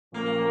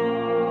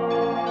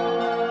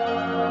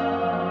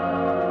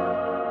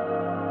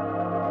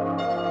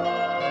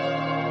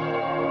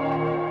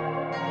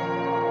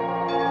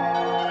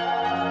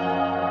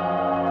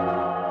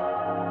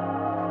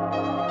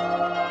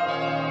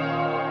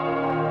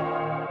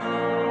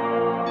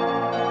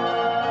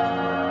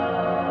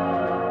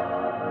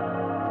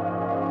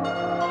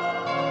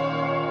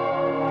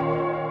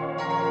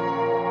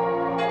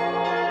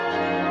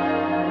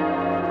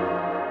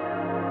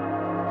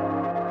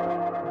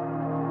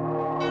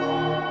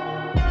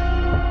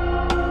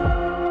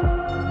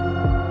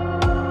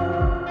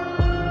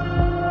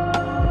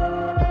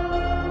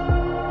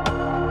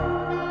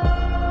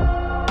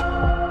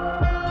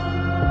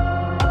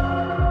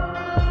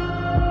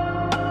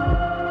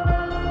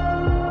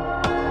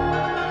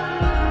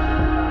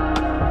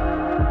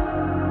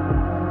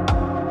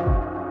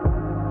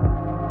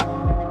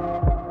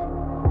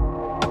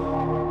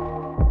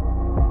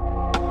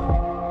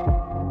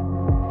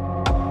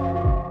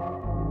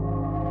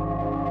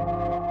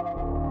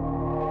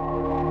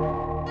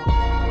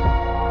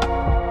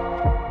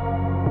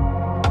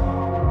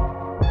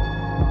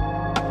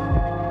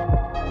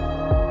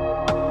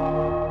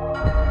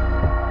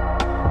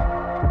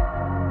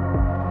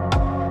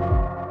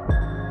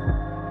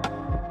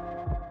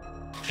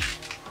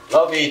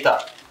Love eater.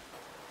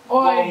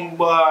 Oi.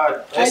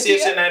 But I see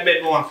you in my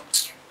bed more.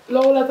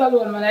 Low that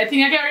alone, man. I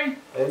think I carry.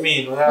 I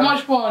mean, How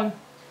much pound?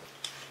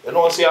 You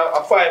know, see a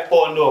 5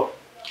 pound though.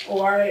 Oh,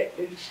 alright.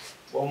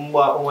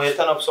 But when you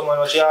turn up someone,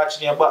 what you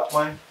arching your back,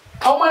 man?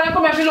 How man I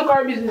come here to look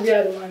our business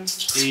here, man?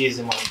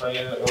 Easy, man. So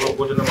you look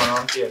good in the man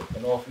on here.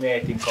 You know, if me, I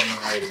think come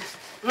already.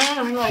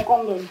 No, I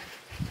come down.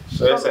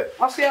 So you say?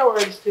 I see a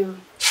word still.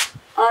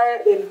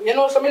 Alright then. You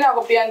know, so me not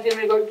go pay until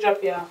we go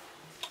drop here.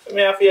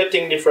 Me have your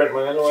thing different,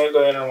 man. You know you're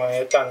going on,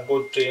 man. You thank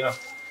good too, you know.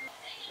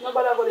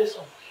 Nobody go this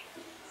one.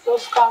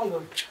 Just calm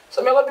down.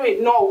 So me go do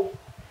it now.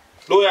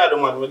 Do you do,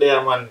 man? Me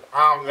there, man.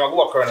 I go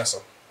walk around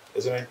so.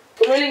 You see me?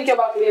 So me link you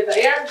back later,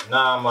 yeah?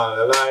 Nah, man.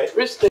 I lie.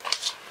 Respect.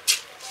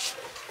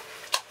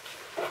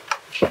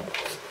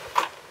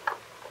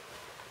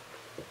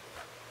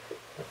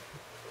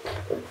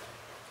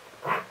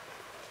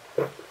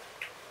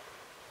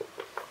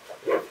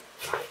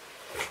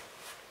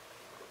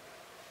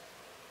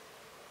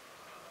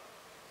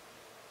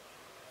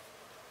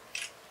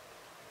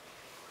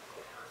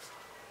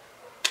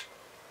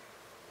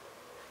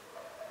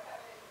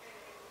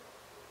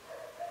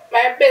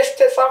 My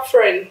bestest of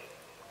friend.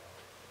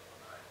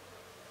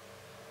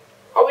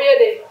 How are you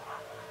there?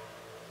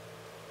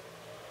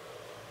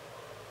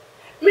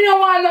 Me no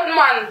want nothing,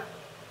 man.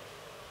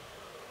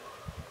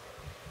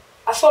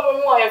 I saw me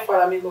more here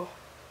for me go.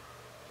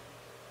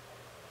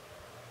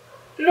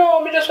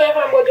 No, me just want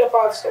to go drop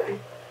off something.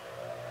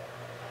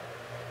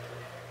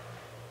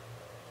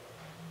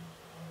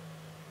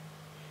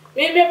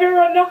 Me maybe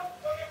run now?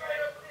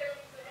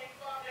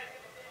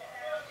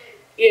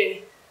 Yeah.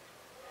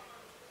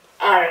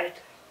 Alright.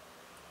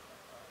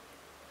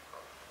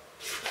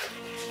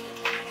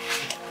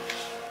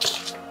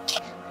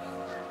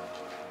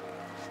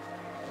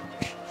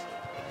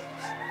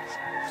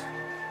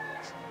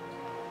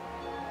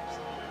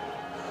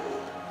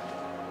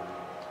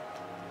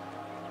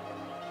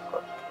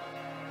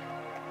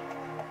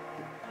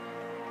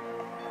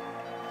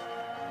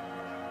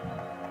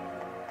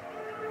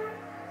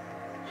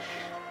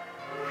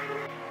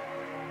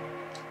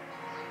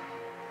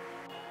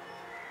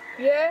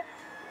 Yeah?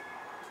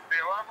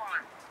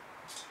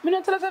 Me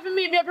not tell us if you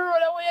meet me up the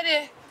road, how are you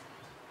there?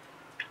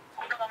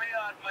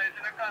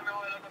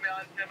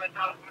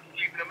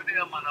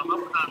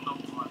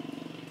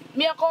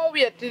 Me I can't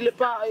wait till the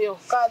part of you,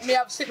 because me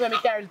have sick when me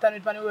carry it on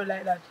it on the road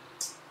like that.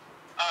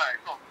 Alright,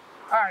 come.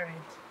 Alright.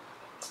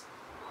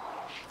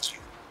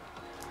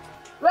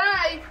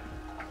 Right.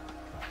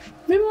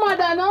 Me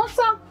mother now,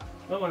 sir.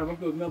 No man, I'm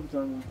close, I'm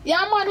put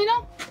Yeah man, you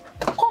know?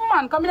 Come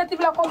man, come in and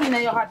come in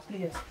your hot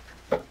place.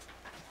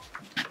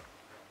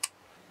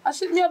 I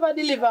should me ever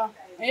deliver.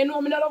 And you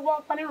know me not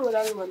walk on the road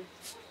everybody.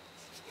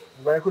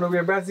 But I couldn't be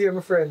a Brazil,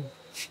 my friend.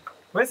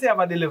 When say I have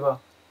a deliver?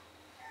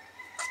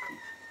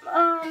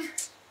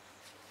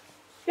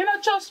 You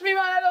don't trust me,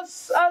 man.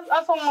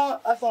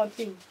 I found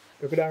thing.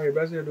 You could have a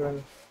Brazil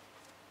doing.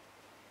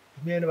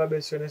 Me and my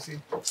best friend, I see.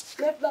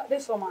 Left that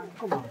this one, man.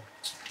 Come on.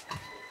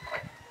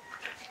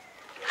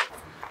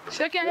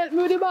 So you can help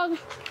me with the bag?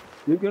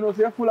 You can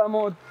also full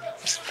amount.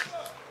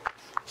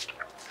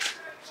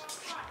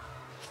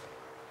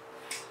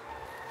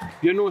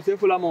 You know, say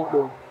full amount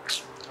though.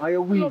 Are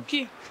you weak?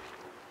 Okay.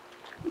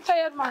 I'm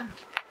tired, man.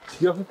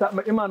 You have to start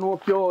making man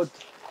walk you out.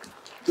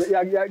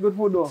 You good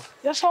food though.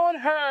 Your sound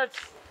hurt.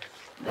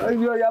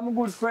 You're my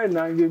good friend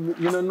and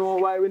you don't know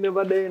why we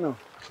never there, you know.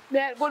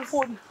 Yeah, good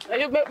food.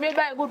 You make me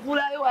buy good food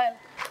all the while.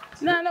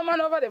 No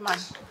man over there, man.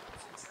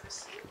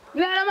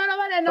 No man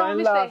over there, no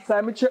mistake. Last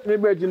time I checked my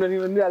bed, you know,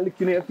 you are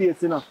licking your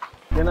face, you know.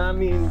 You know what I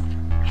mean?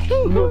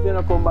 You know,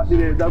 you come back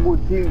there, it's a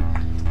good thing.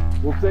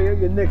 Hope so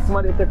your next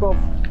man they take up,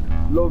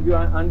 love you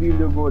and deal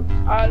you good.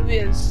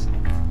 Always.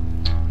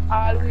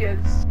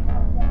 Always.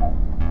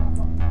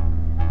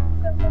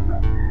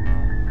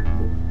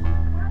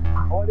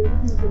 All the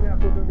things that I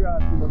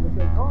photograph, you know, I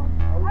said, no,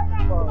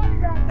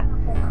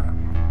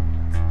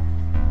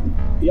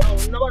 Yo,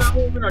 nobody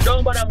move, you know.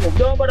 Don't bother move.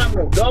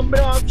 Don't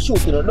bother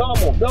shoot, you know.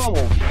 Don't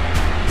move.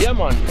 Yeah,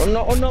 man.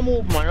 On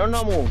move, man.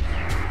 On move.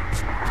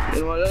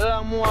 You know,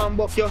 let move and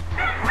buck you.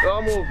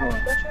 Don't move,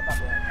 man.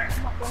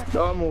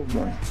 Don't move,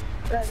 man.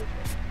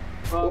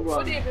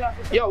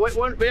 Yo,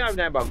 we have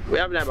that bag. We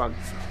have that bag.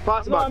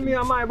 Pass the bag. No, me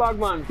and my bag,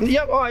 man.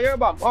 Yeah, oh, your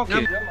bag.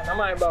 Okay. Yeah, man,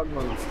 my bag,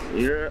 man.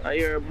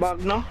 Your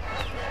bag now?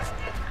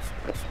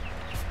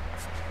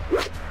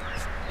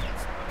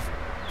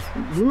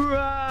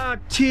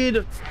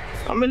 Ratted.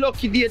 I'm a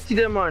lucky day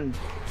today, man.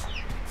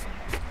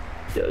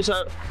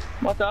 So,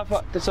 matter of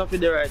fact, that's something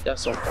there right there,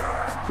 so.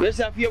 Where's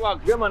that for your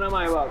bag? Yeah, man,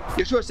 my bag.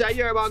 You sure say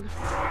your bag?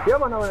 Yeah,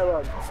 man, my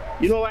bag.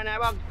 You know why my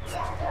bag?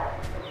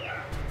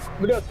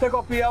 We just take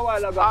up here a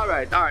while ago.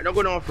 Alright, don't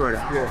go no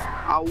further.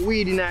 Yeah. A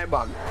weed in my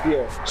bag.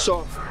 Yeah.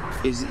 So,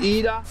 it's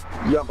either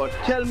you're going to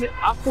tell me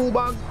a full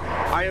bag,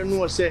 or you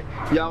know say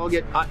you're going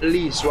to get at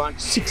least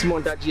 6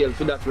 months of jail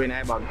for that in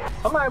my bag.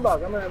 My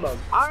bag.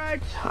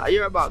 Alright,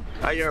 your bag.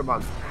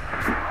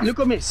 Look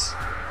at miss.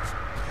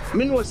 I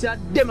know say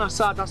them a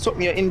sort of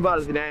something you're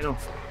involved in, I know.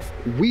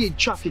 weed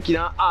trafficking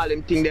and all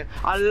them things there.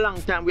 A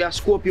long time we are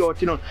scope you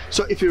out, you know.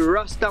 So if you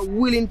Rasta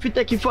willing to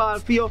take it fall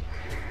for you,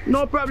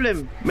 no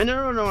problem. I don't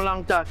run no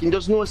long talking.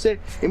 Just know say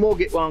he will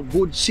get one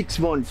good 6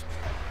 months.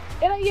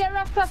 You know, you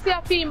Rasta say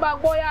a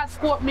feedback, boy, you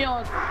scope me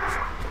out.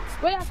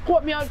 Where you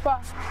scope me out for?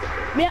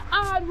 Me a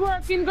hard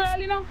working girl,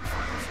 you know.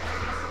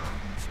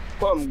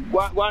 Come, go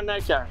on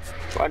night car.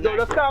 No,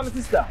 just call my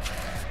sister.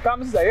 Call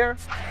my sister here.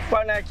 Go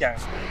on night car.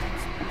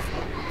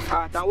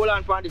 Alright, hold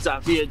on for this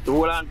and fear to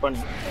hold on for it.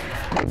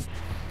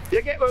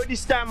 You get out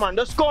this time, man.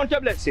 Just count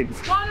your blessing.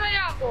 One way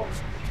you go.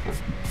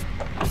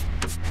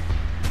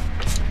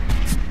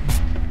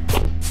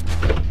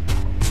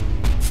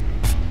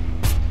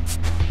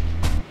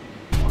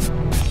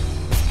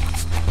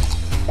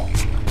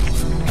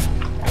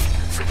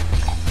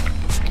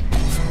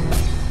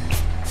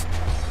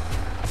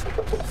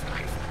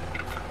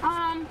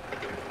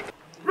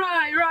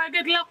 Right,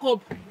 get locked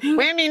up. What do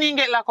you mean he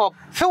get locked up?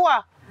 For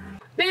what?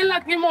 They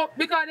lock him up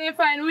because they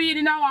find weed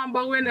in our one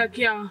bag when they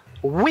can.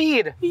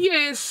 Weed?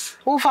 Yes.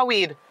 Who for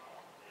weed?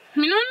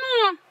 Me don't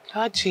know.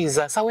 Oh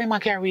Jesus, how where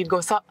carry weed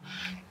go? So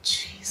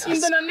Jesus. In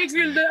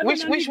the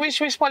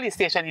Which police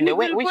station in there?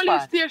 Which police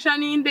part?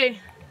 station in there.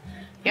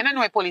 You don't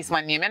know a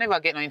policeman name. You never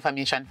get no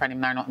information from him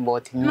nor nothing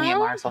about him No. name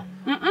or so.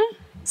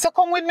 So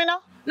come with me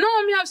now.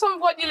 No, me have some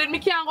go deal with me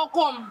can't go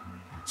come.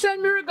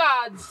 Send me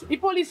regards. The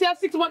police say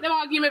 6 months they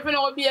want to give me if I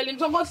don't bail him.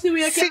 So go see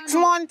where you can. 6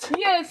 months?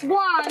 Yes, go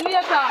on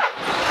later.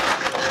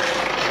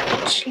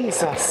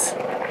 Jesus.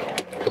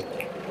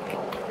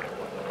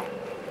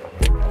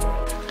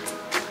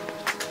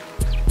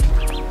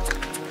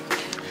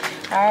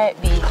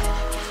 Alright, B.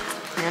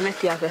 I'm a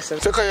fear vessel.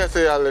 So can you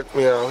say you let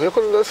me out? You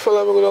couldn't just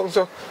follow me down,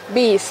 so?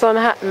 B, sun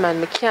hot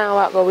man, I can't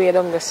walk away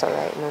down there so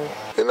right now.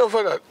 Enough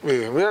of that,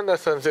 B. I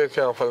understand say you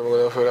can't follow me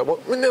down further,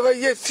 but we never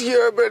yet see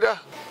your brother.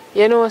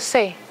 You know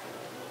say,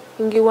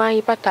 you give one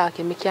heap of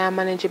talking, I can't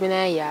manage him in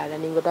a yard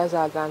and he go does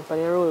all gone for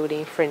the road with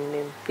his friend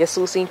him. You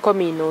so see him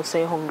come in now, so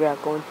he's hungry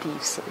and go and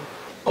thief something.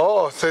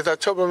 Oh, so it's a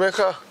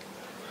troublemaker?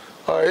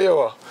 Alright, you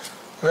are.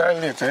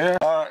 Very little, yeah?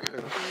 Alright.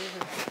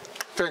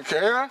 Take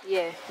care, yeah?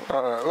 Yeah.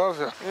 Alright, love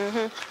you.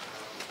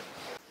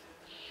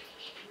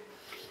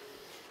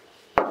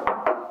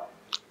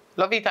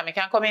 Lovita, me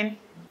can come in?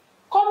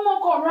 Come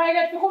on, come right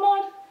get me, come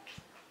on.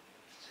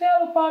 Say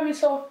hello for me,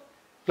 so.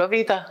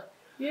 Lovita,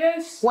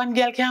 Yes. one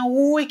girl can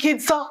wicked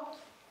so.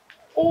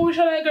 Oh,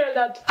 should I girl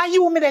that? Are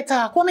you me that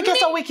talk? What make you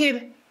so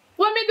wicked?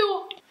 What me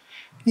do?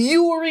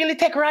 You really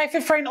take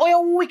rifle friend? Oh, you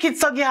wicked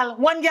so girl.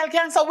 One girl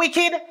can so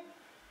wicked?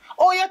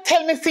 Oh, you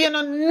tell me say you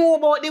don't know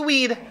about the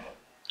weed.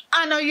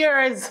 I know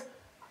yours.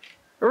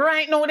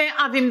 Right now they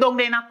have him down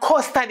there in a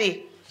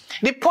custody.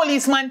 The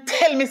policeman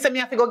tell me say me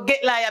have to go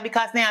get liar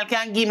because now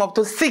can give him up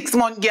to 6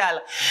 months,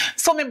 girl.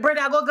 So my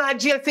brother go to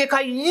jail take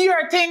a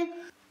year thing.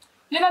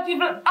 You not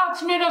even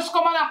ask me just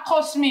come and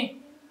accost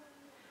me.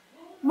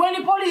 When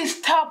the police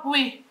stop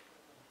we,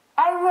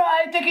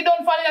 alright, take it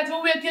down for that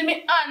we wait till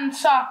me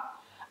answer.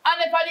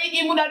 And if I did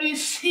him would do the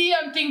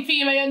same thing for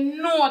him,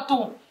 you know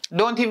too.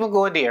 Don't even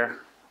go there,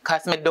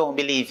 because I don't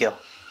believe you.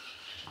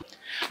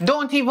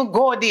 Don't even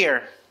go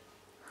there.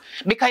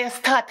 Because you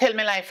start telling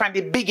me like from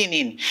the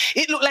beginning.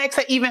 It look like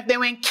say, even if they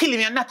went kill him,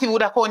 you not even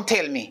would have come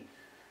tell me.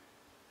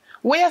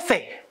 What you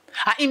say?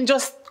 I him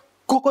just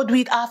go do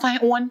it half on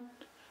one?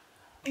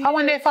 I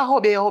wonder if I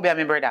hobby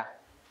my brother.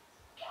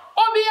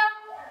 Obia?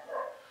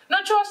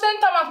 Not sure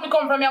St. Thomas me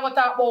come from here, but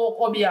talk about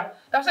Obia.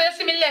 That's why you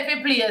see me left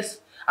a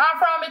place. And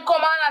from me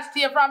come and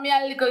stay from me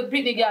a little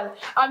pretty girl.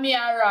 And me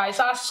and Rise.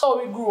 And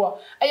so we grew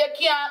up. And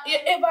you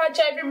ever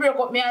try to break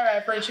up me and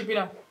Rise friendship, you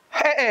know?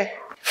 Hey,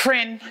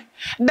 friend,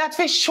 that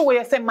for sure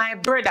you say my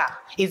brother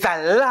is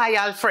a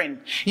loyal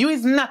friend. You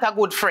is not a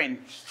good friend.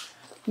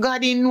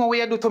 God didn't know what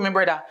you do to me,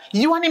 brother.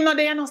 You and him not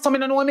there, you know, so I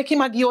don't know make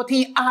him a give out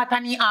his heart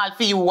and his all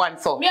for you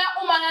once so. Me a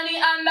woman and he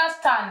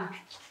understand.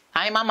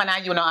 I'm a man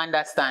and you don't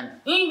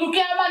understand. You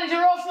can't manage a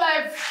rough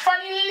life for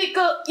the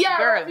little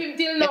year of him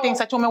till now. You think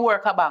that you me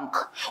work a bank.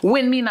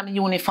 When me in my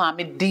uniform,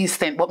 me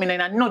decent, but me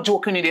no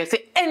joking with you.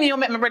 Say any you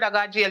make my brother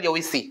go to jail, you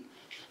will see.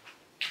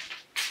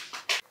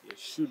 You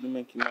should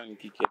make him man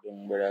kick you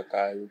down, brother,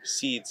 because you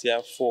see it's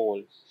your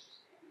fall.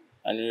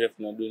 And you have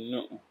not do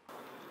nothing.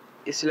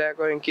 It's like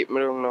going to keep me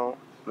down now.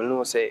 I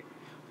know say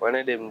one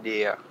of them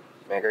there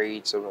I can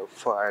reach some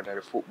far than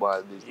the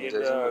football business. Yeah,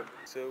 dog.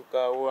 So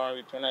because we want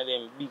with one of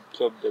them big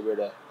club there,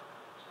 brother.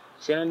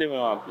 So none of them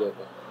want to play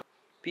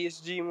for.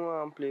 PSG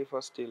want to play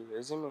for still,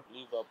 isn't it?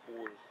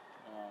 Liverpool.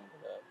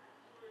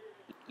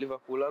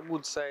 Liverpool a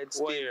good side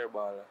still. Why your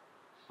baller?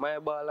 My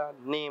baller,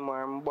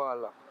 Neymar, my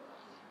baller.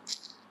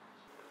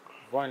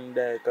 Van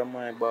Dijk and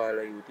my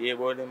baller, you hear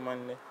about them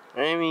man there?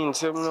 I mean,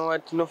 so you know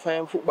what, no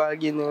fine football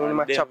game,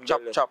 you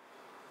chop.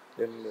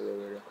 Dembele,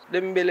 brother.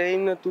 Dembele,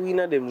 him not to win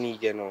them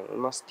league, you know. He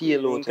must stay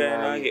out in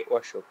the league. Get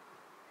washed up.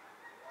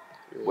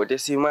 Yeah. But you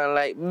see man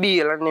like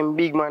Bale and them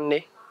big man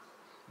there.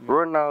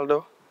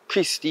 Ronaldo,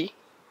 Christie.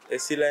 You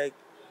see like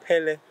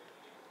Pele,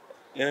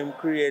 him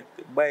create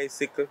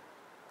bicycle.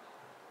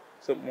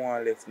 Something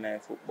more left in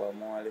football,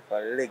 more left a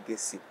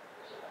legacy.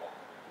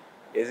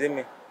 You see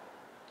me?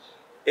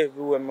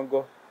 everywhere I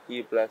go,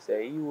 people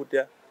say, you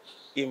there,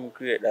 him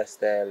create that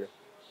style.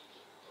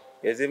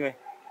 You see me?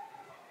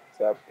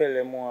 So I tell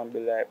them more and be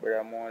like,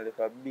 brother, more only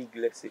for big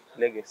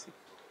legacy.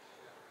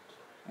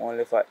 More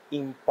only for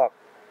impact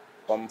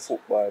from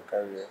football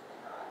career.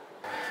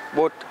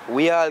 But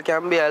we all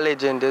can be a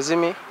legend, you see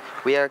me?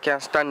 We all can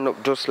stand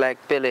up just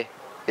like Pele,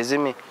 you see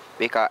me?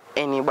 Because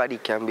anybody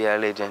can be a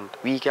legend.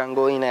 We can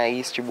go in a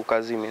history book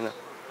as him, you know?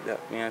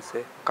 That me I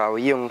say. Because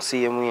we young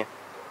same way,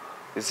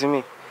 you see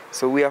me?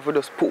 So we have to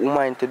just put our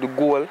mind to the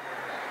goal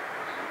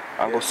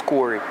and go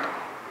score it.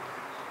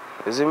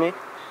 You see me?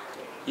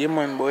 Yeah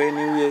man, but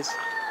anyways,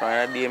 on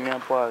a day I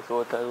pass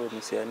out the road, I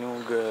see a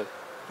new girl.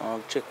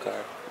 I'll check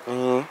her.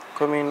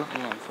 Come in.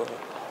 Man, for her.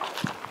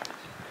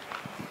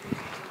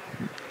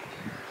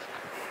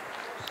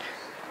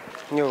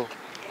 Yo,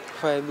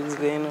 5 bills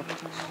there, you know.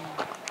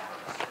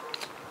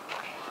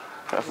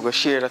 I have to go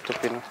share that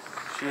up, you know.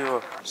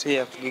 Sure. So you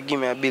have to give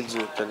me a bills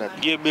out of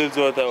that. Give bills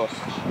out of what?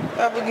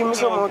 You have to give me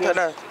some out of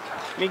that.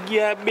 Me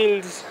give her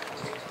bills.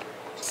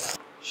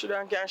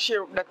 Shouldn't can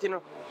share up that, you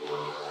know.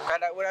 Because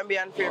that wouldn't be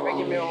unfair if I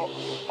give me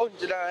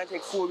 $100 and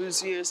take 4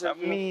 bills to yourself.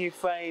 You know? Me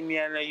fine me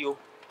and you.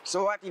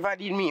 So what if I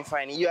did me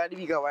fine? You are the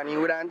bigger one, you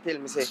wouldn't tell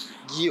me, say,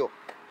 give up.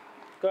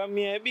 Because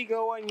me a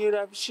bigger one, you'd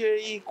have share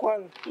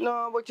equal.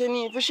 No, but you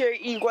need to share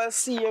equal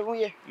same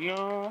way.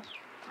 No.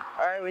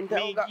 Alright, when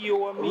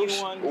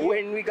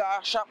we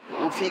got a shop,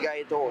 we'll figure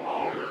it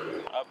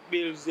out.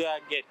 Bills you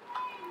get.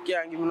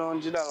 Can't give me no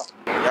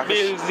 $100.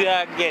 Bills you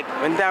get.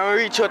 When time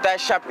we reach out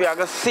that shop, you have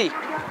to see.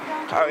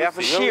 Alright, we have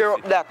to share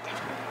up that.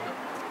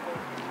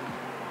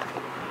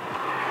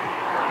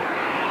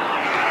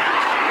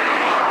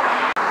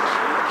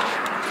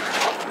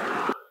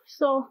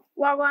 So,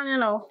 what going on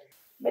now?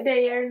 But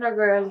then you're in a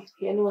girl,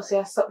 you know,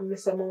 say something me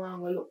say I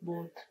want to look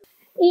about.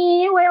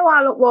 What you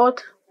want to look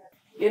about?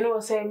 You know,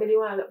 say I want to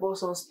look about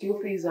some stew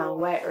peas and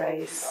white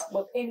rice.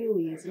 But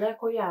anyways,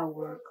 like how you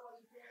work,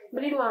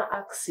 I don't want to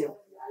ask you.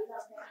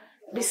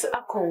 This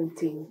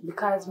accounting,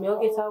 because me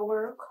get to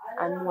work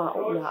and I want to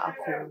open an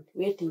account.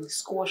 We think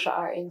Scotia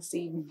or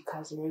NCB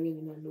because I really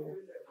don't know.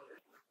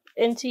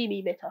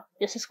 NTB better.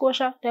 Yes,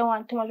 Scotia, they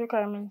want too much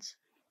requirements.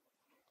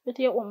 But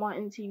you want more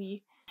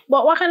NTB.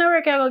 But what kind of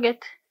work you gonna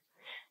get?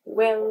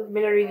 Well, I'm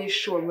not really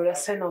sure. I'm gonna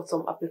send out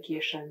some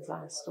applications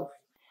and stuff.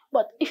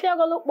 But if you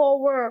go look for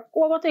work,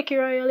 who gonna take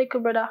care of your little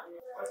brother?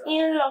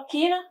 He's lucky,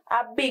 you know,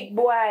 a big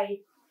boy.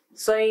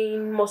 So he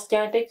must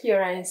can take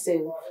care of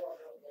himself.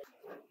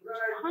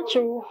 Not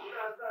true.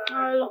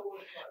 Well,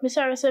 I'm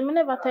sorry, so I'm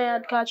never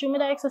tired because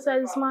I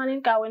exercise this morning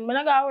because when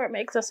I go to work, I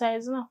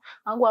exercise, you know,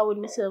 and go out with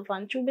myself.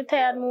 And to be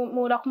tired, I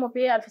would come up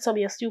here for some of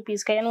your stupid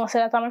because you know,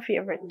 that's my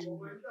favorite.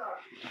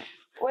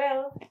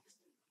 Well,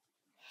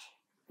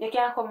 you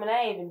can't come in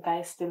the evening because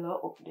it's still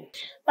not up there.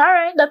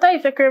 Alright, that's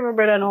if you crave my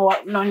brother know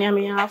what none of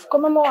me have.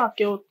 Come and walk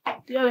you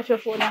out. You left your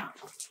phone now.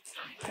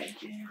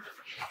 Thank you.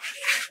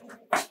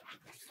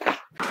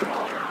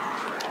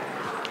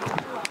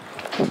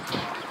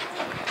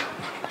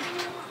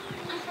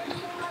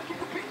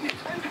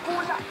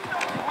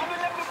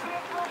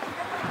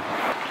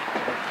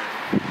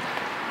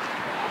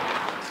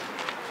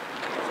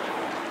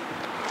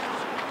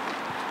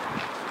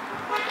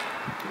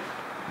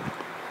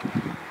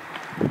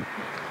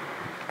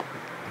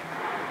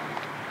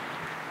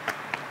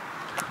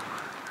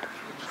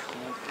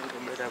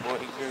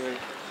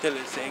 Tell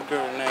us, say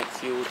girl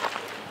nights you.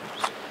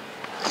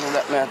 No,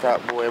 that me a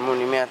talk about,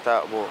 money me a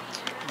talk about.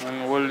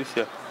 Man, what is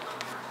it?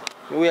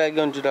 We are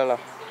 $100.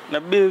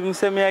 The bill me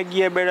say me I give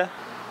you, brother.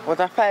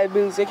 What are 5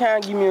 bills? You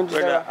can't give me $100.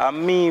 Brother, I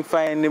me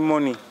find the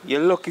money.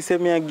 You're lucky say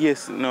me I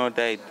guess no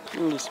tight.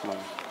 This man.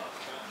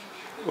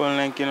 Well,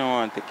 like you don't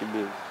want to take a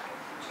bill.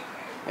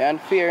 You're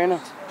unfair, you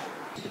know.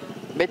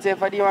 Better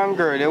if I do one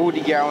girl, they would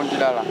get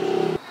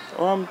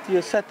 $100.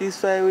 You're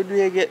satisfied with what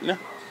you get now?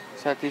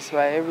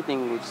 Satisfy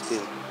everything good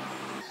still.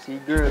 See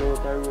girl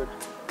out the road,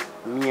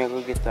 me I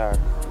go get her.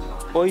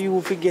 Or you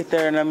forget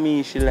her and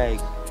me she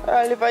like?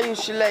 Well, if I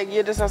use she like,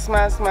 you just a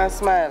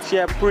smile. She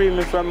a pray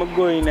me from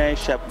going in the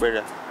shop,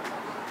 brother.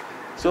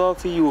 So how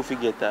for you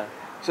forget her?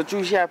 So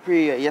through she a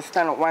pray, you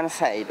stand up one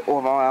side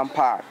over one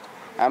part.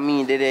 I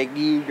mean, they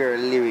give girl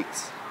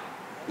lyrics.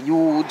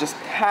 You just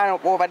hand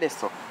up over there,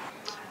 so.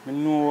 I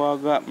know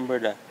what happened,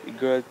 brother. The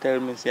girl tell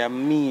me say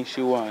me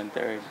she want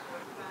her.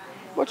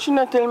 But she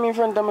not tell me in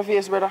front of my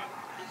face, brother.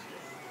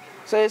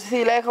 So you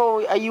see like how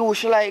you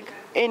she like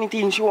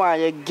anything she want,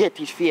 you get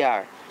it for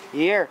her.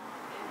 Here.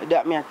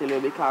 That me I tell you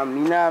because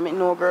me nah make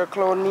no girl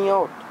clown me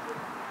out.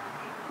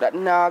 That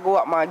nah go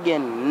up my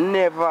again.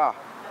 Never.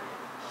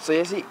 So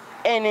you see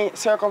any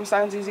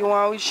circumstances you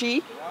want with she,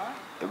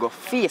 you go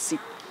face it.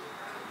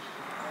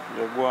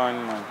 You go on,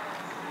 man.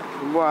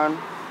 You go on.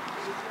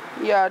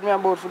 Yeah, me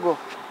about to go.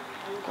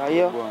 Cause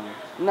you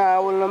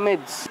nah hold no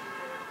meds.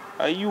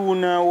 Are you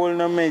now hold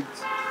no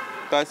meds?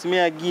 Because me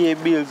I give you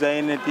bills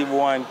and anything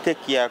want to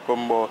take care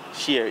come about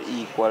share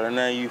equal and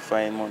now you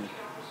find money.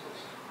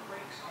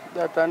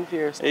 That's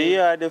unfair still.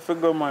 Yeah, they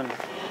forgot, man.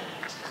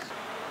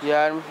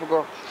 Yeah, I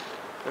forgot.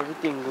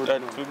 Everything good.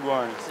 That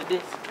forgot. See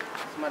this?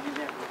 It's my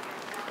design.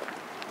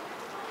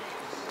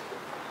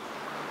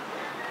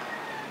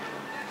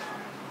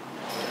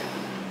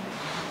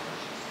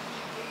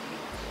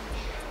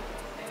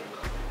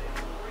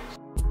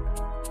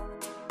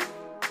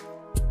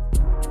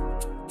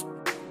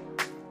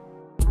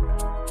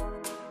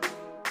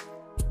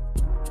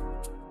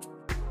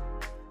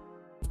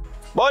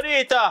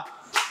 Bonita!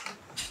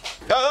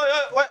 Yo,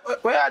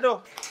 where you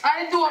do?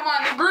 I do,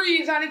 man. The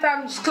breeze and the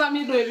time slam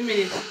me do every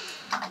minute.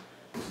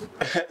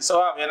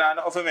 So, you know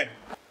nothing for me?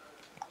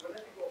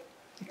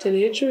 Tell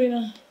you the truth, you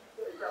know.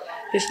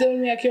 You still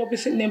me, I keep up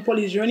sitting in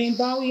police running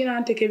power, you know,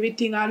 and take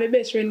everything. All my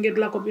best friend get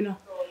locked up, you know.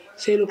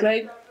 So you look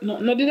like,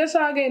 no did this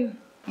again.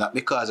 Not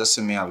because I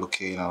see me I look,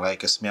 you know,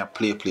 like I see me I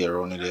play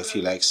around it, I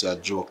feel like it's a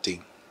joke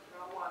thing.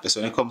 Just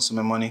when it comes to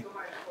my money,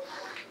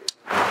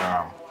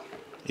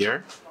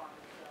 here,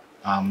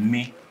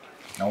 me,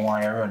 I don't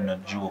want you to run no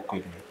joke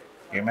with me.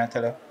 You hear me I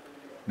tell you?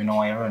 I don't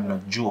want you to run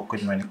no joke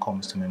with me when it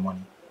comes to my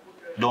money.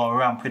 Don't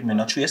ramp with me,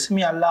 no true. You see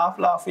me I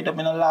laugh with them,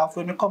 I don't laugh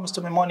when it comes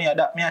to my money,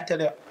 that me I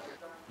tell you.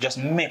 Just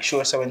make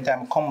sure so when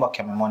time I come back,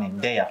 my money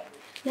there.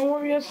 Don't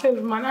worry yourself,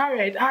 man.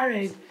 Alright.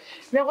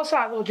 Me go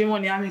sort out the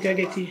money and make you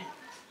get it. Me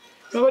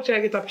go try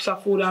to get a piece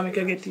of food and make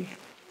you get it. You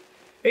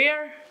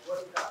hear?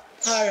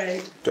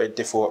 Alright.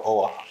 24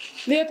 hours.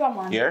 Later,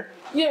 man. Here?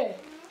 Yeah.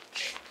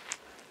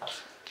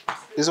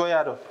 This is what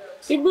you do?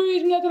 The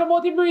breeze, me tell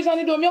about the breeze and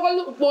the door. Me go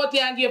look about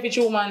it and give it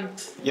to you, man.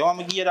 You want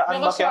me to give you that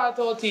hand Me go back here?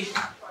 sort out it.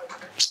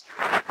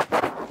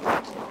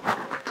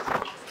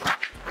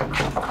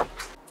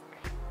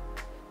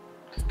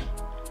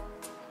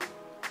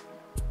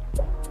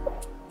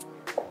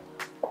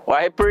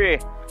 Why pray?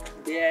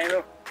 Yeah, I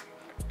know.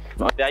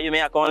 No, you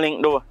may account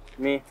link though.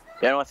 Me.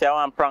 You know, say I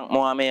want prank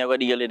more, I go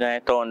deal in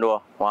the town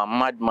though. One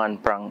madman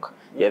prank.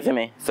 You see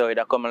me? So it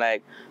come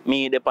like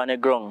me up on the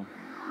ground.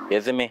 You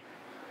see me?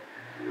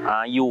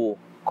 And you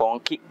come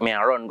kick me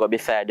and run go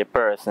beside the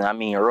person. I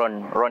mean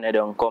run it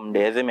down come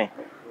there, you see me?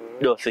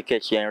 Just to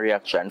catch your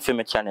reaction for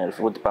my channel,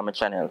 put it on my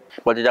channel.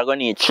 But it's gonna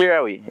need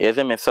cheer we, you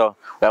see me? So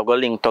we have got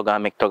link Tugga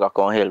and make Tugga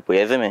come help you,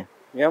 you see me?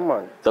 Yeah,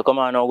 man. So come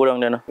on now, go down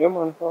there now. Yeah,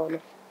 man,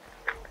 follow.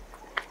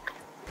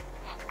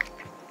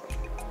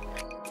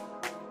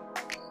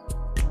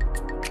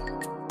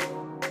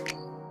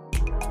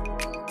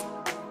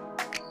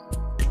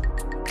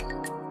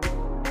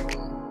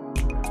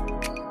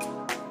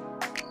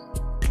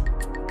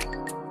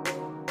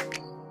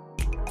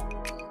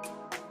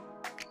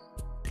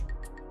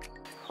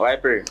 Why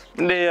pray?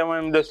 Yeah,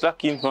 man, I'm just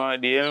looking for a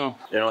day, you know.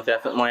 You know, say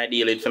something I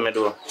deal with for me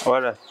do.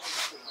 What that?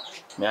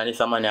 Me and this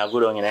man I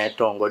go down in the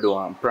town go do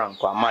a prank,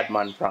 a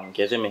madman prank,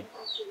 you see me?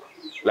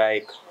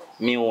 Like,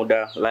 me would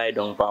lie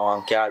down for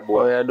one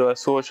cardboard. Oh, you do a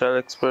social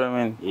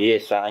experiment?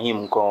 Yes, and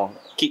him come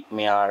kick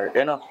me or,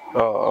 you know?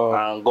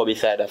 And go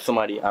beside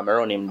somebody and me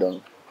run him down.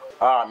 Me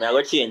I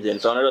go change him,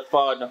 so I just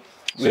forward now.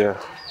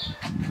 Yeah.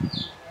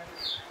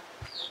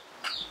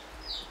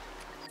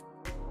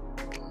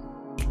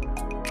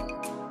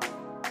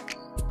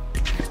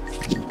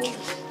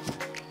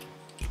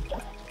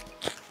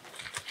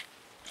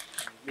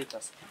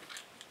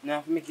 Now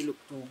have to make it look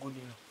too good,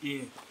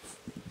 you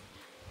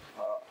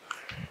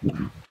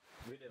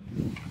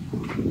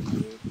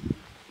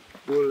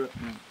know.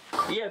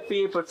 Yeah,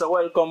 people, so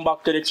welcome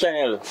back to the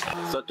channel.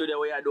 So today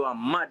we are doing a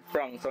mad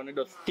prank, so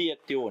just stay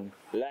tuned.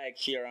 Like,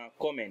 share and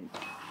comment.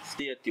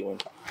 Stay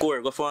tuned.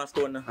 Core, go for a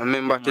stone now.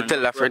 Remember to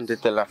tell a friend to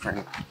tell a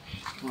friend.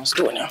 One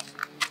stone now.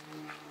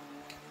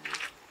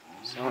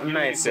 So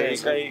nice, eh?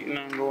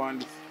 Go on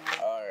this.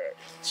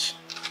 Alright.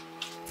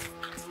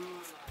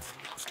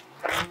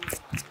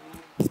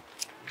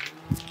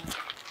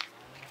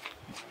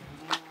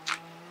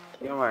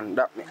 Yeah, man,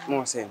 that makes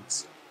more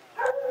sense.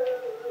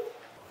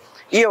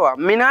 Yeah,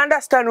 me not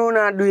understand what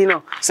you do, you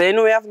know. So you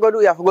know you have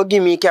to go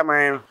give me a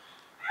camera, you know.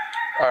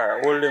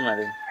 Alright, hold them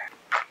then.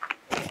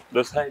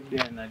 Just hide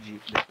behind the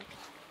Jeep.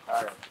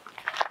 Alright.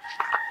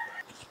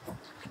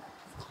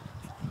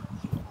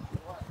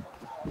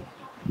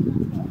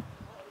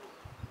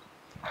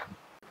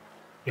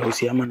 You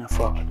see, I'm on a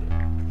forward.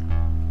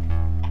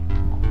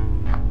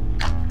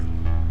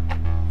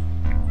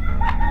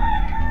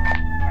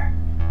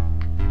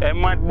 Hey,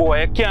 mad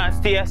boy, you can't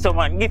stay here, so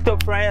man. Get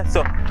up from here,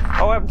 so.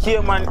 How I'm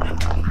here, man.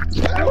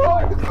 Hey,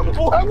 boy!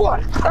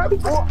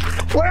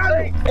 Where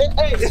are you?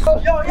 Hey!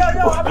 Yo,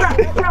 a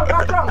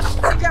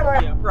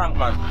Prank,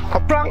 man. A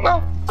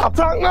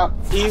prank now?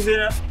 Easy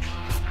now.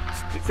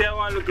 You say I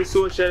want to look at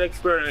social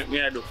experiment,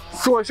 me I do.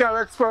 Social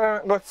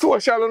experiment, but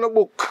social on the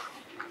book.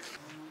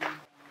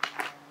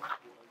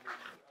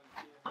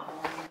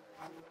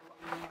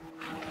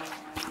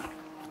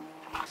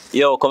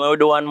 Yo, come here, we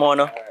do one more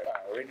now.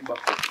 Ready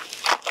back.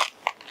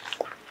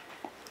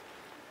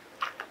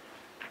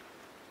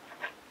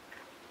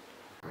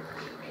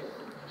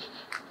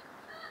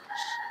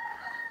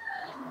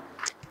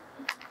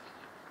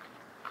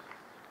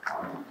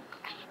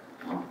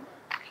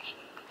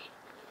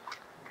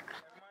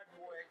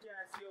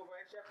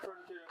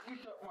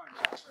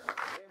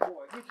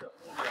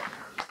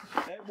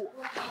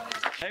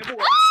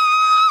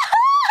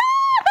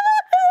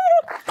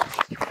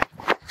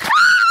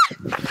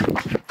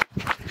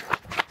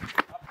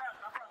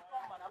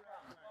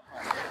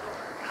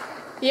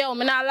 Yo,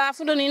 me not laugh,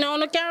 you know,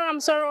 no care, I'm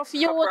sorry for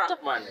you. Man. I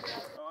want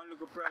to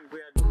look a prank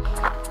where you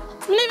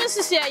do. Me never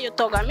see you,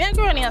 Tugga. Me a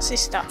girl and your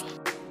sister.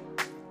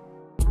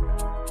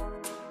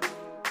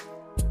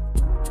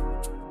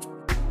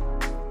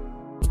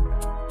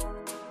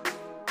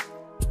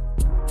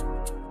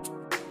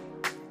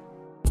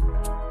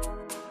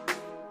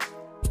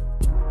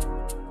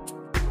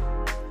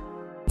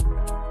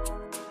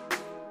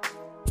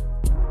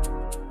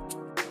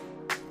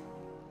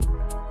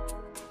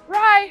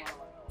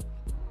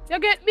 You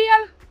get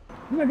bail?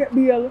 I get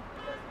bail.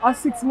 A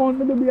 6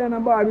 months, I do behind a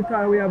bar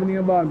because we have in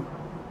your bag.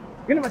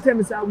 You never tell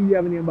me say we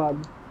have in your bag.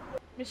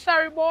 I'm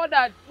sorry about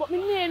that, but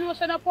me know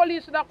say the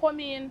police that come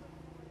in.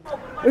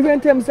 If you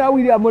tell me say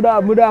we have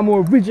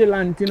more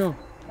vigilant, you know.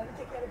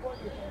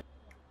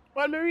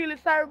 Well, me really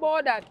sorry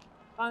about that.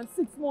 And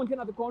 6 months you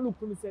have to come look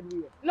for me said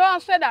we. No, I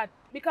said that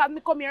because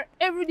me come here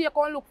every day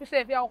come look for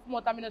say if you come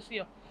out and me no see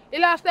you. The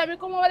last time me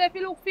come over there to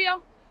look for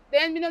you,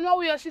 then me don't know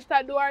where your sister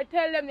do or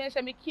tell them they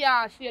say me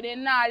can't see you, they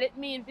nah let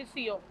me in to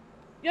see you.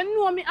 You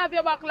know me have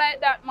your back like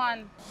that,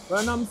 man.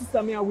 Well, now my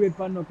sister me a wait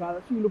for no call.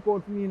 She look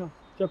out for me, you know.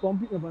 She come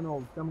pick me for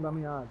now. She come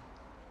me hard.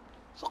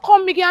 So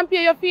come me can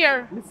pay your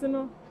fare. Listen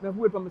now, I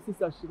wait for my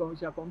sister, she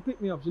come pick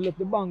me up. She left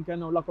the bank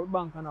and now lock up the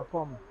bank and I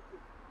come.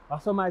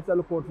 And some might say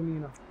look out for me, you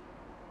know.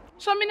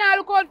 So me not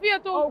look out for you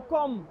too? How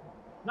come?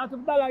 Not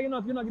 $1, you know,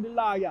 if you not give the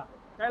lawyer.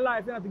 Tell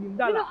life, you not to give him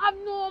 $1. You don't have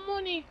no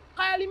money.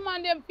 Call the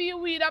man them for your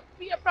weed. That's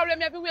your problem.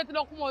 You have to wait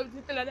till they come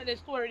out to tell the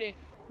story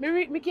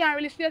there. Me can't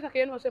really stay because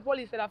you know the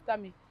police said after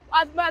me.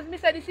 As me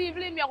said this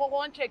evening, I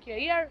go and check you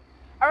here.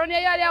 Around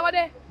your yard, you go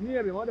there?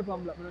 Maybe, I'm the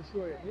family, I'm not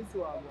sure yet. This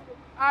one.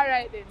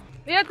 Alright then.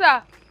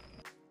 Later.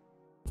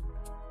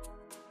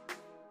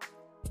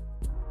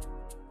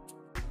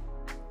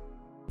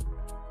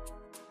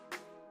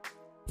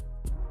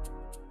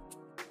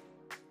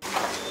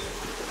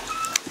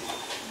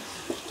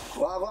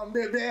 Welcome,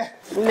 baby.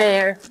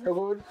 There. You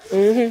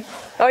good?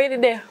 How you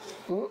did there?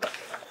 You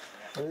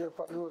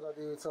know that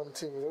you did some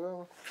things,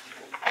 you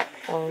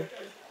know?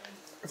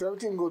 Is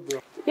everything good,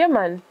 bro? Yeah,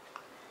 man.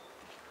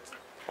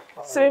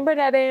 So, my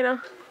brother there, you know?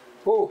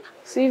 Who?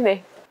 See you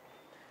there.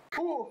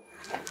 Who?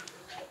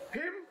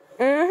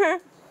 Him?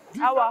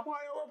 How? Why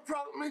you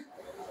prank me?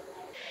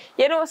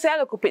 You know, say I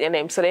look up at your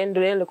name, so they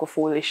don't look of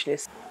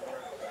foolishness.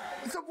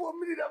 Suppose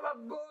me did have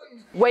a gun.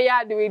 What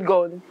you do with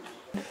gun?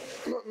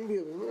 Nothing,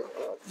 baby.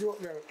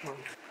 Joke me out, man.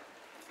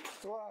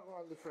 So I go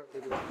on different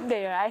video.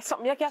 There, I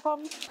something you can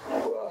come?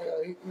 Oh,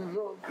 yeah, hit me.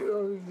 No,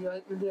 you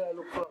hit me there, I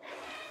look for.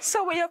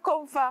 So where you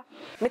come for?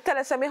 Me tell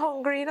you I'm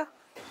hungry, you know?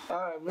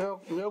 Alright, me go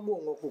and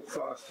go cook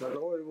fast, man.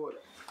 Don't worry about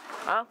it.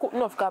 I cook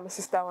enough because my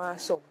sister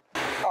wants some.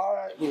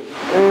 Alright, baby.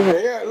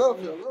 Yeah,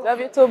 love you. Love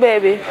you too,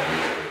 baby. You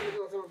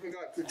know something I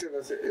got to tell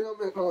you. You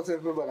don't make no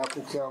sense me about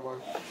cook here,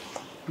 man.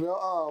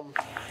 You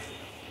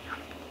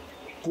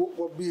cook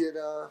what beer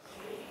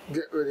and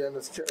get ready and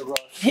just carry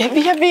back. Yeah,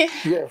 baby.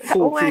 Yeah,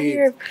 food to eat.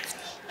 Here.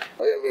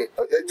 Oh, you mean?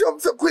 Oh, you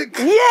jump so quick.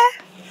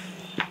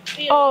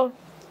 Yeah. Oh.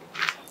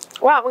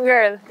 What, my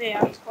girl?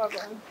 Yeah, it's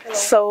problem.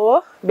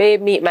 So,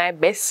 babe, meet my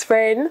best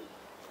friend.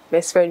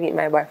 Best friend meet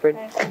my boyfriend.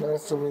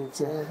 Nice to meet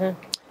you.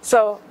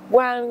 So,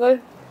 one go.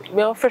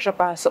 Me fresh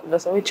up on something,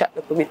 so we chat a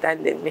little bit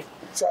and then me.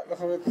 Chat a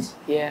little bit?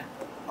 Yeah.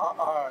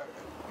 Alright.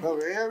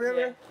 Okay, yeah, baby.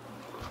 Yeah.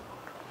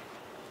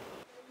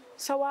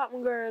 So what,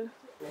 my girl?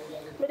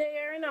 But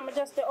there, I'm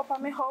just up at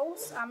my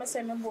house. I'm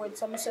say me bored,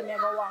 so I say me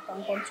go walk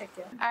and come check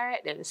you.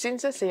 Alright then,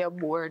 since I say you're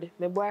bored,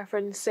 my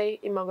boyfriend say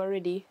he's go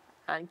ready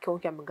and come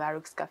to my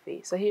Garrick's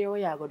Cafe. So here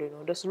what you go do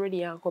now, just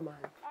ready and come on.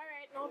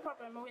 Alright, no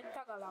problem. I will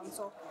tag along,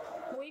 so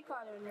we call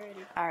you when you're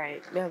ready.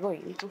 Alright, we are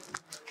going.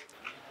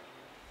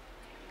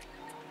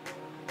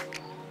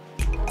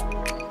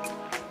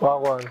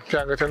 Wagwan,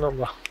 can't get a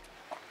number.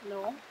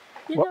 No.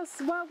 You just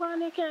Wagwan,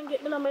 you can't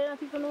get my number. You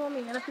don't even know me.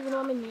 You don't even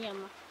know my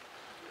name.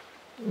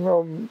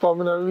 No, but I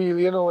don't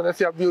really, you know, when I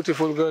see a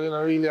beautiful girl, you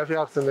don't really have to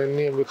ask them their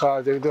name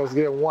because they just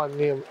get one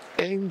name,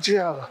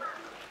 Angel.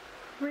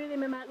 Really,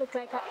 me might look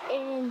like an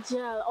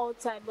angel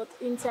outside, but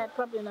inside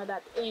probably not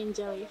that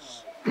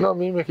angelish. No,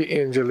 me make it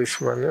angelish,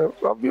 man.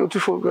 A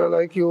beautiful girl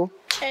like you.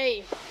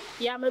 Hey,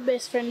 you're my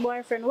best friend,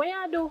 boyfriend. What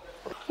you do?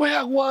 What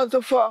I want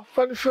to for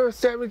the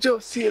first time I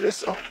just see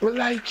this up. I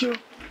like you.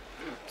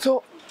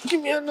 So,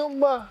 give me a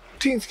number.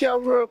 Things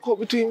can work out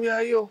between me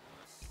and you.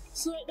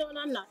 Slow it down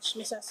a notch,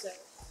 Mr. Sir.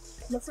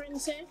 My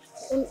friend said,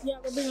 you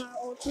have to bring her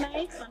out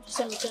tonight, and she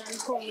said, we can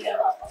come with her.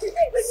 So, it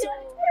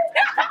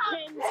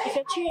depends if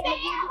you treat me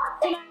good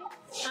tonight,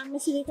 and I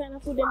see the kind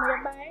of food that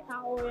you buy,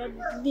 how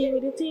you deal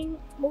with the thing,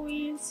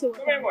 we will see what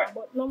happens.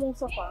 But no move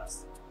so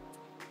fast.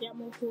 You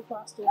move too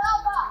fast too.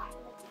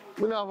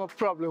 We don't have a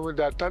problem with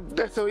that.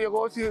 That's how you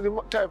go see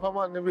the type of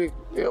man to be.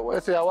 You know, when I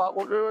say I walk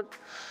up the road,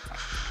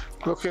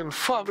 looking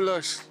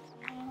fabulous.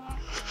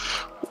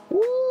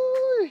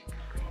 Woo!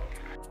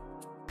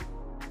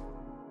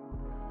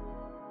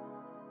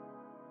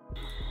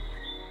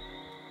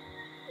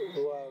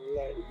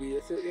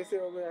 You say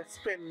I'm going to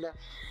spend that.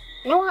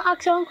 I want to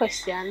ask you one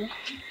question.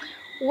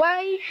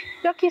 Why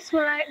you kiss me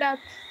like that?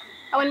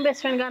 When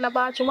best friend got in the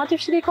bathroom, what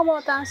if she did come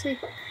out and see?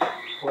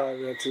 Well,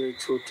 I'm going to tell you the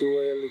truth.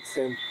 You look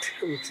so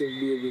tempting,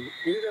 baby.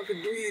 You didn't have to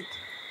do it.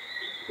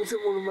 You say,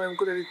 man,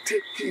 could have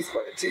take peace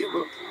by the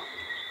table.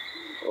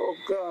 Oh,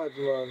 God,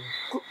 man.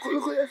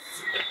 Look at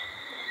this.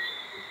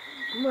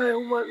 My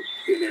woman,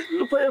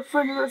 look at your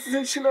friend and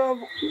say she don't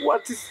have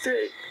what to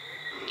say.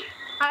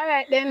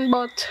 Alright then,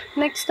 but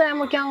next time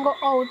we can go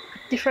out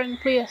different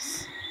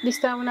place. This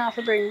time we don't have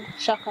to bring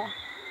Shaka.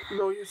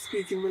 No, you're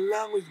speaking my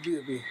language,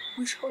 baby.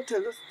 Which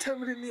hotel? Just tell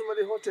me the name of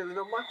the hotel, it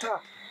don't matter.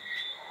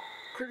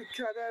 credit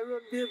card I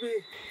run, baby.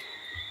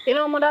 You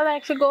know, mother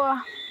like to go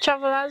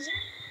travelers.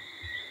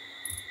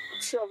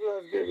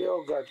 Travelers, baby,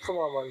 oh God, come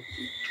on, man.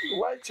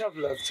 Why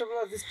travelers?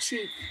 Travelers is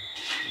cheap.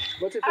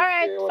 But if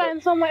Alright,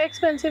 find somewhere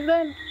expensive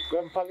then. Go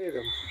and pay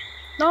them.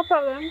 No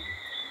problem.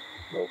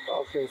 No,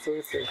 okay, so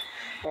you say.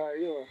 Alright,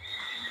 yo.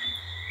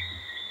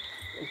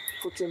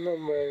 Put your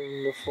number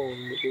in the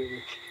phone,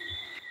 baby.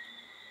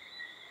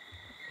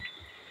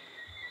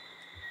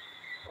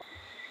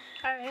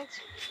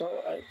 Alright.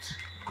 Alright.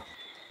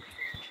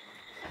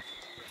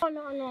 Oh,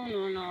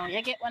 no.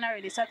 You get one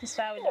already.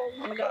 Satisfied with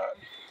that. I'm going.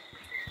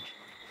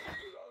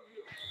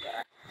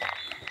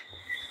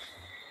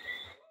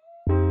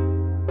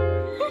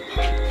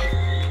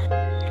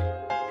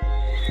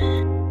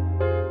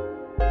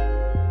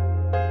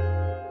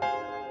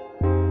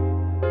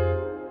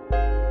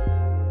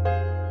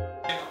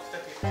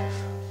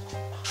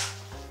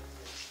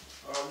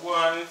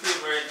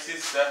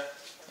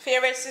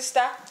 Favorite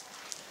sister?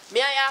 Me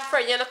and your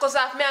friend, you know, because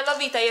of me and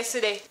Lovita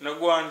yesterday. No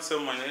go on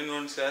someone, you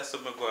know, so I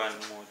stop me go on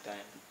more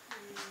time.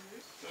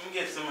 Let me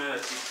get some of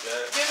that sister.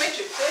 Give me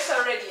trip, so it's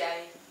already,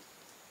 aye.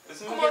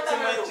 Come out of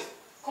my room.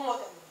 Come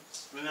out of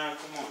my room. No,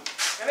 come on.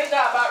 Let me go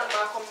about room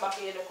and come back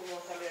here and come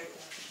out of my room.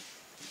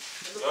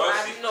 Because I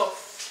have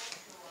enough.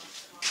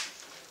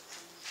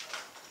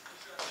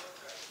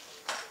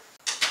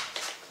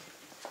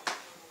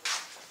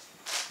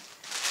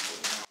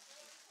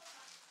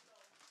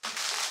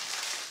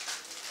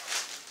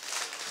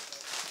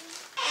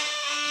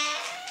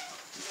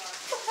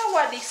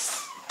 What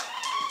this?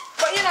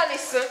 But you don't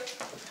listen.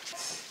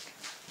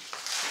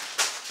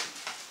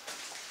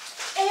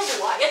 Hey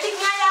boy, you think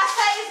you're your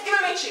size? Give me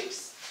my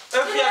chips.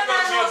 You don't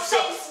have no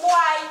sense,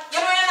 boy. You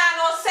don't have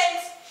no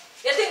sense.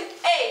 You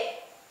think,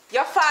 hey,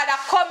 your father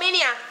come in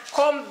here,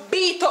 come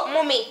beat up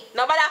mommy.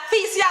 Nobody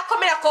feels you come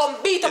in here, come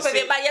beat up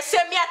everybody. You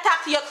see me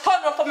attack you,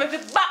 turn up for me,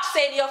 back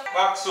saying you.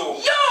 Back so.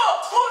 Yo,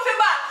 move your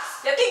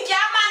back. You think you're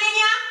a man in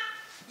here?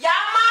 You're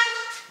a man?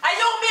 Are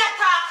you me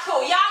attack too?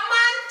 You're a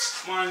man?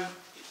 Man.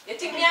 You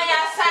think me and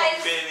your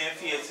size?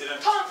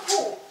 Tom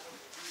who?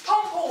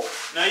 Tom who?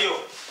 Now you.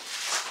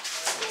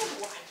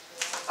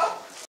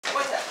 Oh,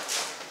 what's that?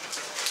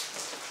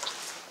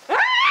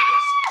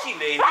 Kill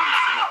the we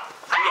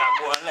are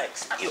going like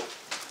you.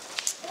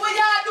 What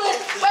y'all do?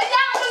 What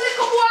y'all do,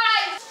 little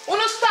boy? Oh,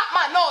 no, stop,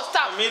 man. No,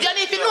 stop. You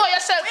need to know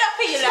yourself.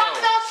 Stop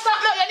now, stop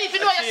now. You need to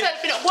know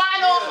yourself. Go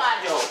on out, man.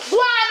 Go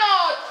on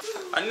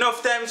out.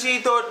 Enough time she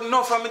thought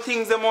enough of me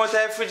things them out of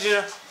the fridge, you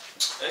know.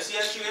 I see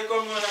she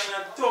come on and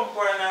a thump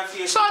her in her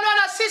face. So, no,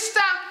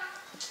 sister.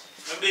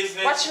 No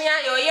business. Watch me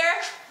on your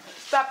ear.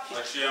 Stop.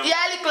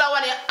 Yeah, little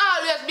one, you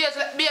always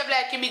behave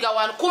like a bigger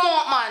one. Come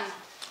on, man.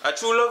 I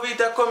true love it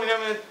to come in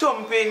and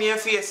thump in your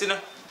face, you know.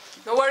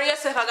 Don't worry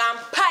yourself, I'm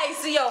going to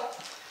pies you.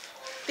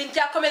 Think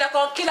you're coming and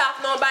come kill off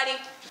nobody?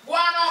 Go on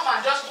out,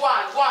 man. Just go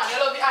on. Go on. You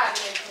love the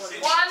argument.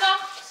 Go on now.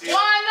 Go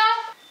on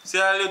now. See,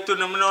 I look to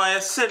them now,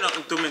 you say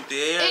nothing to me,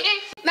 yeah?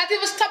 Not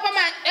even stop on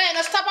my,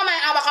 no stop on my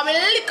arm, I'm going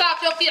to lick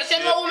off your face,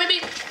 you know who me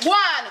be? Go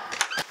on.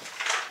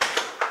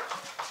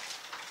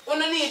 We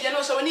don't need, you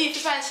know, so we need to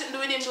find something to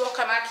do with him to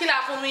come and kill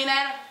off when we know.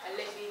 I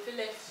left me if you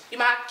left. You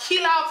might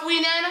kill off when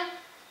we know.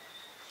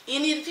 You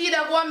need to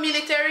either go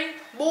military,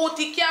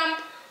 booty camp,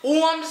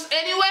 homes,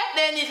 anywhere,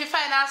 then if you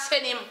find and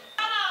send him.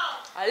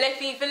 I left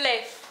me if you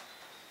left.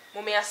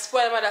 Mommy, I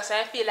spoil mother, so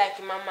I feel like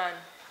I'm a man.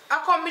 I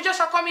come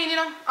in, you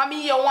know. I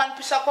mean, here one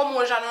piece of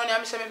commotion on here,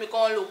 I say, me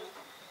come look.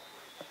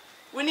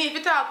 We need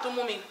to talk to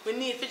mommy. We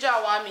need to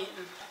just one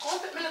meeting. Come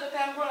take me little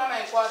time, bro,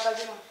 my quarters,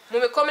 you know.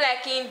 Mommy come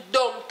like him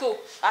dumb too.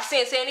 I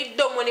say he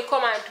dumb when he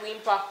come and to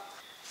him, pa.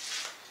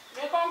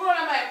 Me come grow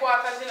in my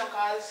quarters, you know,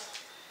 cause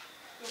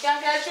you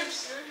can't get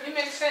trips. It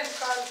makes sense,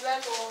 cause it's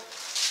like, oh,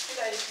 what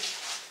I see.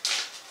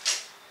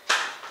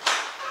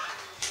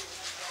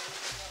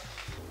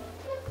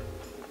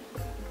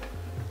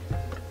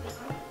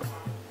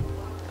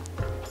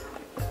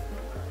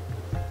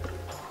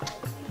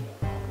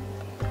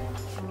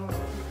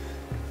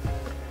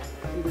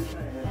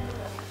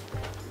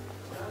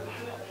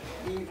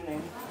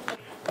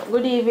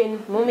 Good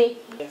evening, mommy.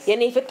 Yes. You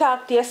need to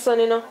talk to your son,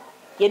 you know.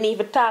 You need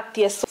to talk to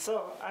your son.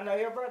 So, I know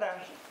your brother.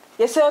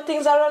 You see how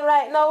things are run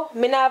right now?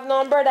 Me not have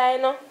no brother,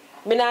 you know.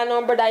 Me not have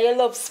no brother. You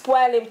love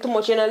spoil him too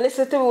much, you know.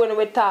 Listen to me when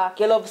we talk.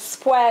 You love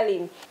spoil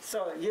him.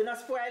 So, you not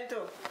spoil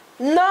too?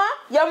 No,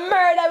 you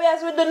murder we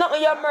as we do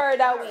nothing, you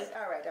murder we.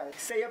 Alright.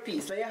 Say your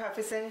piece. What you have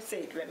to say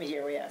it. Let me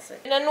hear what you say.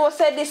 You know,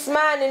 said this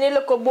man and the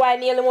little boy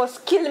nearly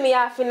must kill me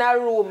off in a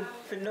room.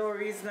 For no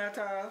reason at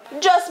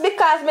all? Just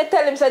because me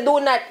tell him say do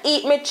not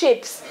eat me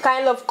chips.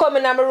 Kind of come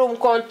in my room,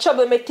 come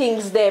trouble me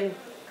things them.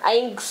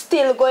 I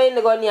still going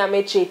to go near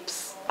me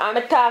chips. And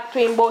I talk to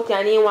him about it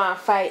and he want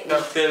to fight me.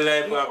 Tell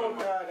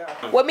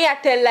lie, what me I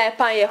tell lie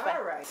upon you?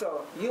 Alright,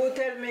 so you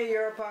tell me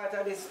you're part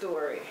of the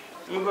story.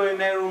 I go in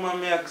the room and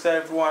me ask her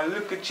if one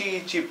little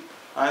cheese chip.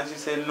 And she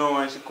said no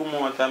and she come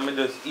out and me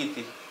just eat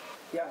it.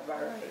 Yeah,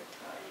 alright.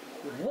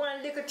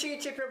 One little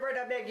cheese chip your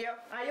brother beg you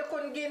and you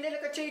couldn't give him the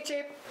little cheese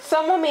chip?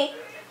 So mommy,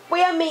 What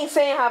you mean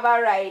saying have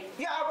a right?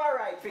 You have a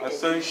right for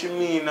That's it. what she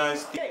mean and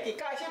still. Take it,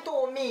 because she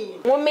too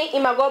mean. When make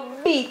him a go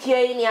beat you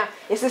in here.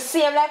 It's the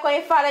same like when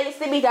your father used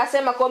to beat us,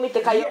 him a come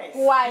take a you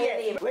quiet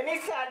him. When he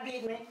start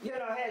beat me, you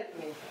don't help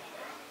me.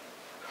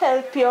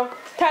 Help you.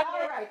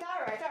 Alright.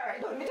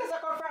 Don't me just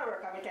come from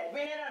work, I'm tired.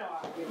 Me don't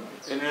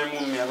know. Anyway,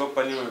 move me, I go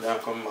pan the road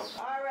and come back.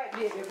 Alright,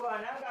 baby, go on.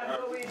 I'm going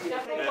to go with you.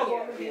 Take care of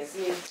my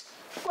business.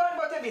 Go on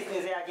about your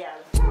business here,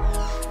 girl.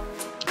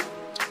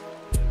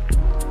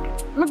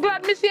 I'm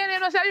glad me see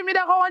you, so you me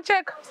that go and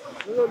check.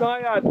 No,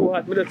 yeah, too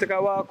hot. I just take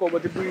a walk out,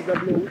 but the breeze are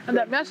blowing. And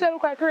that me I say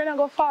look like rain and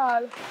go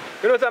fall.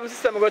 You know, my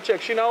sister, I go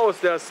check. She in the house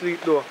there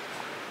asleep though.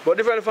 But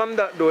different from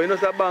that though, you know,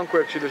 that bank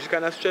work she do. She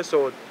kind of stress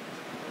out.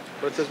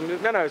 But just me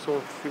and I just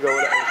want to figure out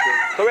what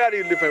that is. So we are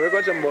deal different. We're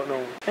going to jump out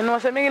now. You know,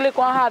 say me look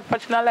one hard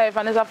patch in life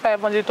and it's a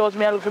 500,000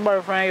 me I look for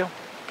borrow from you.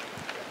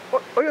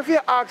 Oh, you feel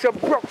ask your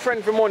broke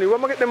friend for money? Where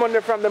am I get the money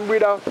from them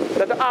breeder?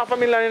 That's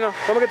 $500,000, you know.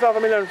 Where am I get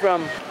 $500,000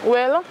 from?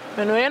 Well,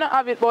 I know you don't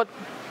have it, but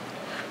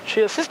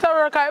she sister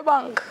work at a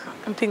bank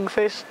and things.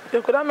 So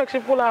you could have make she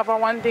pull off on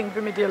one thing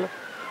for me tell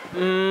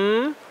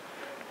her.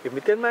 If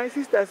me tell my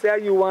sister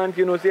say you want,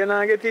 you know, say you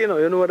not get it,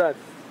 you know that.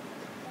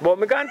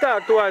 But I can't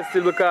talk to her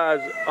still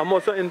because I'm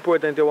also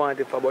important to want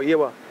it for. But yeah,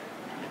 what?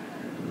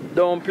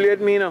 Don't play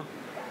with me now.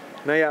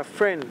 Now you're a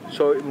friend,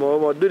 so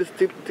I'll do this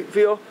tip for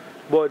you.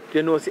 But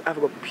you know, see, I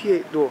have to pay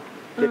it though.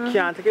 You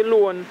can't take a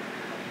loan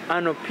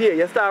and not pay.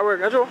 You start work,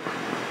 that's true?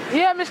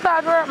 Yeah, I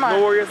start work, man.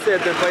 No worry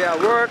yourself, then for your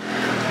work,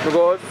 you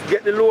go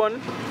get the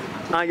loan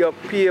and you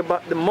pay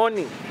back the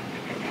money.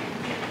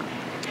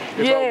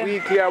 Yeah.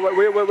 Weekly or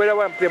what do I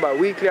want to pay back?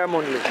 Weekly or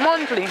monthly?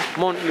 Monthly.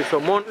 Monthly. So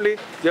monthly,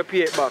 you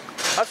pay it back.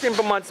 That's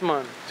simple maths,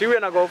 man. See, we're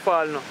not going to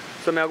fall now.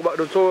 So I go back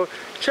to so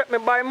check me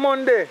by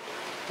Monday,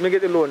 I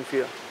get the loan for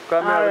you.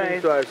 Because I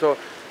have a so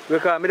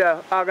because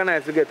I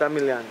organize to get $1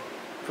 million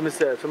for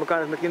myself. So I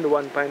can't make it the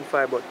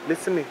 1.5, but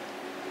listen to me.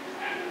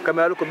 Because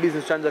I look at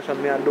business transaction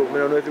I do. I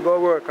don't know if you go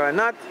work or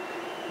not,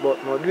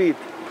 but no do it.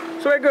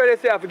 So a girl they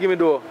say have to give me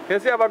though. You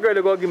see have a girl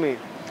they go give me.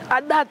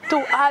 All that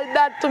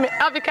to me.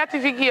 Have a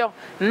certificate.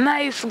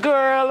 Nice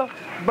girl,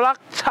 black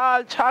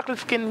child, chocolate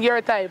skin,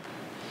 your type.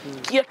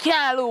 You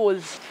can't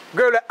lose.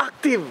 Girl are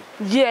active.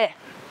 Yeah.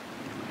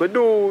 But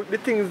do the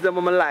things that I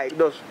like,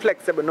 those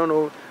flexible,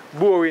 no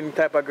boring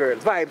type of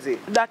girls. Vibes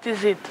it. That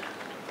is it.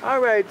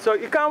 Alright, so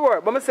you can't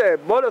work. But I say,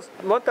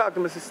 I'll talk to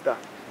my sister.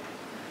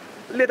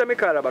 Later I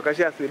call her back,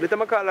 she has to.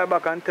 Later I call her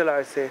back and tell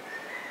her, say,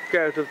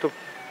 carry to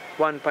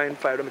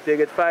 1.5. Let me say,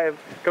 get 5.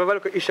 Come have a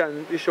look at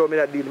Ishan, you show me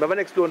that deal. I have a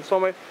next loan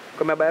somewhere,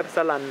 come I buy a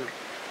salon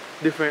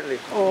differently.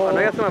 Oh. And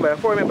I have to buy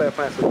 4, I buy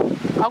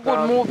 5. I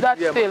could move that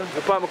yeah, still.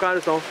 The farm can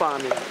do some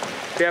farming.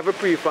 They have a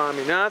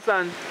pre-farming, you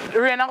understand?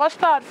 Rain I go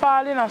start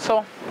falling,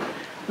 so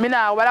me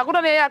now, but I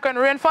couldn't hear when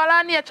rain fall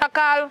on nature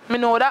call. Me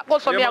know that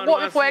goes so me I go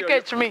before you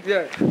catch me.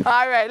 Yeah.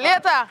 Alright,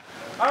 later.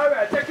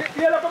 Alright, check it.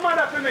 You look a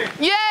mother for me.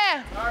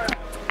 Yeah. Alright.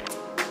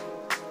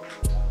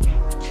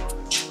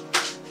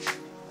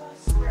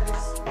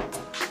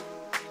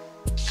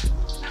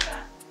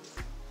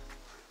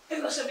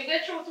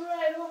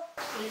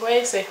 What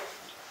you say?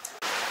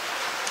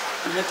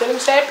 I tell him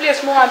say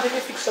place more want to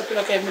fix up in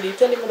a family.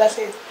 Tell him that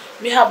say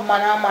me have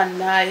man and man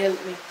now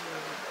help me.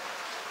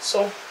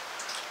 So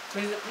I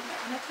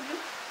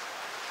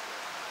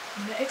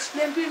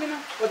explain to him, you know.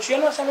 But you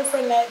know some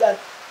friend like that.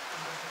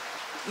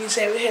 He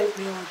say we help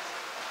me on.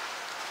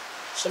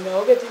 So I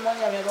will get him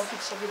money and I go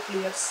fix up the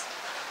place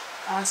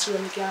and see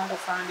when we can go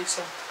find this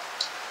so.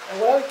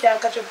 And when we can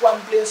catch up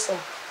one place so.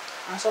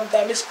 And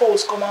sometimes his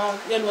spouse come out,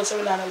 you know, so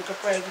we don't look at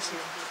privacy.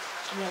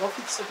 So I go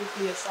fix up the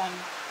place and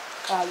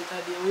call it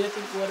a day. What do you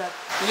think about that?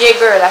 Yeah,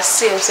 girl, that's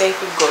same so if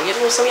you go. You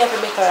know, so we have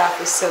to make her off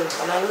herself.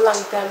 And a long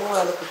time I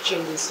want to look at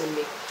changes in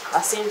me.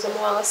 At the same time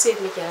I want to see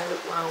if I can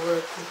look and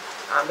work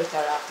and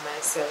better off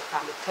myself.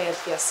 I'm tired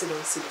of sitting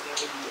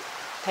every day.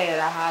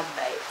 Tired of hard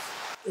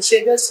life. You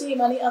say if you see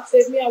him and he asks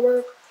if me at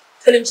work,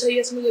 tell him say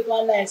yes, me get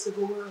one nice to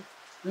go work.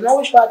 You know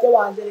which part you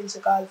want, tell him so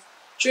because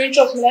she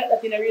trust me like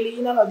that in a really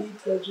in no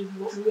details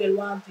what we well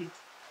want it.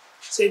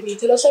 So if he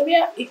tell us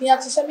if he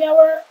asks me at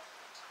work,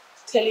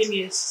 tell him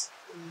yes.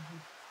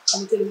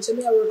 And tell him say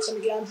me at work so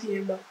me can pay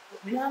him back.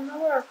 But me not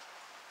work.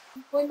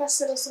 Why must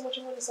sell us so much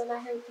money so I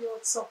help you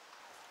out so?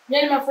 Me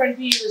and my friend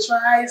Peter is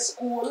from high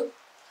school.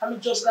 I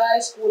just got high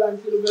school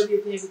until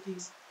graduate and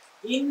everything.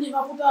 He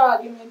never put an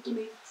argument to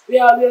me. We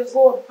always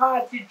go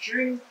party,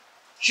 drink,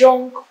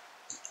 junk,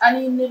 and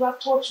he never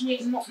touch me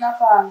nothing at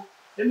all.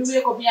 When we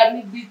wake up, he have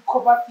a big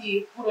cup of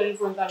tea put on in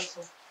front of me.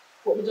 So.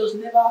 But we just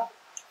never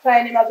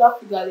find him as a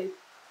figure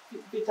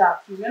to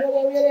talk to. You know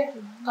what I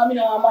mean? Come in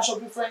and mash up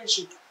the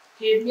friendship.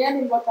 Okay, me and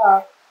him got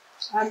talk,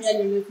 and me and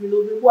him left me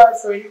lose my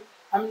boyfriend,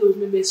 and me lose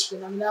my best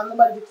friend. I mean, I have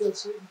nobody to tell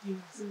certain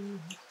things.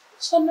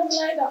 So nothing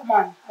like that,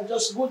 man. I'm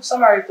just good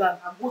Samaritan.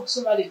 I'm good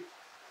somebody.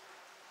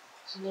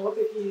 So never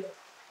pick you.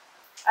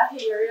 I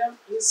hear you.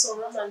 You're so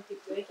romantic.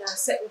 You can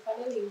set me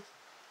on the link.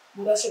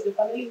 But I set me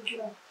on the link, you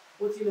know.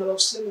 But you know,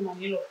 love slim man,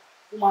 you know.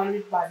 Woman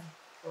with body.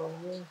 Oh.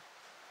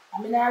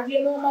 I mean, I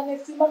give no man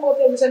next to my mother,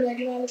 tell me say me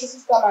give my little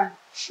sister, man.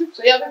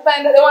 So you have to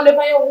find that the one they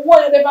find your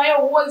one, they find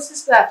your one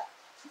sister.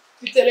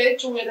 You tell her the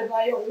truth, they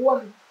find your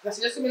one. That's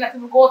just me not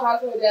even go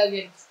out and there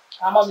again.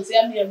 And mommy say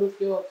I'm here look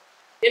you up.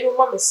 You know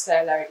mommy's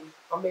style already.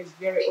 Mommy is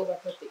very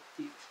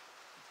overprotective.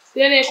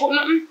 They ain't cook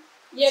nothing?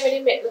 Yeah, when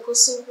you make little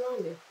soup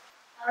around there.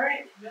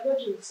 Alright, we are going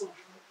to do the soup.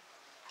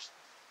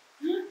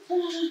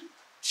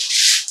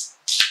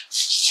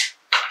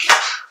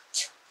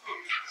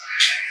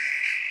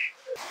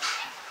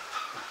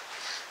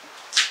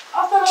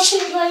 After the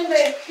soup going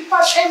there, the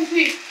pot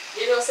empty.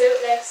 You know, say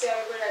look like say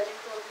our brother drink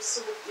out the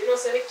soup. You know,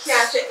 say we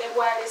can't take them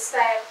boy this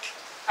style.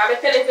 I'm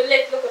telling you,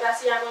 let look at that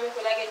see and mommy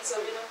could get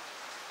some, you know.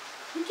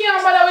 We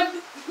can't bother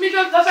with me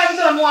just that's why I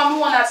tell them more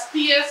want a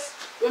space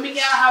when we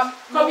can't have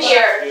come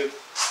here.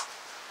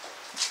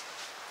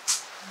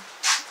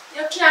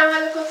 You can't have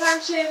a little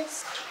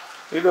conscience.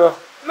 You know.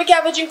 I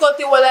can't drink out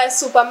the whole of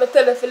soup and I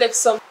tell you to left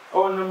some.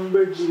 Oh, no,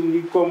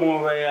 Virgin, come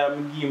over here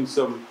and give him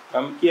some.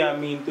 I can't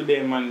mean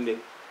today, Monday.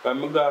 Because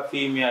I go for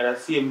me the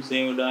same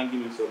thing, you don't give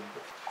me some.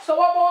 So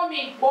what about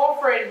me,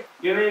 boyfriend?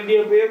 You know,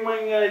 they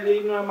man, they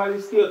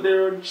normally stay out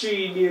there on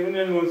 3 days, you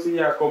don't know, see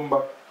you come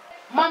back.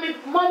 Mommy,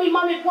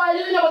 why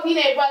you never think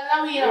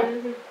about it now?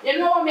 You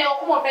know what, I'll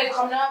come up and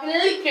come now, I'll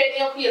lick you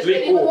in your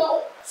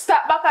face.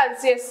 Stop back and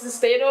say,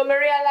 sister, you know, I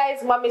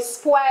realize mommy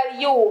spoil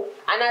you,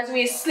 and as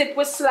we slip,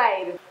 we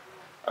slide.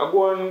 I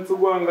go on to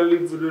go and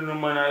live with the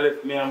man and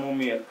left me and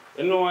mommy.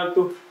 You know what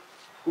to?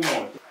 Come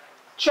on.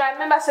 Try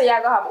remember say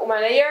you're gonna have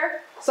woman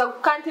here, so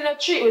continue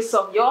treat with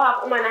some. You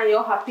have woman and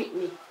you have pick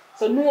me.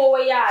 So know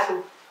what you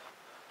do.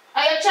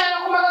 And you're trying to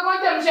come back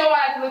and tell me you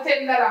want to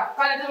 $10.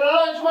 Can you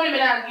lunch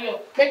money I give you?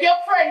 Make your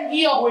friend give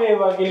you. Who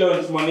ever give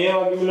lunch money? You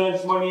ever give me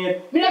lunch money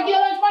yet? Me not give you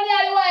lunch money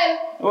all the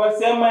while. I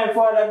say my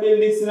father build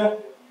this, you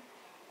know.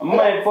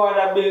 My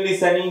father build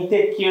this and he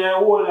take care of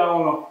the whole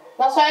of it.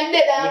 That's why I'm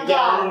dead and gone.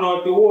 I can't run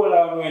out the whole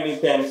of it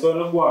anytime, so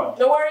no go on.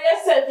 Don't worry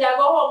yourself, you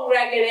go hungry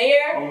again,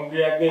 here.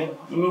 Hungry again?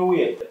 No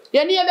wait.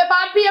 You name the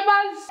on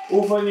papers?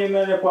 Who for name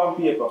the on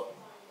paper?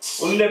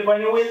 Who left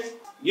on the will?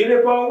 You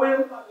left on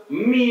will?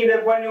 Me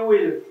left on the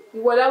will.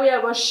 What we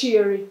have a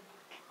share it.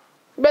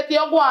 Better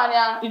you go on,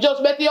 yeah. You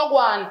just better you go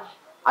on.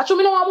 I told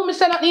me no one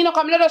say nothing, you know,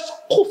 come let us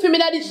coffee me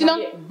that this, you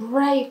know.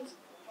 Bright.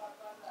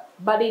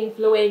 Bad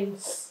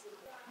influence.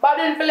 Bad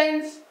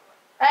influence.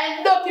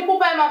 And dirty people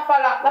by my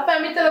father. That's why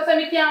I tell us that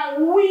we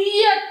can't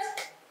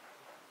wait.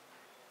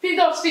 If you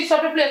just fix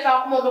up the place and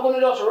come out, we're going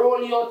to just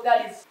roll you out,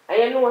 that is.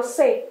 And you know what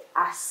say,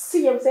 I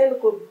see him say,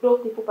 look,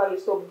 dirty people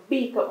used to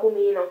beat up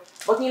mommy, you know.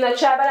 But you know,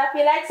 try, but I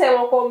feel like say,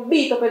 we'll come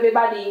beat up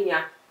everybody in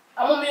here.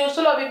 And mommy used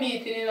to love you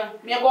beating, you know.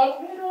 I'm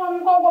going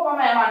to go for my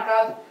man,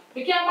 because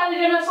we can't manage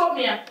him and something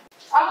here.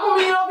 And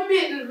mommy, you love you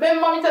beating. When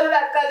mommy tell you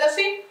that, because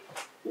you see,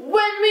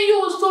 when we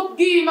used to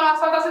give him a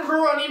sort of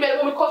running bed,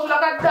 when we cut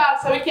like a dog,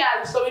 so we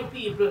can't live so with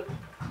people.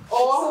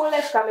 Oh, so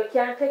left, because we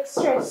can't take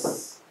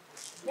stress.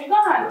 We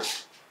gone.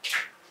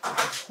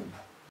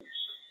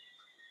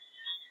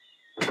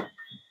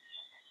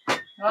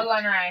 Hold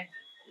on, right?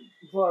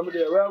 Before I'm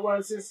there, where I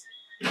want sis?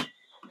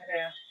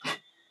 There.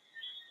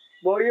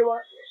 But you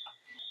want,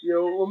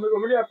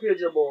 when we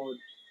page about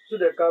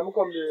today, because I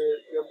come to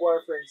your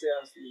boyfriend say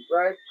and sleep,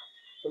 right?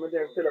 So I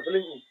tell her to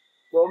link me.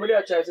 But when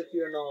I try to tell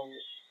you now,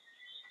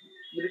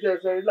 I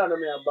tell you the land I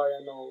buy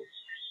now,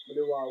 I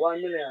want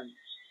 1 million.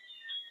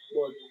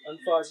 But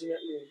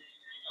unfortunately,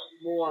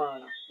 I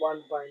want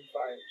 1.5.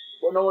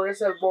 But now when I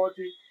sell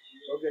 40,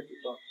 I'll get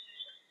it back.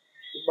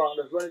 The bank,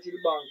 just run it to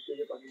the bank to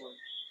get back the money.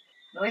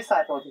 No, we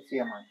start out to see,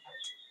 man.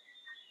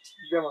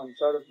 Yeah, man,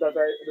 so that's that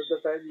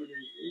I do.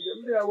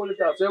 They are all the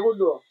time, so you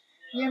good do?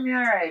 Yeah, me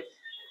alright.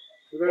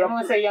 You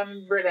know, say you're my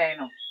brother, you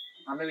know.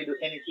 And maybe do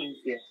anything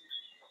for you.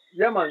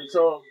 Yeah, man,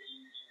 so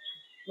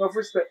enough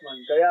respect,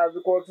 man. Because you have to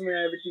call to me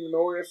and everything, you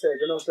know what you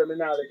said. You know, so I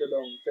now let you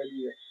down.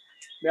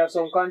 I have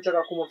some contract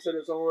that come up, so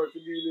there's some work to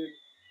deal with.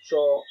 So,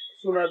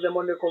 soon as the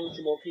money comes,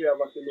 you more clear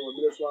back the loan.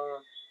 We just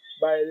want to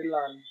buy the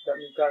land that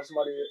because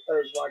somebody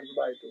else wants to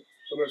buy it.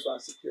 So, we just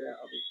want to secure and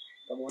have it.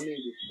 So, we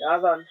need it. You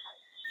understand?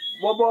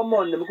 What about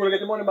Monday? We could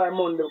get the money by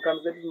Monday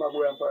because we get it my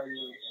boy and find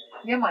you.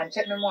 Yeah, man,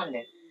 check me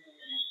Monday.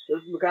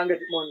 We can't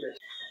get it Monday.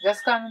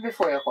 Just call me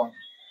before you come.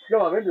 Yeah,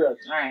 man, we do that.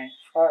 Alright.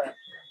 Alright.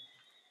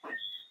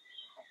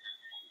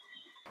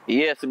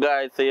 Yes,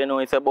 guys, so you know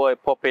it's a boy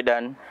Puppy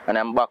Dan, and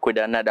I'm back with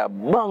another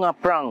banger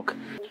prank.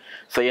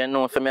 So you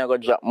know, so me I go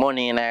drop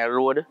money in the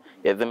road,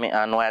 you see me,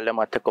 and while them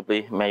I take up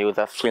it, me use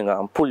a stringer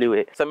and pull it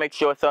away. So make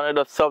sure you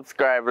just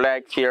subscribe,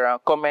 like, share,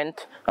 and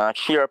comment, and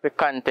share up the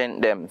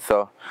content them.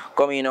 So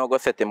come in now, go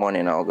set the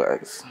money now,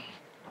 guys.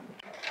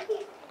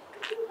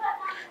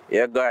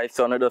 Yeah, guys,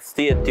 so just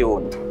stay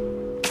tuned.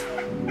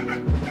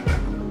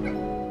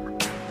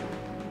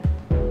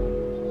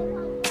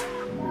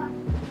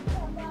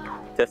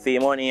 To see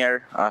money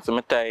here, and so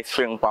I tie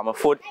string for my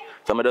foot.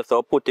 So I just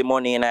put the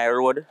money in the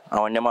road,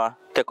 and when I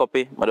take up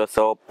it, I just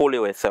pull it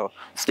away. So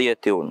stay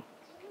tuned.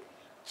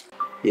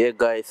 Yeah,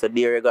 guys, so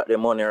there you got the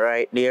money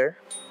right there.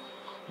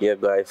 Yeah,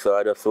 guys, so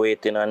I just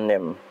waiting on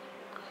them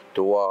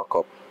to walk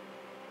up.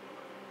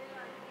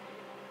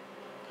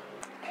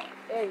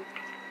 Hey,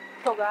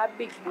 Toga a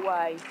big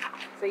boy.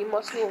 So you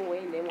must know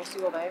when they must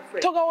see over your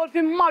friend. Toga was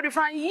been mad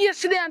from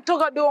yesterday and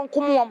Toga don't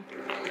come home.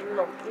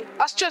 No.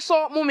 I stress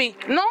out, mommy.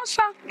 No,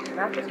 sir.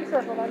 Not just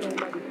yourself over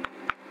nobody.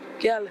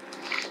 Girl.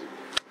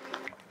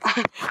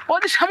 All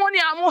this money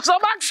I'm also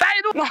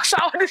backside. No, sir.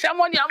 All this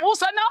money I'm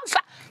also now, sir.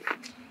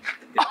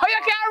 Oh,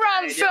 you can't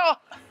run, sir.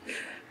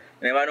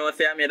 Never know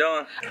say me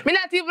down. Me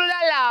not even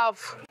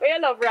laugh. Where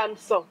you love run,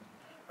 so?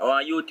 I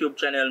want YouTube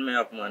channel me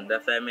up, man.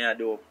 That's why me I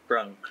do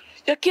prank.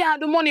 You can't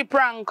do money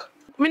prank.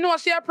 Me know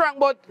see a prank,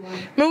 but me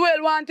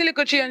well want a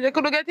little change. You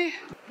could get it?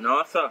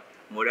 No, sir.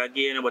 More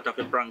again about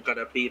to prank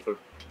other people.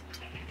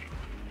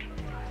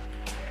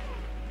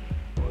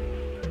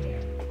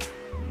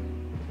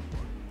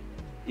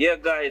 Yeah,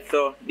 guys,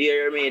 so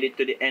there you made it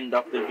to the end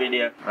of the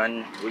video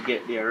and we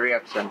get their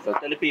reaction. So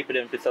tell the people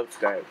them to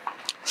subscribe.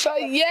 So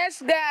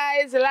yes,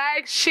 guys,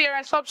 like, share,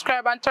 and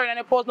subscribe, and turn on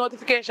the post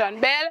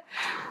notification bell,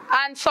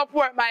 and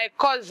support my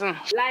cousin.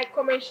 Like,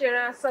 comment,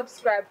 share, and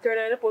subscribe. Turn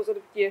on the post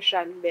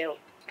notification bell.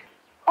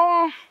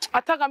 Oh,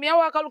 I think I'm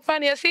walk look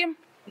for you see him.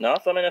 No,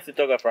 so I see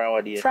Toga from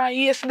what day. From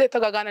yesterday,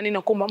 Toga gone and he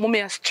no come.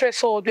 Mommy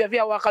stress out. We have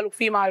to walk look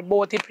for him all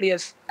about the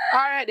place. All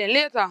right then,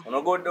 later. You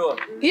no go do.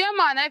 Yeah,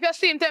 man. If you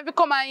see him, tell him to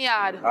come in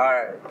yard. All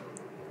right.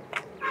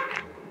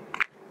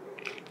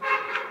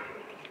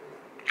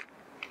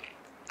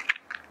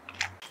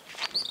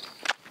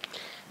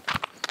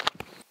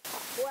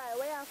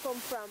 Come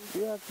from?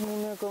 You ask me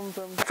where I come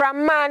from.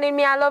 From morning,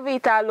 me I love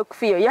it, I look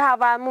for you. You have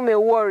a mommy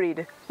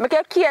worried. Make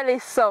you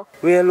careless, so.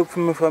 Where you look for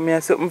me for me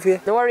or something for you?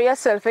 Don't worry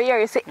yourself, you hear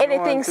you say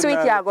anything sweet,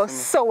 you go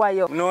sour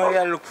you. No,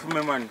 you look for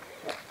me, man.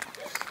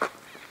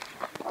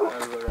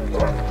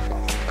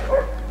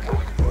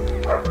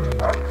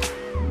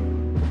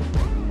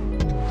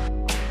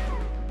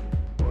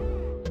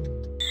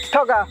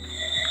 Toga,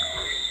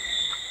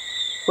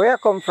 where you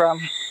come from?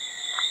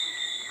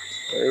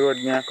 Where road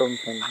me I come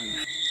from?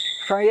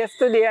 From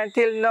yesterday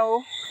until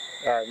now?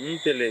 I'm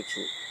tell you the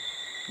truth.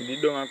 I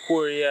did down a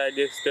quarry yard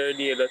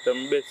yesterday that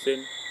I'm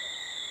besting.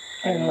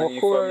 And my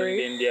family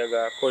then they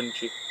go a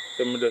country.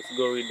 So I just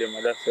go with them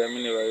and that's why I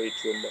never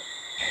reach home back.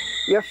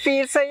 You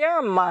feel so you're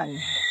a man,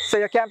 so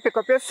you can pick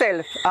up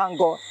yourself and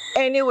go.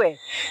 Anyway,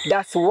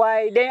 that's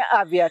why they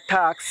have your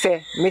talk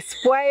say, me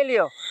spoil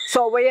you.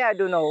 So what you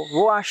do now?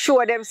 You want to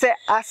show them say,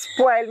 I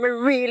spoil me,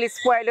 really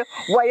spoil you.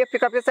 Why you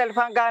pick up yourself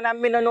and go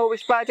and me don't know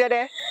which part you're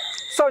there?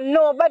 So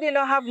nobody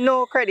no have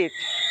no credit.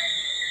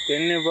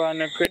 They never have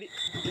no credit.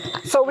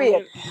 So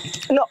wait.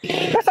 No,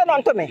 listen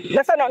on to me.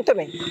 Listen on to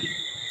me.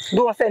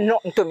 Don't say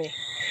nothing to me.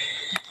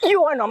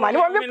 You are no man. You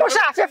want me push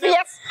off your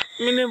face?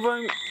 Me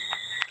never.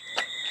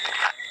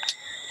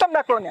 Come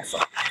back on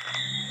yourself.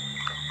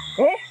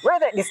 Eh? Where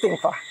that this thing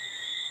for?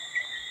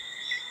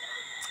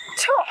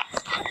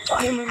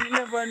 Me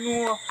never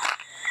know.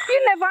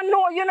 You never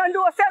know, you don't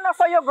know, say no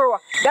so you grow.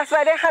 That's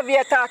why they have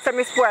your talk to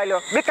me spoil you.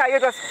 Because you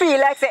just feel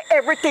like say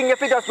everything if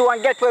you just do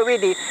and get away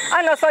with it.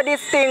 And also this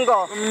thing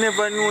go. I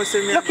never know,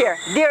 say me. Look here,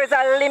 there is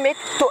a limit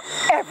to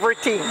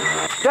everything.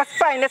 Just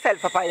find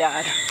yourself up a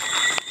yard.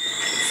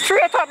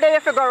 Straight up there you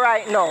figure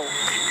right now.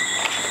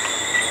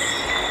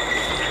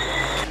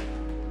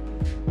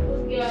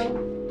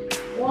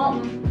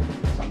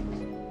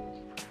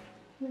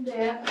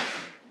 There.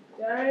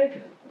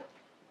 Right.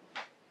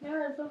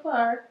 Yeah, so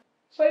far.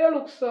 So you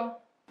look so.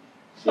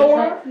 So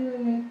what?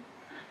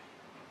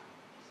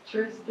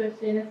 Stress,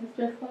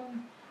 stressful.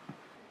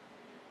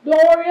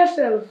 Don't worry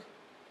yourself.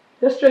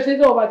 The stress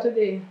is over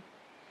today.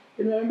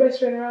 You know my best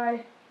friend,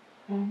 right?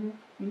 You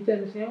tell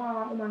me, say,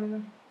 oh, woman, you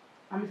know.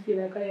 I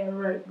feel like I am a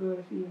right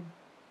girl for you.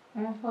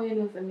 How you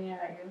know that me a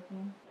right girl for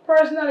you?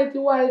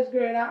 Personality-wise,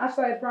 girl, and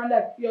aside from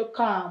that, you're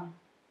calm.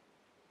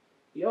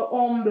 You're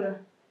humble.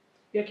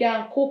 You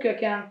can cook, you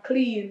can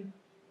clean.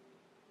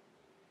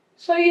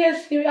 So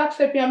yes, you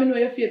accept me and I know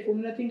you're faithful.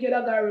 I don't think you're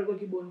that guy who will go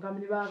to bone because I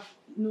never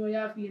know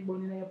you're feeling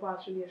bone in your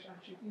past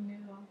relationship.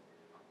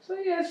 So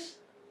yes,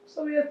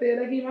 so you say,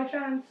 like, give him a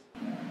chance.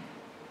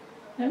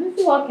 Let me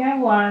see what can I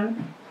want.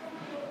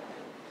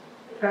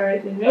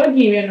 Alright, then we'll give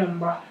you a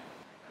number.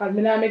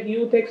 Because I make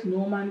you text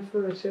no man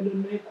first, you don't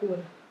know your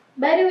code.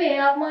 By the way, you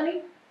have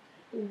money?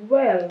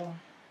 Well,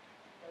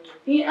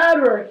 he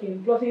hard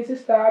working, plus his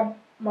sister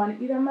man,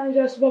 he's a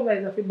manager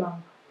supervisor for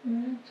bank.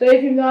 So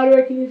if he's not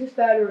working, he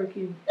start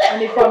working.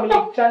 And the family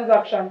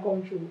transaction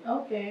come through.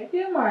 Okay.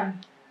 Yeah, man.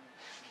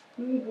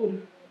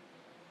 Good.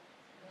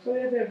 So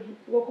you have to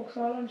go cook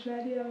some lunch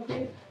idea,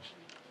 okay?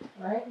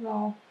 Right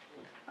now.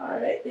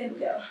 Alright then,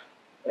 girl.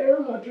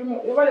 Remote.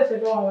 You gotta say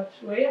don't watch,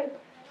 right?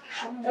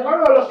 You're gonna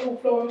roll up 2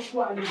 flowers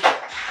for me.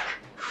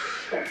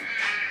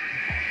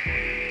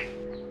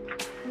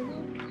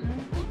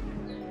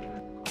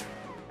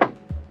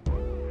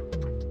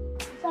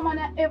 Someone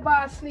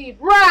ever sleep.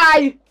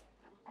 Right!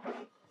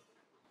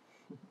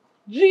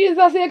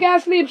 Jesus, you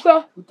can't sleep,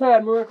 sir. I'm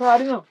tired, I'm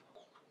recording now.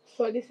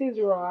 So this is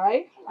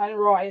Roy and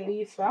Roy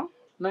Lisa.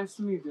 Nice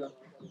to meet you.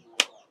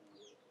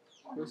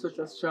 You're such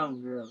a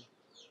strong girl.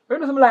 You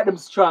know something like them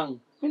strong.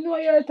 I know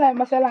your time,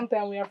 but a long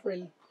time we are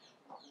friends.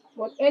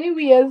 But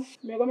anyways,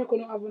 I'm gonna make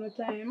you have no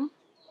time.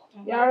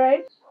 You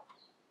alright?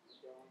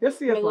 You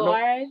see it, man.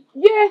 Alright?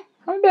 Yeah.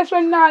 I'm best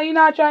friend now. You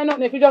not trying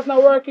nothing. If you just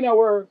not working, you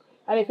work.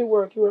 And if you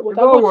work, you work. You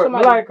But I go go work. I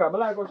somebody. like her. I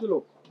like how she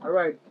look.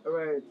 Alright.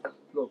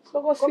 Look.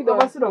 So go sit Come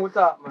down. sit down with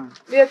that, man.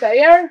 Later,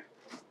 here?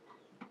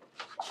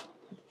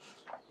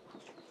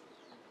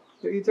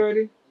 You eat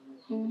already?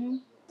 Mm-hmm.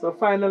 So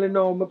finally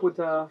now I put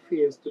a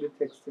face to the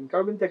texting.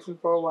 I've been texting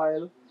for a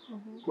while.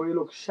 But you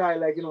look shy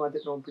like you don't want to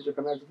take no picture.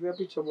 Can I take a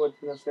picture but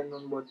you not send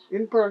none but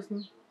in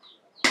person?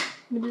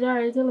 I did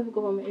already tell if you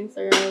go on my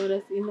Instagram, but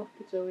I see enough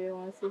picture where you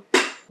want to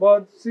see.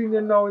 But seeing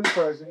you now in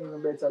person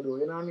even better though,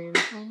 you know what I mean?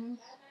 Mm-hmm.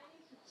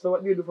 So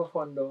what do you do for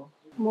fun though?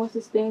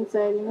 Mostly stay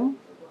inside, you know?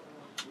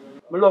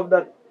 I love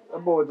that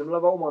about them. I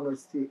love a woman will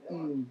stay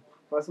in.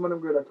 But some of them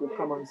girls that will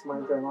come and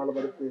smile time all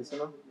over the place, you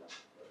know?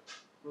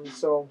 And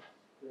so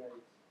I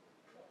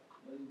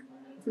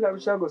feel like we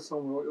should go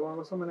somewhere. You want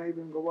to go somewhere and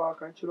even go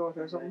walk and chill out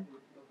or something?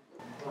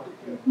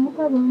 No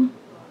problem.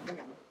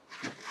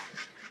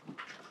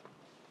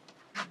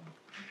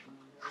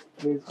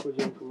 Please, for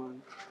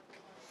gentlemen.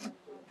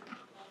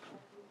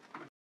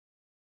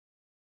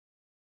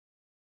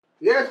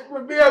 Yes, my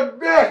baby.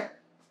 Hey,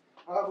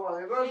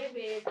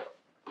 babe.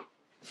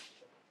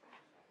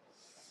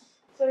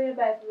 So you're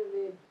back with me,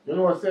 babe. You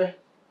know what I say?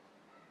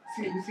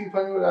 See,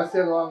 funny what I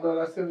said one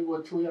girl, I said we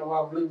go to you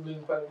and bling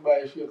bling for the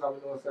buy she come,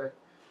 you know say.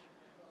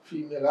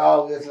 Female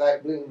always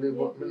like bling bling,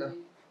 but me nah.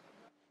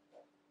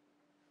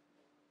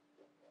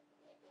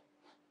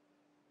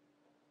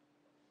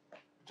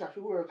 Just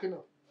work, you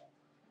know.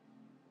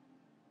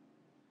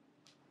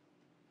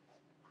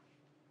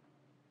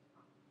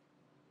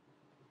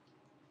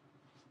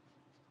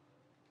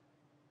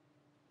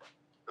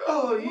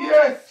 Oh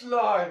yes,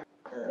 Lord.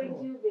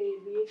 Thank you,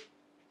 baby.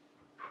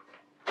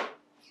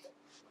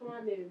 Come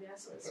on, baby. I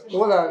saw it.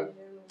 Hold on.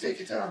 Take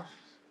it off.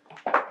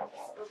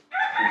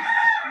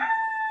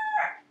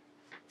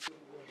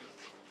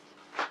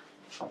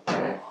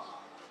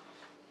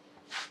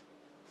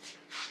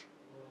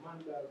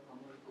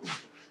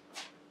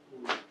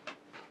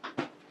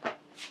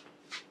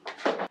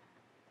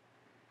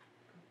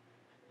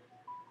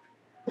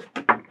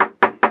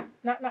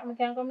 Knock, me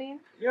can come in?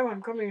 Yeah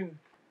man, come in.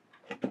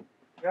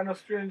 You're no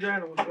stranger,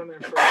 I'm coming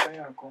in first and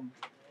you come.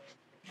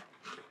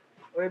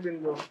 How you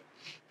been though?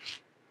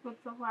 Good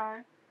so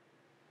far.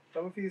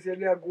 Some feel say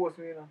they are ghost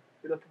me, you know.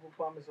 You don't people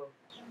for me so.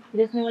 You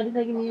just know what is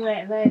giving me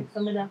right vibes,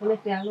 so I have to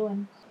let you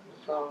alone.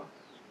 So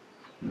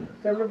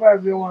tell me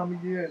vibes you want me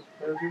to get.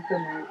 Or if you tell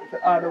me it's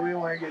the other way you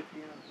want to get,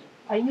 you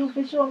know. Are you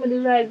for sure me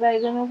the right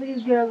vibes? I know for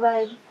these girl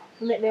vibes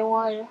to make them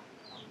want you.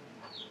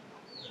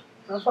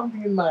 I have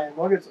something in mind.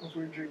 I'll get something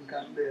for a drink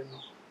and then.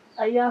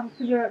 Are you have to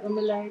figure out what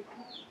me like?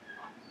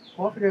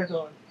 I'll figure it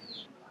out.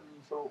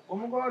 So what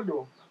am I going to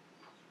do?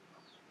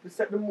 To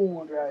set the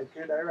mood right,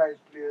 get the right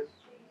place,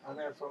 and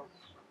also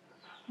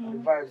the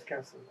vibes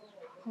cancel.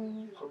 So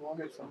I'm going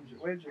to get some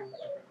drink. What drink?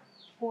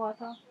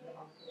 Water.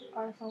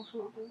 Or some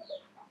fruit juice.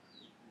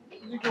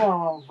 You don't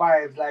want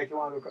vibes like you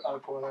want to look at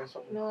alcohol or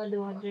something. No, I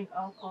don't drink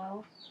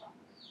alcohol.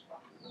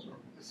 You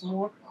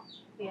smoke?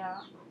 Yeah.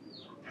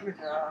 Wait,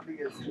 I'll be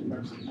getting sleep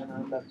first and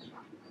I'm back.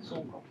 So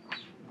come.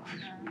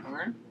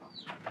 Alright?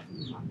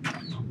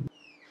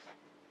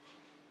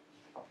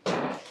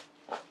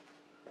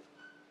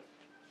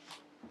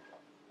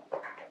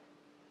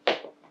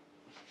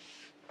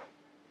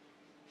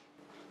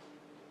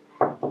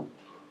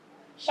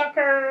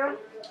 Shocker.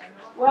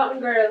 What,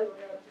 girl?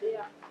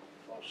 Yeah.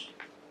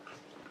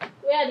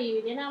 Where are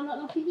you? Then I'm not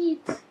enough to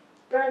eat.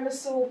 Girl, I'm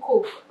so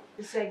cook.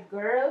 You said,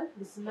 girl,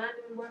 this man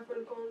and my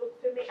boyfriend come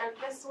look for me, and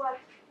guess what?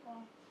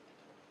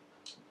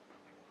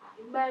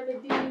 You buy me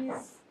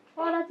these.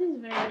 Oh, that is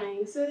very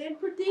nice. So they're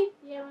pretty.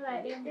 Yeah, I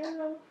like them.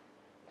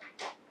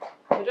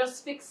 Yeah. You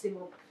just fix him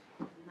up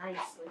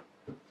nicely.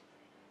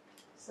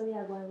 So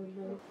yeah, go with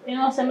me. You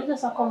know, so I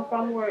just come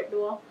from work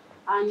though,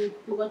 and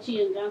we go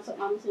change and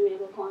something. I'm saying we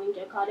go call in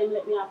because them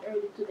let me off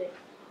early today.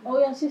 Oh,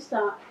 your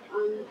sister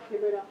and your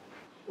brother.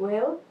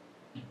 Well,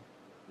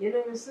 you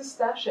know my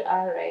sister, she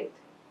alright.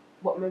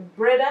 But my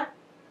brother,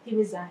 he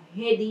is a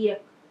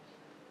headache.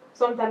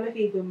 Sometimes I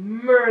feel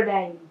even murder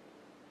him.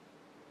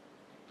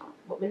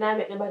 But me not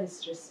make nobody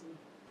stress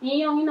me.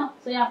 You're young enough,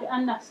 so you have to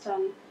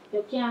understand.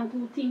 You can't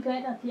do things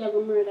like that, you're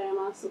going to murder him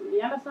or something.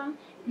 You understand?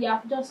 You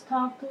have to just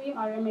talk to him,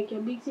 or you make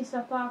your big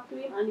sister talk to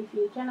him, and if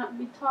you cannot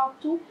be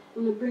talked to,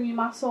 you bring him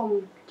at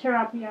some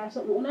therapy or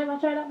something. You never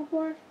tried that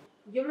before?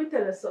 You me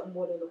tell you something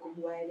about the little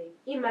boy then.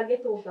 He might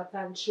get out of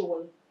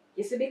control.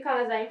 You see,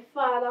 because in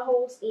father's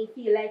house, he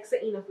feel like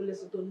saying not to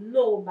listen to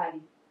nobody.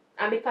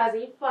 And because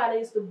his father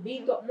used to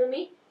beat up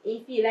mommy,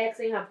 he feel like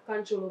saying have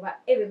control over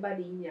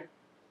everybody in here.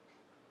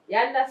 You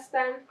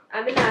understand?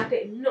 I mean, I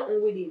take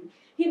nothing with him.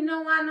 He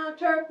don't want no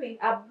therapy.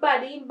 A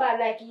body him bad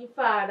like his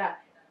father.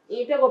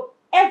 He take up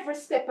every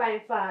step of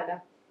his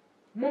father.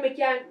 Mommy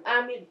can,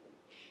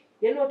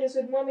 you notice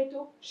with mommy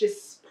too? She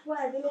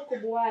spoiled the little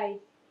boy.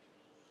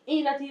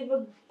 He not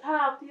even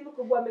talk to the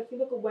little boy, make the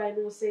little boy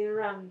know saying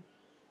wrong.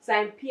 So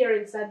his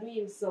parents are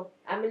doing so.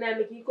 I mean, I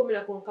make you come in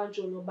and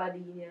control nobody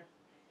in here.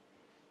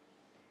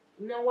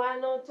 You don't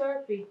want no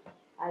therapy.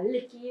 a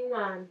lick you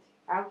want,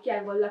 I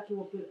can't go lock him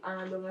up in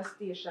down a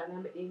station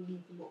and make him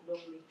beat him up down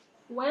there.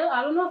 Well,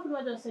 I don't know if it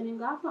was just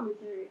sending off from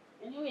it.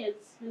 Anyways,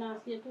 I'm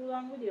not stay too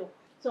long with you.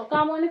 So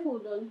come on the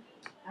food done.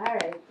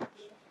 Alright.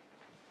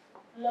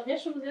 I love your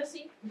shoes, you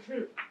see?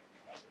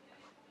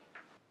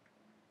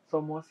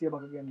 Some more see you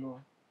back again though.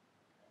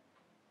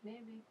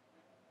 Maybe.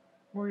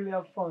 I really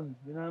have fun,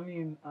 you know what I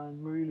mean?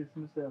 And I really see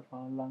myself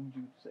on long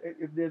juice. So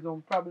if there's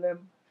no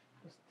problem,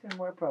 just tell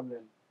me a problem.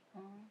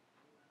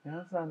 You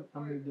understand? I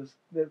mean, just,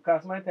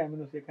 because my time, you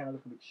know, so you kind of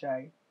look a bit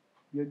shy.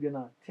 You're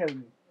gonna tell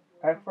me.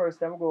 At first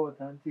time I go out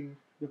and think,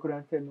 you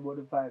couldn't tell me about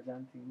the vibes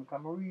and things.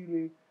 Because I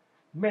really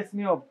mess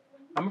me up.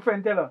 And my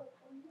friend tell her.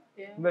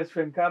 Yeah. My best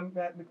friend, because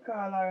I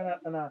call her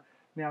and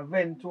I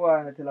vent to her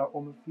and I tell her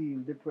how I feel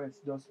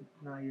depressed just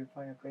now here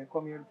for you. Because you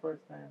come here the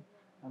first time,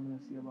 I'm going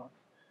to see you back.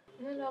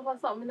 You know, for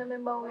something, I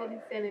remember when they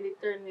said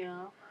it turned me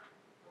off.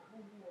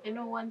 You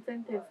know, one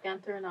sentence can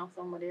turn off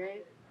somebody,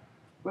 right?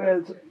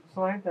 Well,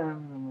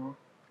 sometimes, you know.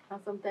 And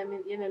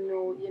sometimes you don't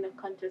know, you're not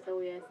conscious of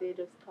what I say,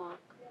 just talk.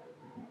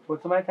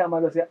 But sometimes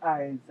I just your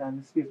eyes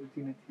and the space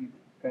between the teeth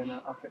kind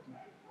of affect me.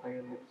 And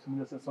your lips. So I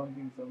just say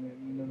something, so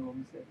you don't know what I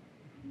say.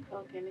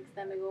 Okay, next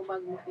time I go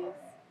back my face.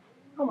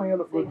 Come on, you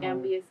look so good. You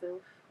can be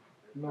yourself.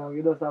 No,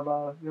 you just have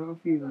you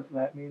don't feel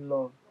like me in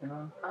love, you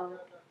know?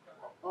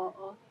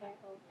 Oh,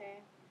 okay.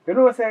 You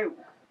know what I say,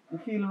 the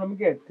feeling I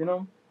get, you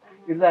know?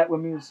 It's like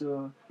when we used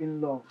to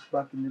in love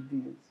back in the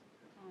days.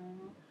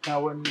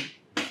 Now when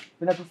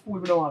I have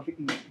food we don't want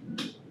to eat.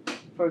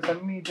 First time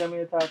I meet them,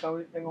 I talk and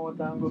we hang out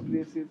and go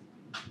places.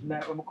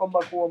 Like when I come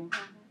back home,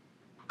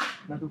 I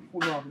have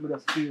food now, I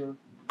just feel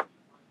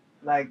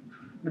like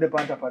I'm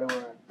on top of the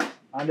world.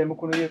 And then I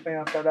couldn't hear anything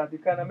after that.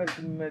 It kind of makes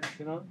me mess,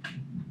 you know?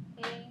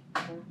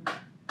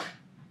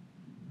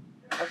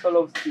 That's a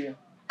love stay.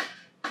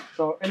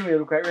 So anyway,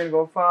 look like rain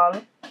go fall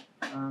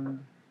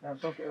and I have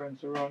something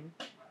to run.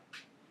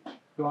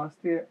 You want to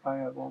stay or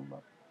you going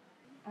back?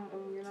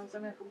 You know, so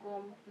I have to go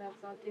home. I have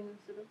some things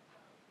to do.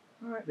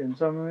 Alright then,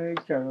 so I'm going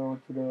to carry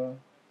out to the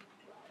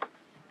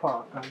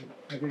park and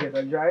I can get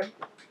a drive.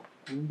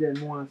 And then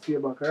I want to see you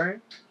back,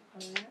 alright?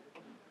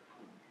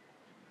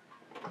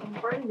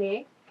 Important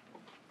day.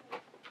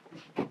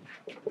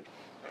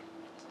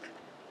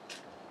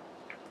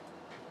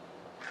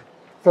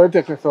 So it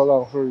takes me so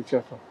long to reach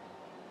you.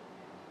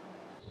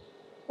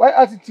 Why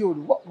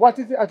attitude? What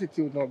is the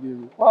attitude now,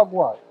 baby?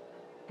 What?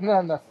 I don't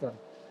understand.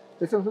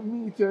 They said to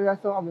meet you, I'm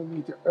going to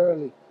meet you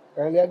early.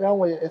 Earlier than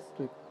what you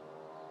expect.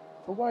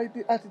 So why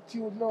the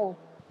attitude now?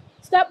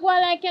 Stop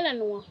going like you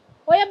know.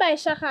 Why you buy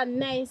Shaka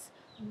nice,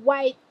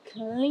 white,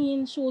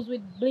 clean shoes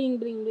with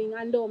bling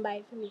and don't buy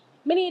it for me?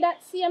 I need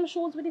that same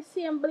shoes with the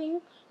same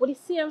bling, with the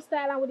same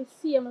style and with the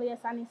same lace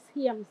and the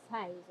same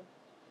size.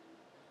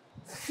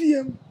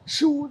 Same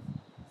shoes,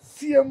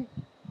 same.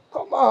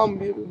 Come on,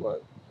 baby, man.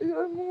 You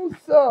don't know,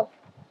 sir.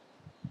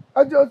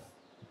 I just.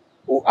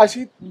 Oh, I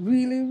should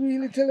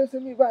really tell us to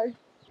me bye.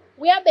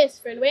 We are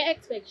best friends. What do you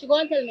expect? She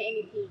gonna tell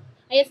me anything.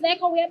 And it's like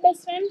how we are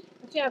best friends.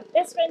 If you have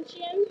best friend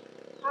chain,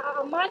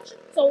 a match,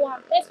 so we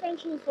have best friend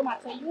shoes to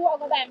match. So you are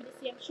gonna buy me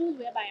the same shoes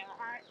we buy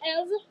or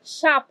else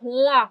shop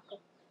lock.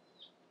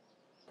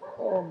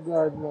 Oh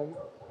God, man.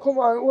 Come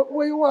on,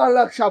 where you want to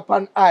lock shop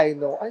and I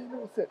know? I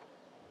know that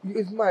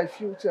it's my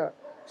future.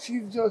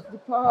 She's just the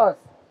past.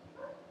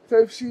 So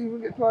if she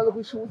even gets one of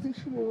the shoes, she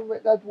shouldn't even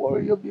make that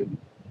worry your baby.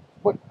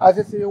 But as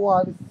I say, you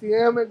want the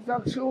same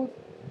exact shoes,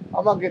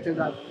 I'm going to get you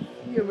that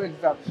same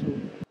exact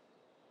shoes.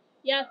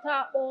 You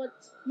talk about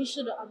me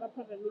should have a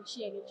problem with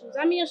sharing shoes.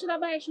 I mean, you should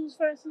have buy shoes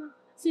first now,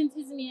 since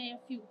it's me and your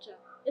future.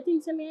 You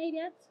think I'm an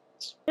idiot?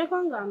 You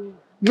can't go me.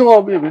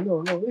 No, baby, no.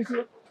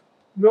 Listen,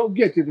 no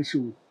get you the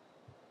shoes.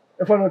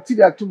 If I don't see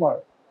that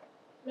tomorrow.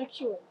 Make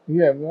sure.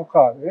 Yeah, no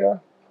call, yeah?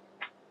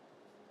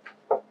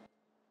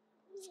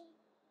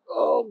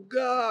 Oh,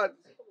 God.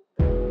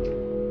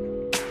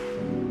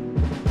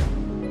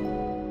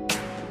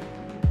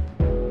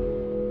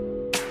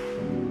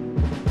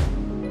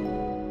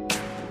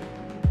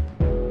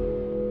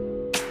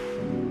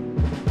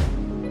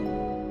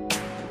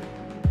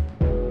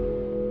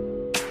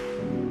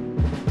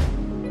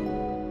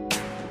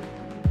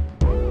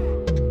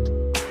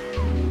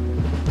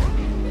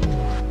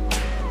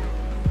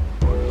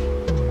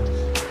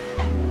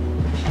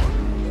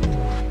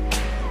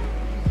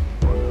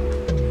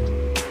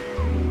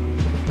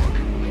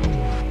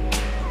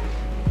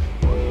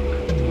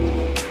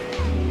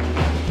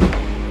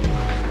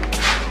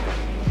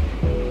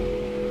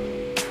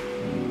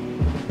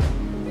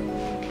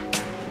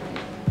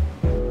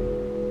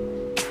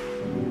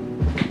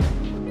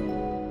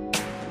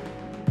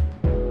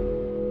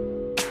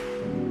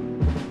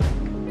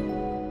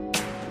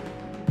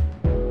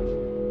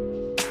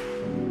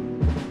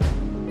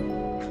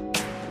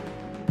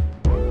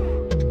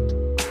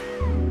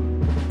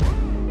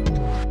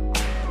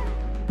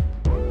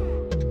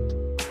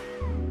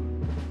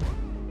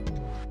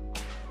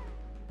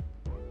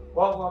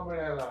 What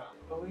umbrella?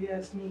 Oh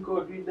yes, me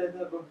go read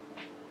that go.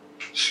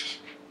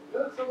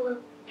 That's all.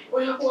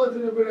 What you want to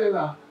the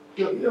umbrella?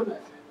 You hear me?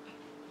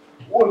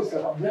 all this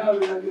time, now we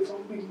get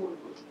some big money.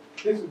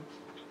 But listen,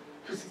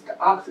 your sister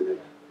accident.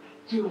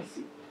 You don't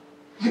see.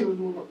 You don't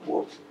know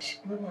what about it.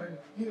 Remember,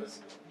 you don't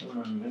see.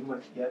 No,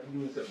 remember, you have to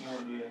do something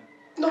more there.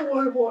 Don't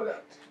worry about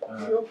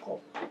that. You'll come.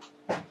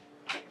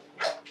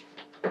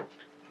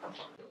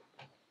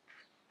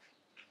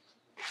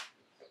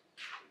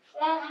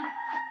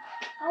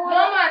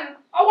 No man,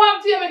 I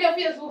want to make your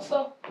Facebook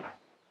stuff.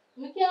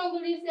 I can't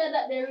believe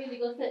that they really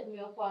gonna set me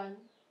up on.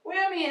 What do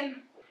you mean?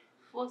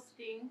 First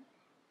thing,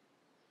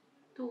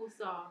 2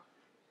 sir.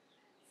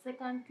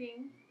 Second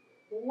thing,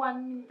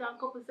 1 minute and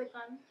couple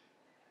seconds.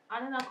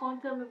 And then I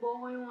can't tell me about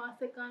how you want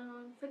second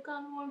one.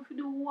 Second one for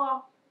the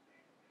war.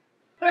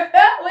 What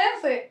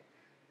you say?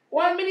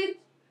 1 minute?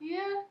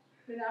 Yeah.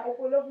 Then I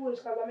open up words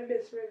because I'm my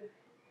best friend.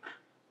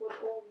 But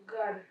oh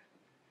God.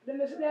 Then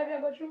you see that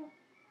I go through?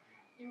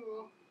 You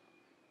will.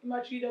 You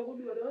might treat a good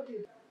way, don't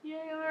you?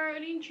 Yeah, you're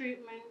already in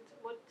treatment,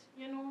 but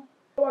you know.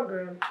 Oh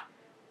girl.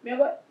 Me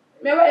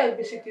go help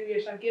the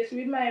situation. Case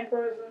with my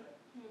person.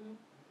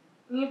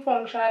 He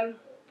function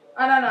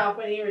and an half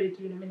when he ready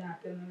to, me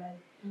not tell no lie.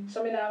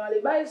 So me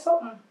normally buy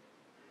something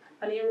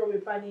and he rub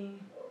it on him,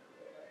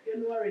 you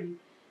know already.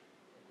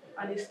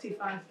 And it's stiff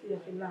and stay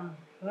for long.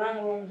 Long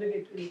rounds to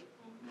get to it.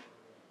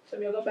 So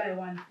me go buy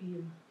one for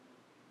him.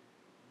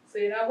 So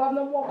you don't have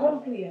no more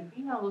complaint.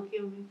 You not gonna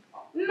kill me.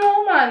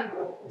 No man.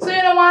 So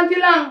you don't want it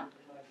long.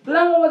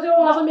 Long hours you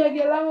want to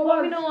make it long hours.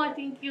 But you don't want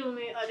to kill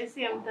me at the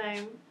same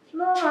time.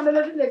 No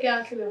man, they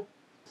can't kill you.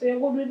 So you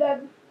good with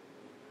that?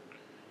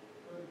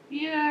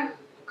 Yeah,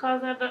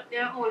 because of that,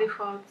 they're only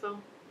fault, so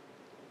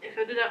if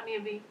you do that,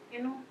 maybe,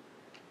 you know.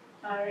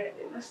 Alright,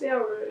 let's say a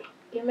word.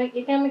 You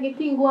can make a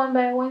thing go on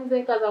by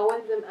Wednesday, because on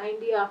Wednesday I'm in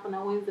the half and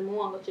on Wednesday I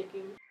want to check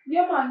him.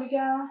 Yeah man, we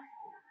can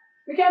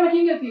make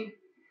him get in.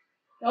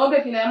 I'll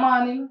get in the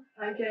morning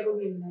and can go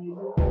get in the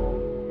evening.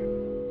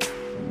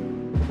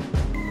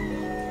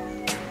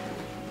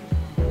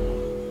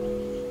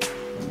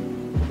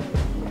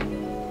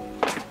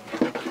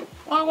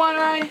 What one,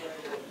 right?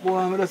 Boy,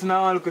 I just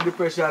now look at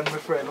depression, my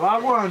friend.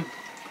 What one?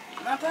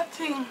 Not a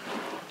thing.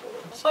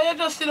 So you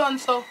just sit on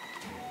so?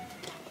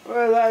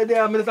 Well, I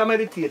just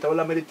meditate, I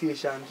will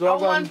meditation. So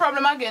one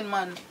problem again,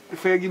 man.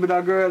 If I give me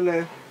that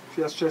girl,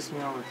 she'll stress me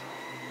out.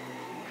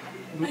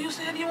 And you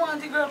said you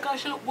want the girl because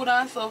she look good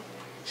and so?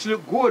 She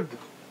look good,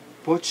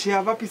 but she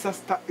have a piece of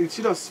stuff.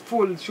 She just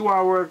full. She want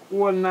to work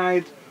all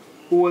night,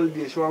 all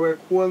day. She want to work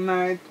all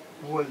night,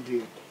 all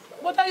day.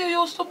 What are you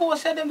used to both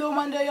say them the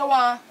woman there you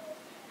want?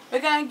 We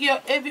can give you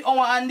every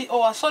hour and the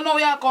hour. So now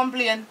you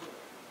complain.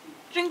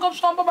 Drink up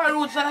some Papa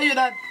Roots and you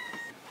that.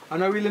 And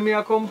not really me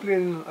a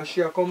complain, or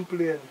she a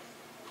complain.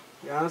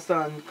 You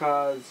understand?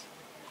 Because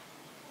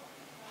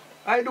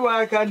I do what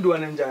I can do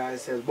and enjoy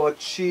herself.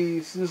 But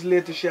she, since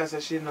later she has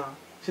said she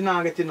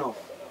not get enough.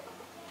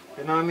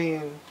 You know what I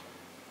mean?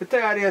 I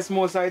tired of this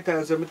most of the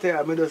time, so I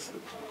tired, I just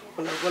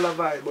well a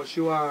vibe, but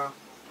she have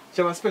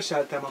a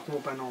special time I come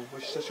up and now.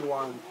 But she said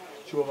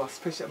she have a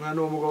special, I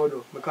know what I'm going to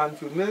do. I'm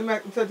confused.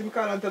 I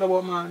call and tell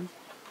about man.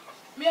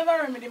 Me have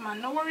a remedy,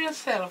 man. Don't worry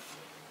yourself.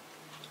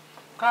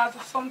 Because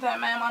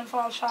sometimes my man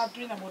falls short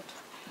with him, but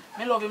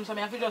I love him, so I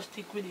have to just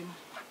stick with him.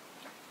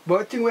 But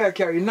the thing where I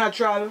carry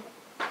natural.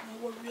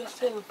 Don't worry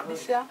yourself.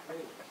 This year,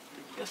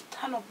 just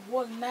stand up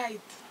all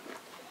night.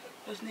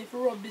 Just need to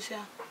rub this here.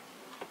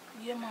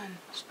 Yeah, man.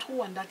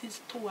 Stone, that is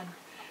stone.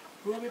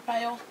 Rub it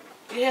on you.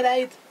 You hear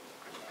that?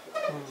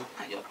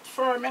 And you're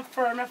firm.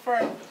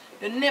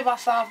 You never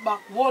soft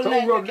back. Whole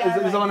night rub,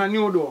 is on a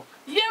new door?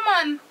 Yeah,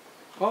 man.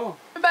 Oh.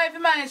 I buy for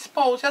my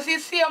spouse. You see,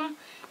 same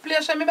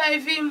place where I buy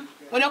for him.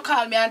 When you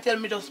call me and tell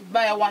me just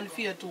buy one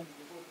for you too.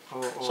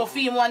 So for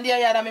him one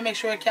day, I make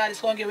sure you carry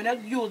this one. When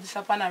you use this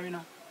upon her, you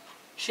know.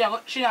 She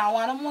don't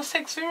want no more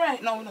sexy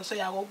right now, you know, so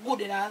you go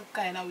good in that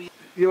kind of way.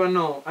 You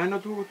know, I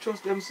not to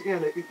trust them. Yeah,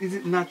 is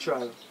it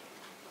natural?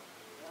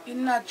 It's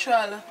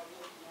natural.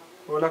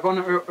 Or like on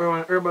a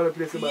herbal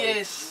place?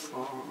 Yes.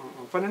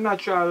 For the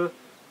natural,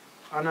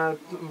 and I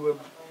will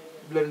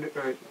blend the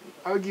earth.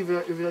 I'll give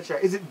you a try.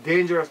 Is it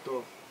dangerous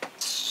though?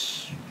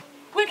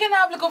 We can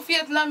have like a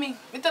faith, Lammy.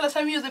 We tell us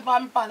some music for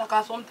my partner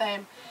because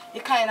sometimes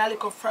it kind of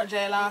like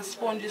fragile and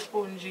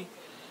spongy.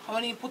 And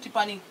when you put it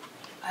on it,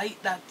 I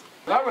eat that.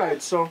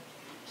 Alright, so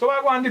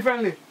I go on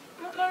differently?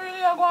 Not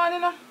really, I go on, you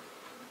know.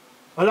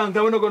 How long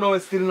time we not going to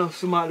still enough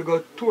smart to go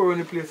tour around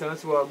the place and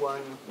see what I go on,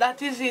 you know?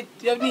 That is it.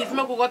 You need to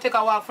go take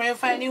a walk. When you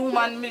find a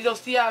woman, me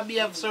just see her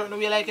behave certain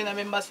way like you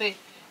remember say,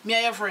 me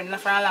and your friend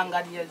for a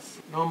longer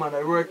years. No man,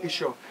 I work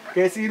issue.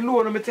 Can you see the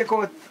loan I take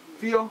out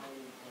for you?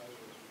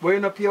 But you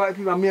don't pay white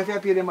people, and me have to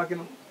pay them back, you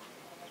know.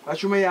 I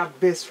should be your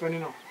best friend, you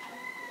know.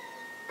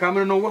 Because I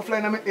don't know what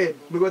flying on my head.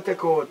 I go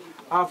take out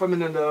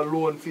 $500,000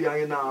 loan for you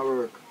and you not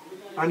work.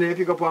 And then you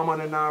pick up one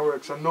man and not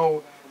work. So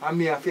now I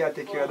may have to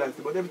take care of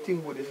that. But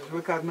everything good. This is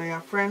because I'm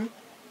your friend.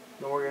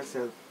 Don't worry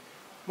yourself.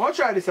 I'll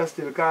try this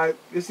still because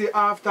you see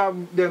after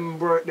them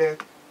birthday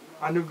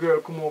and the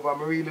girl come over,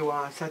 I really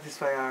want to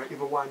satisfy her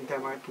even 1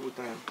 time or 2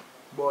 times.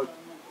 But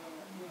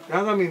you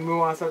know what I mean? I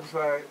want to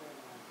satisfy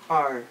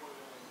her.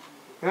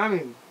 You know what I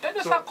mean? You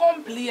just a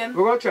complain.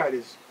 We're going to try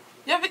this.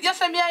 You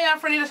say me and your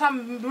friend just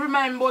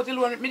remind me about the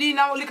loan. Me didn't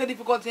have a little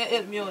difficulty to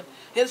help me out.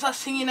 You just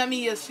singing at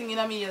me ears, singing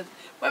at me ears.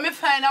 When me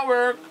find a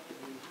work,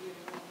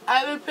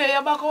 I will pay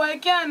you back how I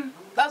can.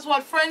 That's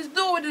what friends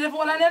do with the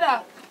one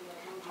another.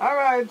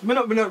 Alright, me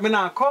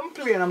not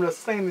complain, I'm just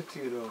saying it to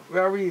you though. For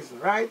a reason,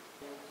 right?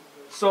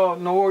 So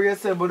no worry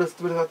yourself, but just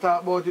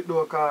talk about it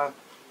though, cause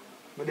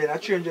then I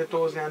change the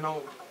 1,000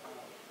 now.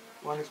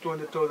 One is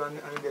 20,000 and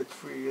it gets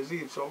free, you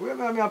see. So we're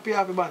gonna pay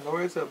off the band, don't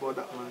worry yourself about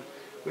that, man.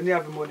 When you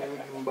have the money, we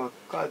give him back.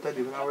 Call it a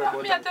day, we don't worry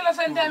about that. Me tell you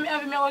sometime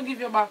I will give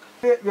you back.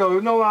 Yo,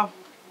 you know what?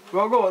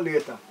 We'll go out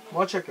later.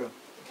 I'll check you.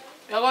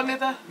 You go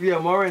later? Yeah,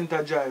 I'll rent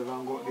a drive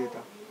and go out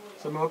later.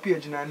 So I'll pay you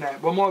in the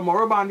night. But I'll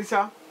rub on this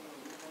here.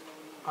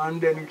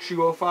 And then she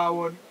go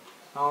forward.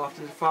 And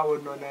after the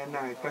forward no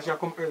night. Because she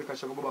come early because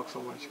she go back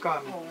somewhere. She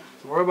call me.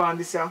 So I'll rub on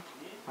this here.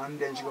 And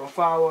then she go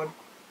forward.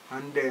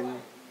 And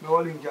then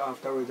I'll link you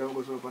afterwards. I'll go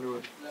up on the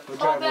road. So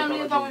How time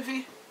later with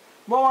you?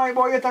 But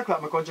about 8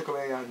 o'clock, I come check over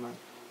your yard, man.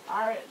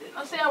 Alright, then.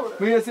 I say a word.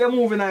 Me say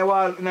move in the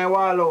wall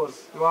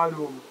house, the wall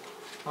room.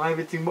 And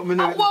everything. But me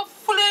know. I go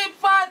fully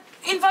for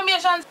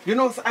information. You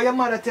know, your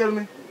mother tell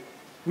me.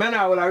 Man,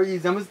 I will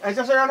reason. I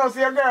just say you know,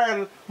 see a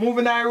girl move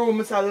in her room,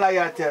 it's a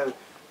liar tell.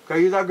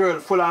 Because you're a girl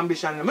full of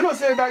ambition. I don't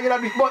say that you're a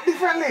bit, but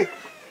differently.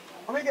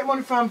 I get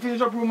money from finish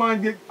up room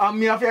and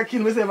me have to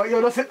kill myself. But you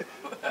don't say,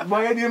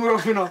 but you didn't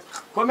rough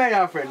enough. Come here,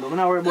 your friend. I'm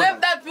not worried about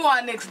Left that for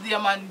one next day,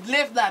 man.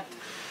 Left that.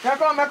 I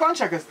can't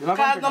check it still.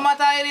 Because no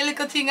matter any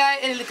little thing or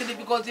any little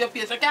difficulty you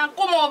face, you can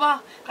come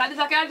over. Because this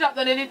I can drop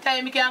down any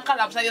time, you can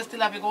collapse and you still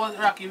have to go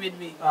rocky with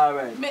me.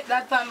 Alright. Make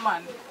that time,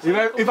 man.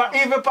 If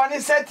I pan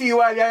the settee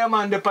while you're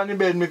man dip on the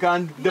bed, I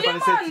can dip on the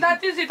settee. Man,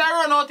 that is it.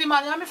 I run out,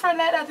 man. You're my friend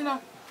like that, you know.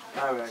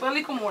 Alright. So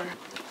little more.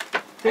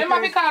 You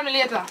might call me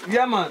later.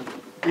 Yeah, man.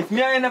 If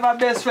me ain't never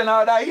best friend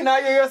or that,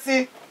 you see.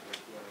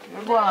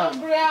 You go on.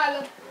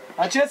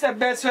 I just say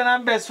best friend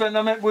and best friend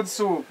don't make good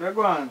soup. You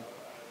go on.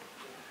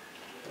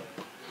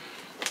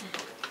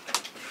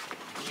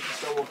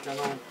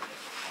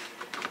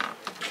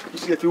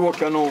 Just get to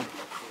work now.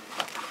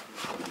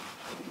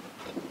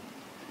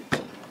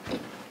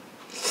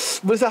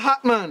 But it's a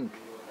hot man.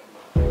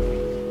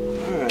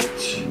 Alright.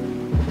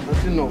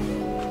 That's enough.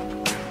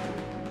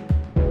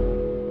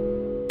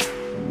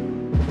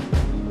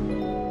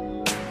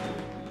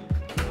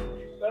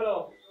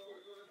 Hello.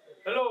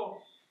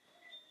 Hello.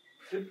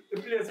 The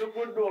place is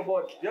good though,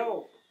 but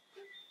yo.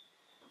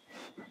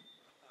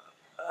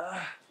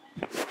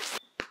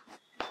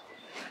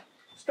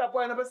 Stop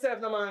winding up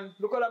yourself now, man.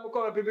 Look how I'm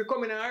coming. People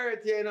coming and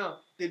hurt you, you know.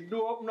 The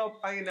door open up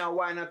and you know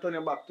why not turn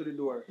your back to the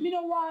door. Me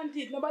don't want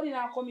it. Nobody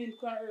now come in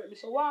can hurt me.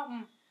 So what?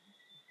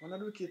 When I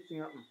do kid thing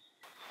happen?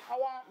 I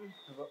want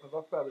have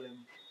a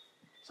problem.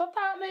 So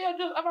talk me, you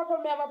just have a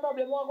problem, have a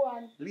problem. What go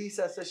on?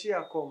 Lisa says she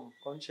a come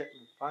check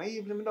me. And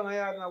evening me down the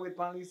yard and I wait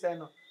for Lisa, you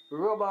know.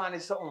 Rubber on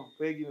is something.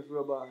 Where you give me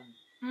rubber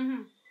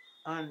on.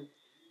 And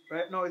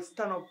right now it's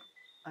stand up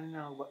and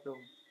now back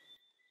down.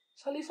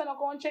 So Lisa not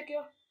come and check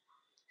you?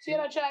 So you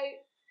not try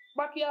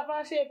back here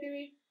and say to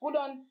me, good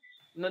on.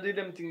 No do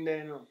them thing there,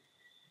 you know.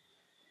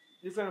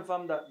 Different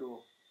from that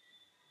though.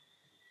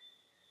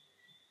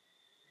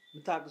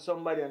 I talk to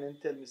somebody and then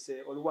tell me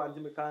say, all the one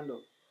thing I can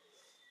do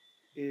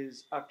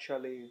is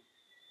actually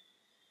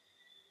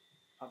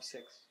have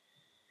sex.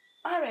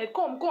 Alright,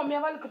 come, me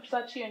have a little piece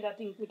of change that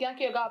thing. We can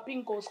carry a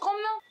pink house. Come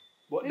now.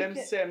 But them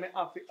say me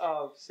have to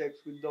have sex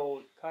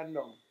without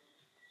condom.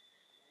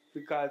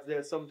 Because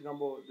there's something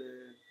about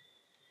the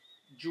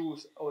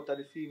juice out of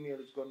the female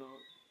is gonna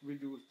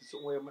reduce the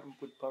certain way I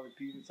put power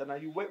penis.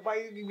 And you why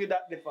you give me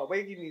that for? Why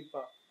you give me it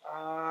for?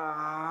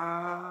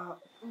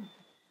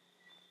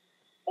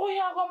 Oh,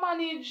 you have to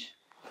manage.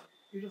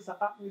 You just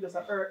hurt me.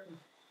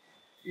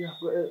 You have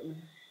to help me.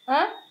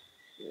 Huh?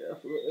 You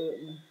have to help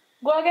me.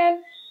 Go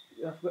again?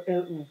 You have to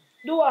help me.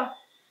 Do what?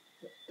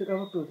 Take off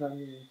your clothes and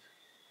minute.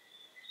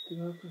 Take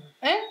off your clothes.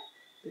 Eh?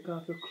 Take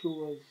off your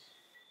clothes.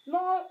 No,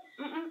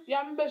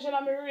 you're mentioning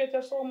I'm rate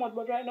you so much,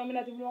 but right now I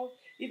don't even know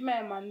if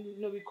my man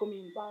will come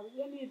in.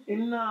 He's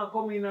not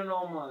coming in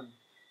no man.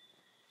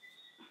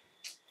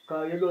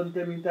 Because you don't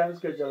tell me time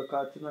schedule,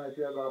 because tonight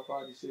we are going to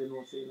party, so you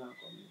know say you're not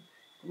coming.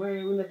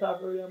 When you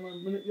talk earlier,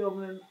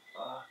 man,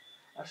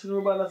 I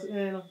shouldn't know about that,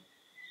 you know.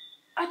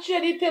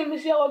 Actually, tell me,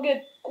 see, I'll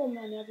get come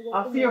on. You have to go.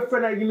 I fear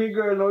friend I give me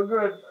girl, no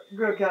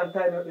girl can't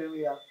tie me up in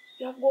here.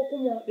 You have to go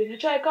come out, then you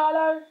try call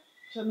her.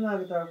 She not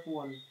get her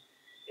phone.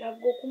 You have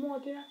to go come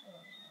out, you know.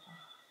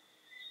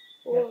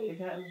 You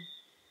can't.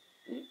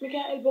 We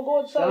can't help you go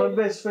outside. You're my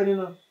best friend, you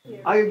know.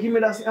 Yeah. And you give me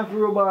that stuff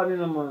rub on, you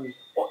know, man.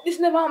 Oh, this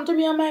never happened to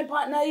me and my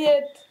partner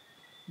yet.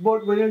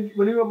 But when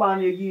you rub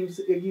on, you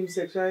give him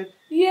sex, right?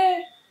 Yeah.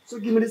 So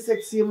give me the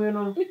sex same, you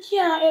know. Me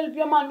can't help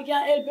you, man. Me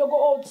can't help you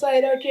go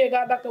outside or take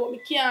a doctor, but me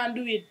can't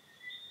do it.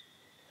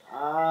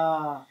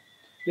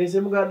 They say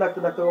I got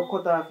a doctor will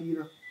cut off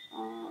you,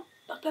 know.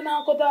 Doctor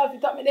now cut off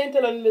it. Me then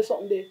tell me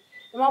something there.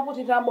 I put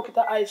it in a bucket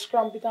of ice,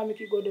 cramp it and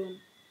make it go down.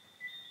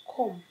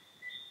 Come.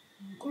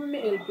 Come me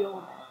help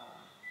you.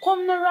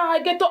 Come no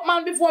right. Get up,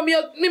 man, before me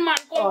man.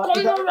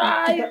 Come no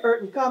right. It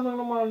hurt me. Calm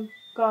down, man.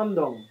 Calm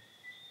down.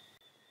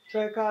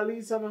 Try call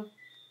Lisa, man.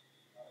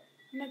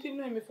 Not even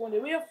know my phone.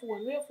 Where your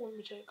phone? Where your phone?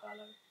 Me try call her.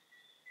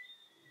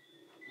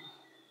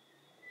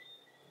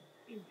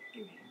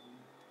 Give me.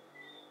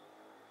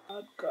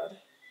 Oh God.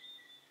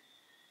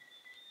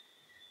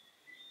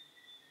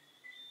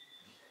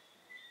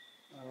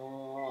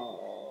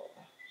 Oh.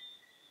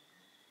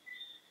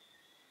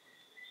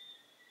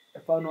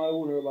 If I know I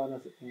wouldn't have done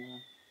that thing,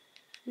 man.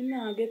 Me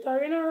nah get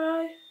her in a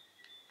right.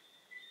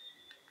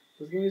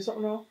 Just give me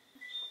something now.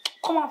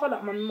 Come on for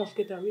that man, must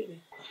get her with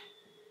me.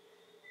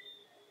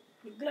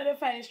 I'm glad you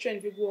find the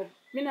strength to go up.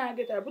 Me nah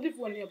get her. Put the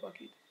phone in your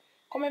pocket.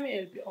 Come let me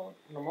help you out.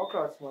 No, my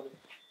car's money.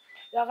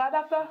 You got a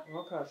doctor?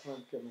 My car's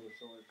money came with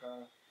someone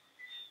car.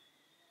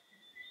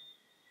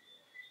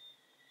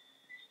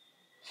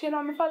 She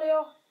know me follow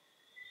you.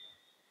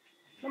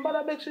 No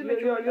bother beg she make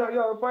you.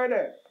 Yo, by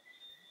there.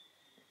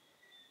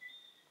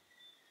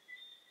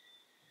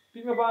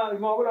 Pick me up and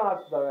I'm going to the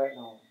hospital right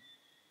now.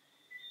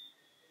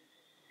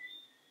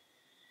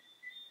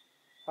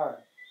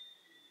 Alright.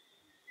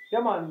 Yeah,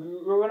 man,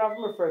 we're going to have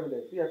my friend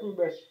there. Yeah, my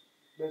best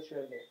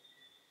friend there.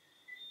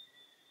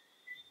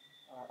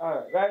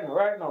 Alright,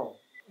 right now.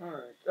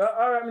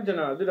 Alright, my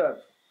general, do that.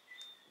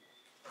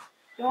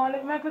 You want to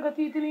let me make a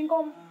teeth in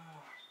come?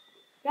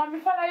 You want me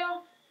to follow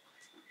you?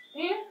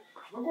 Eh?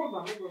 I'm good,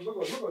 man. I'm good.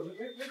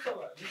 Mr.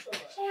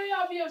 Sorry, you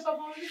have to be yourself.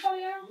 I'm going to follow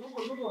you.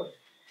 I'm good.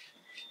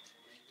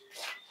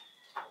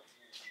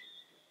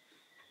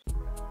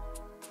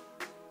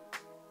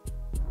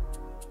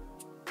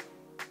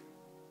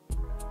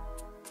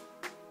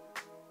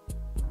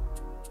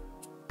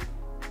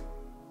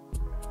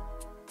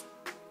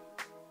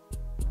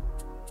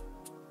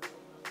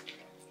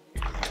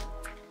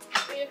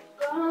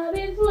 God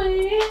is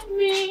with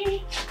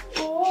me.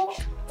 Oh.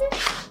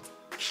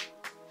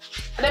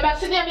 And then I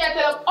sit there and I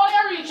tell them, oh,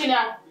 you're reaching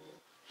here.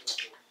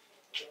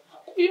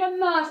 You're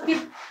nasty.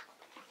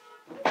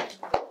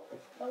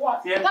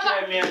 What? You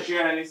tell me and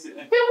try and listen.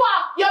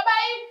 What? You're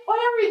buying? Oh,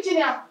 you're reaching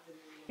here.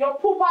 You're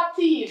pooper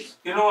thief.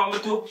 You know what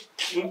I'm doing?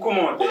 Come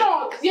on. Come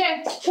out.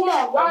 Yeah, come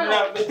out. I'm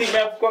not the thing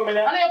that's coming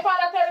out. And then your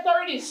father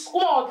territory this.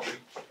 Come out.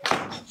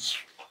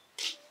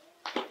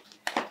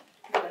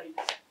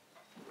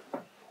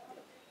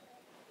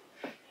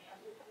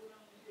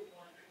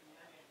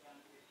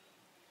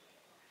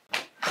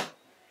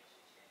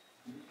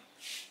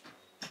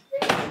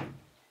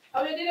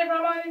 How you did it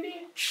from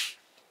morning?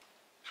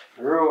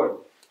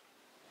 Road.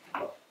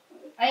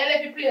 And you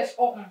left the place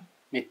open.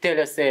 Me tell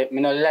you, say,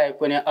 me not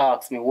like when you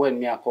ask me when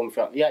me I come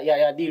from. You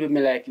deal with me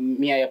like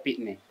me and your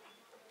pitney.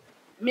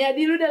 Me I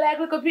deal with the like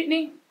little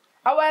pitney.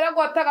 A while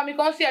ago, tag me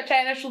come see a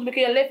China shoes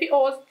because you left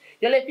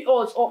the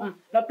house open.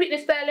 Now pitney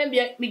style and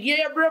me give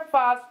you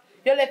breakfast,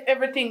 you left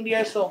everything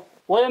there so.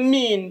 What you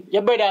mean?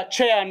 Your brother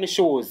try on my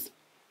shoes.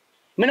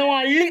 Me no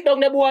want to lick down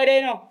the boy there,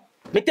 you know.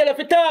 Me tell you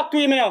to talk to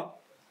him, you know.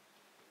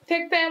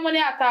 Take time when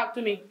you talk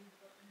to me.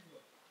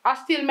 I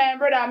still my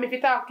brother and if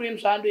you talk to him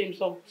so and do him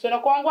so. So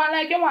no come go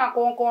like you want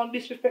come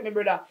disrespect my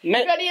brother. If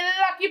you're the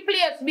lucky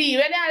place be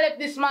when I left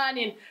this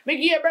morning, me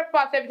give you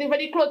breakfast, everything for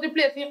the close the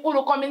place in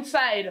Ulu come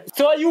inside.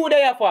 So you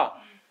there for?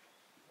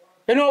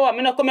 You know what?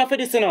 Me not come here for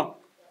this, you know.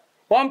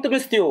 Want to me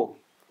stew?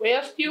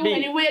 Where you stew?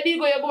 Anywhere you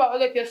go back and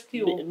get your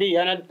stew.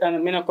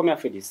 And me not come here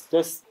for this.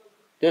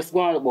 Just go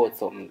on about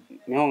something.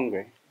 Me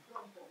hungry.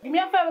 Give me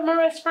a favor, me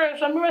rest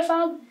first. When me rest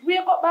and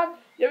wake up back,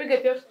 you will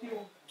get your stew.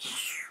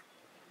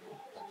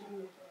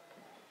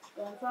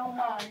 Come from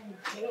morning,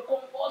 you come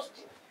first.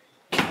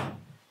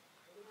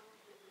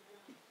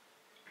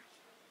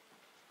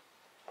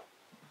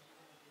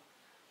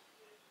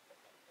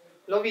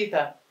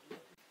 Lovita.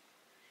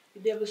 The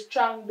devil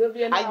strong, devil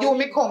you now. Are you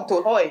me come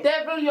to? Oi.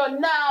 Devil you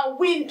now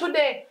win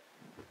today.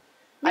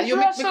 Are you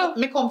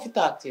me come to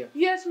talk to you?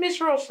 Yes, Miss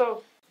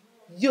Russell.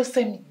 You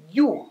say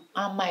you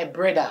and my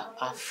brother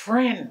are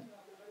friend.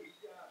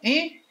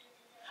 Eh?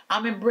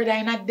 And my brother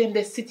in a them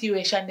the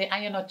situation there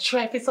and you not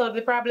try to solve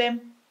the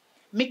problem.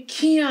 Me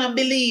can't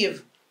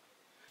believe.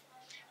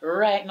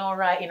 Right now,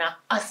 right in a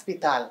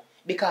hospital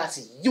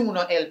because you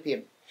not help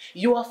him.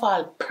 You a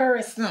fall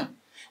person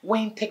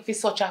when take for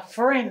such a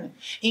friend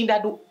in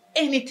that do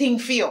anything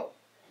for you.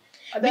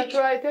 That's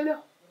what I tell you.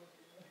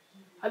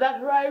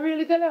 That's what I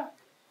really tell you.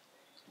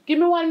 Give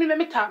me 1 minute,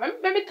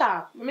 let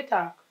me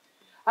talk.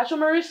 I show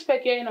me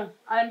respect you, you know.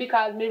 And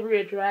because me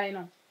rage right, you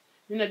know.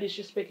 You know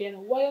disrespect you, know.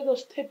 Why you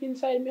just step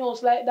inside me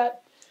house like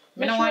that?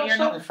 Me no want hear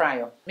nothing from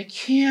you. Me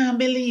can't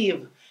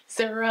believe.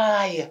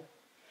 Sarai,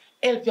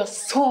 help you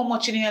so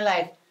much in your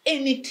life.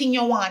 Anything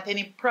you want,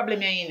 any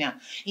problem you're in here,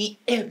 he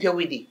help you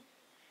with it.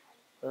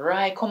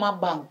 Right, come and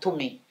bank to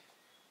me.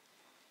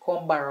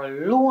 Come borrow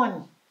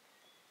loan.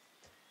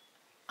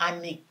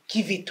 And me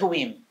give it to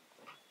him.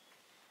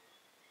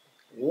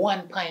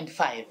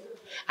 1.5.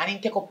 And he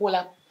take up all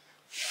of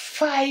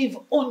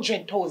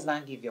 500,000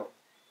 and give you.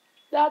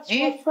 That's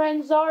what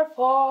friends are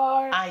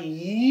for. And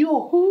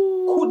you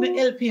couldn't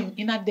help him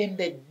in a them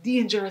the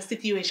dangerous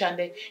situation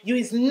there. You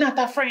is not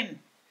a friend.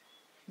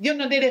 You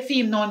know they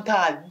feel none at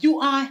all. You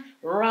are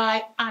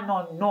Right, I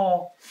don't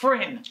know,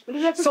 friend.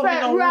 So me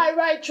no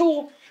right,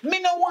 true. Me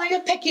no want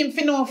you take him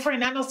for no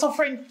friend. I know some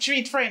friend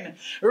treat friend.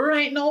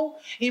 Right now,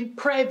 in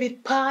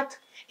private part,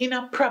 in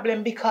a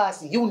problem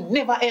because you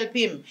never help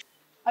him.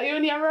 Are you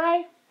near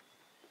right?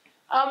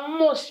 I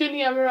must you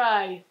near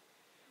right.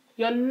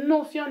 You're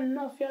enough,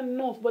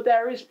 but I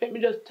respect me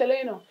just tell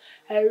you know.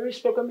 I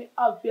respect when me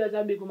have for you as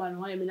a big woman,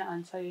 why me not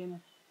answer you know.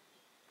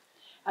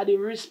 I the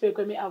respect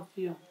when me have for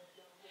you.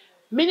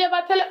 Me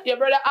never tell your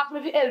brother ask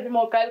me to help him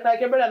out, like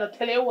your brother not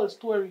tell you the whole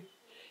story.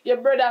 Your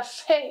brother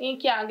say he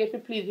can't get to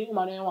please the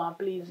woman when you want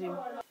to please him.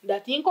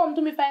 That he come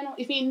to me find out.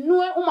 If he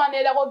know a woman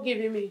there that will give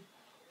him me,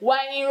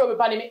 why he rub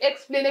upon him,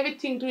 explain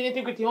everything to him,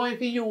 integrity, how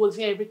he use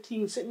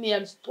everything, sitting there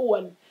and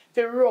stone,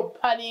 to rub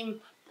upon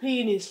him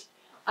penis.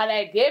 And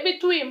I gave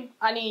it to him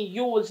and he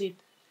used it.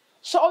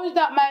 So how is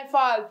that my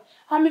fault?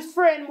 And my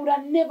friend would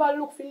have never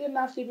looked for him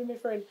not sleep with my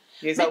friend.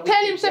 Yes, me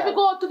tell him say to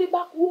go to the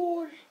back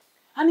wall.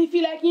 And he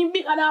feel like he's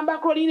bigger than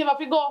back road, he never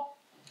fi go.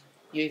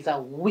 You is a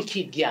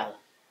wicked girl.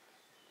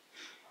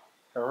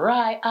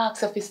 Right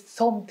ask if it's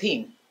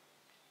something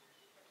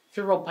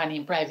to rub on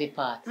him private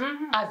part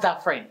as a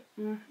friend.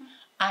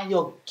 And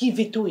you give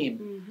it to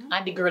him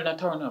and the girl not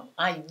turn up.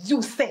 And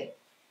you say,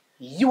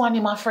 you and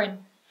him a friend.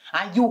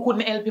 And you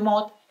couldn't help him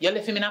out. You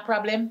left him in a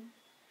problem.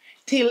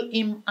 Till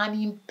him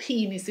and him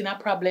penis in a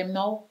problem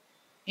now.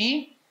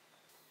 Eh?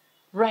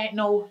 Right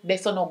now,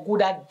 that's no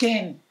good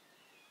again.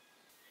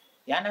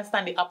 You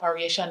understand the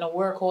operation no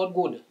work out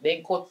good.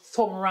 Then cut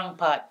some wrong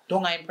part,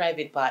 down in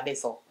private part there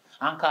so.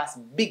 And cause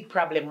big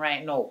problem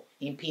right now.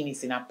 In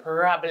penis in a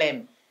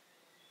problem.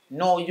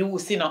 No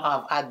use you no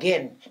have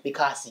again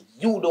because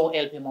you don't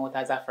help him out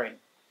as a friend.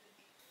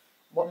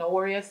 But no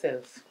worry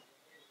yourself.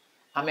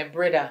 I'm a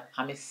brother.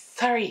 I'm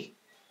sorry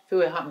for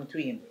what happened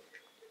to him.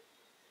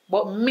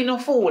 But me no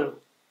fool.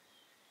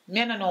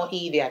 Me no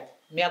idiot.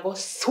 Me I go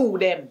sue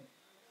them.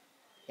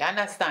 You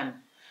understand?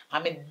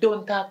 And me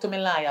don't talk to my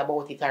lawyer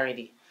about it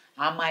already.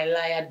 And my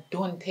lawyer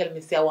don't tell me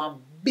say I want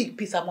big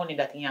piece of money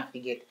that he have to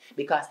get.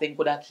 Because they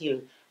could have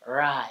killed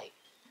Rai.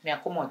 Me I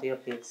come out to your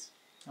place.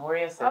 Don't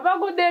worry yourself. Have a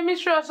good day,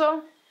 Miss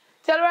Russell.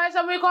 Tell Rai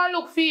we can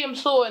look for him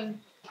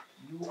soon.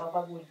 You have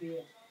a good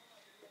day.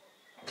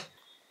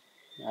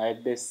 I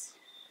best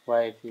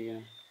wife, you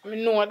know. I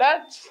know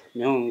that.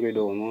 I'm hungry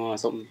though, I want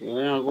something. You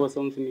want to go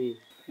something for me?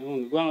 I'm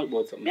hungry. Go on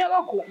about something. Me I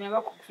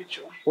go cook for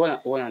you.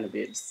 One on the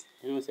babes.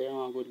 You know say you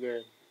want a good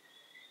girl.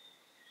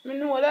 Me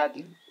know that.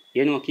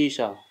 You know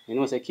Keisha. You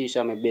know say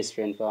Keisha my best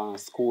friend for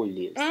school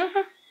days.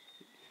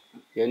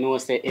 You know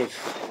say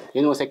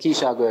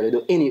Keisha girl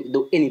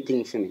do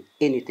anything for me.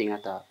 Anything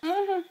at all.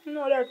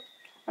 Know that.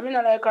 I mean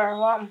I like her.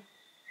 What?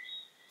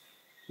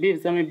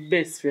 Babes are my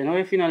best friend. How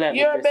you feel like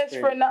your my best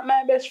friend, not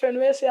my best friend.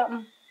 Where you say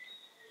happen?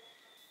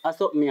 That's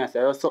what me I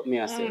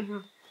say.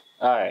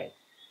 Alright.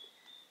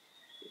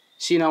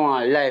 She don't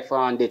want life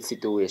or death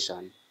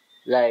situation.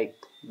 Like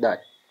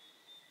that.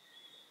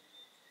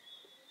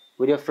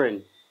 With your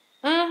friend.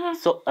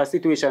 So a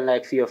situation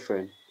like for your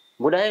friend.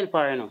 Would I help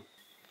her, you know?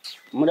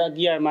 Would I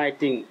give her my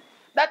thing?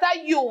 That are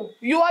you.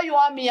 You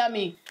and me and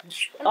me.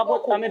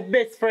 About I'm my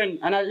best friend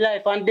and a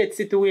life and death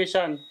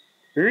situation.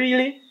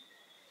 Really?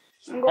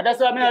 And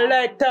that's why I don't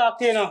like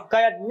talking, you know,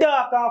 because you're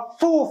dark and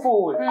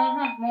fool.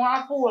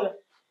 More fool.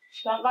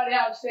 Don't got to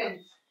have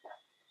sense.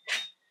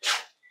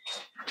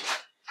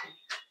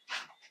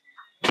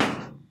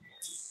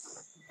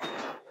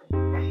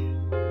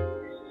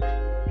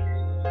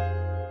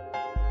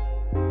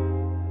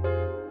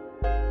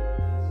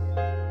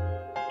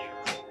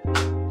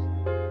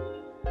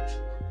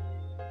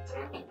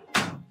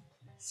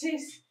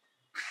 Sis.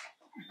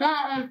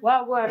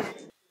 What?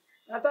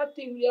 That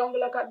thing young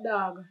like a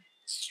dog.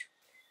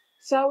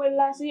 So when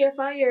last year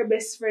find your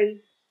best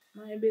friend?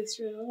 My best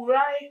friend,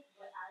 right?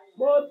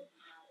 But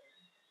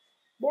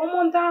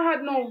month I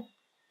had now.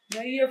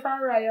 I hear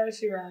from Rai or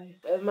see Rai.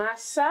 Well,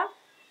 Master,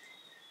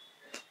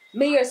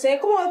 me hear say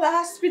come out of the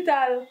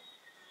hospital.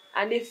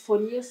 And the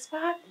funniest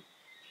part,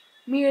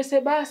 me hear say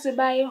boss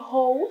buy a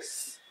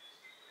house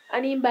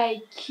and he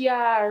buy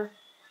car.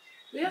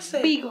 What you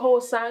say? Big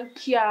house and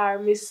car,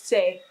 me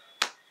say.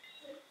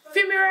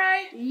 Feel me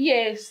right?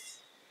 Yes.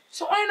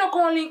 So why you not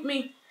gonna link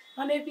me?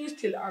 And if you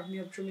still have me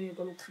up to me,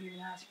 go look for you in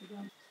the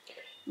hospital.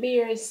 Me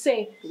hear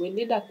say when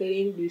the doctor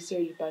didn't do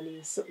surgery on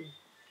him something.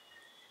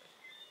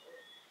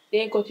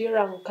 They got your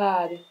wrong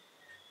card.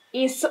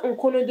 He something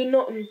couldn't do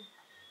nothing.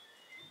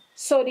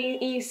 So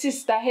his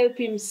sister help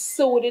him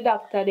sue the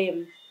doctor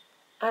them.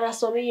 And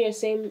that's what me hear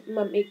say him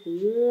make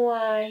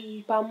one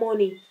heap of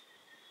money.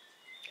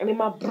 And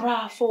him a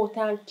braff out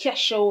and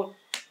cash out.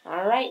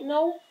 And right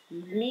now,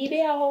 me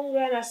they are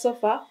hungry and I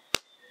suffer.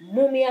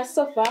 Mommy a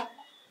suffer.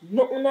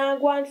 Nothing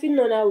not go on for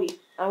none of we.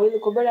 And we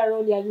look a brother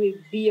around there will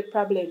be a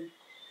problem.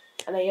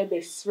 And I your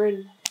best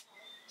friend.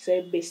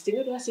 So the best thing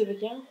you do is if you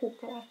can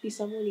hook a piece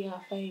of money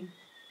off of him.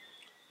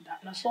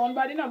 That not sound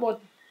bad enough,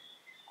 but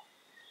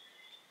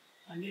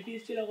and if he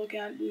still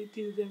can't do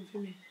things them for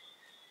me.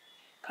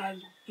 Cause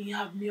he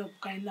have me up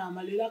kind of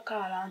normally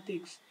call and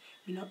text.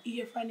 Me not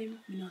hear from him,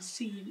 me not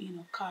see him, he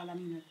not call and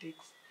he not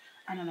text.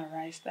 And on a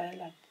right style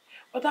that.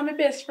 But I'm my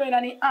best friend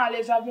and he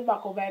always have me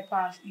back over my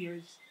past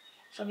years.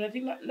 So I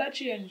think that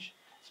change.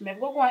 So I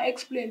go and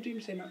explain to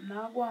him, say nothing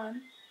now go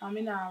on, and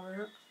I not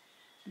work.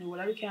 And what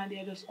I can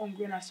do just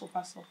hungry and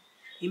suffer so.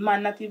 He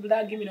man not even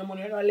that give me the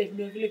money, I left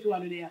me if you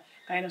want to do there.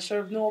 Kind of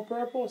serve no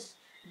purpose.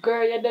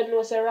 Girl, you don't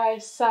know say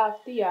rice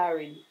softy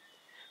already.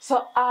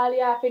 So all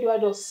you have to do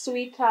is just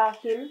sweet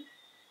talk him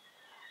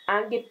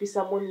and get piece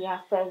of money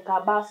your friend,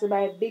 cause boss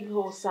buy a big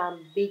house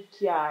and big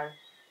car.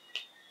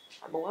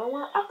 But I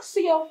want to ask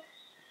you.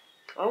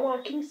 I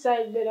want king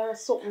size bed or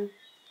something.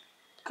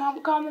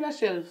 Calm down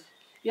yourself.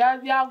 You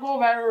go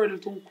over the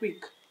road too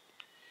quick.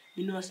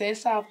 You know say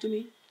soft to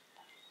me.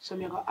 So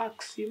I go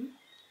ask him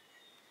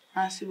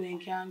and see when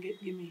he can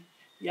give me.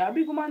 You're a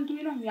big man too,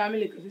 you know. You're my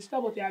little sister,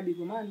 but you're a big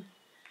man.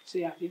 So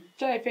you have to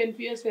try to fend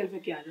for yourself. You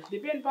can't just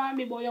depend on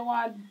me, but you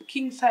want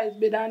king size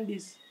bed than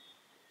this.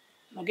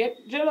 Now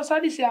get jealous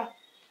of this, yeah.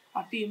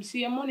 I feel him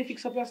see your money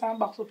fix up your son,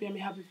 box up your me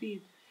happy feel.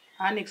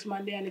 And next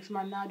man there, next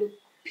man now do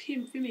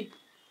him for me.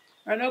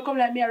 Right now come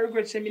like me, I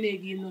regret saying me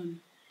never give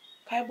none.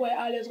 Cause boy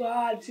always go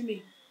hard to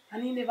me.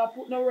 And he never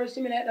put no words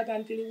to me like that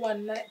until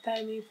one night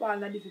time he fall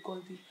in a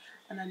difficulty.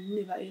 And I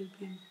never help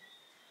him.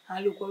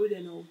 And look what we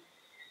do now.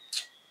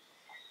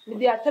 Me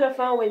dey a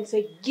telephone when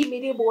say, give me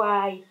the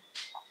boy.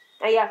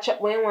 And you check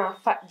when you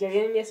want fat girl.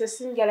 And you say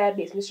single like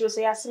this. Me sure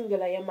say you're single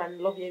like your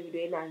man love you every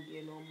day and give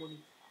you no money.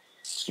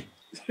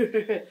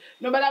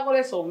 Nobody go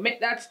there so make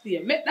that stay.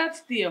 Make that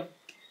stay.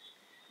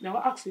 Now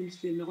I ask him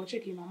still. I go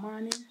check him a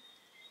morning.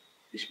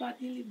 Which part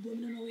he live?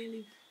 Don't know where he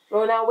live.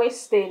 Round a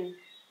West End,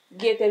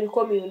 gated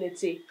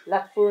community,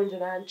 lot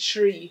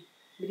 403.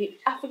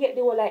 I forget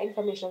the whole like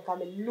information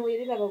because I know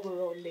you never go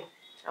around there.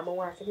 And I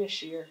want to make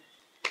sure.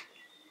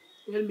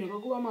 Well, me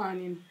go a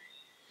morning.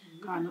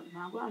 Because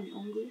now go and be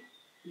hungry.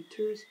 Me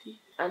thirsty.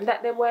 And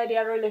that the boy they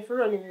are running for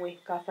running away.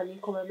 Because when he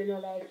come and I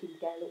don't like him,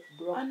 guy look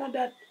broke. I know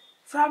that.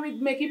 From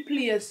it make it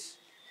place.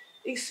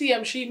 You see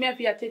him sheet me if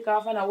you take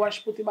off and I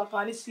wash put it back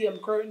on. You see him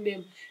curtain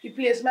them. The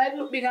place might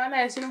look big and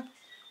nice, you know.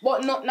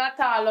 But not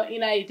all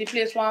in it. The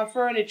place one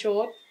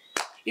furniture.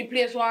 The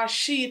place one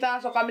sheet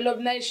and so because I love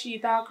nice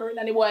sheet and curtain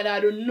and the boy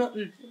not do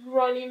nothing.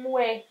 Run him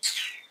away.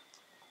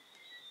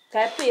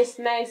 Because the place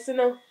nice, you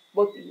know.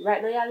 But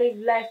right now you live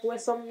life where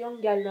some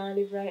young girl don't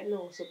live right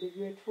now. So be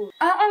grateful.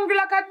 I'm hungry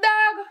like a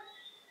dog.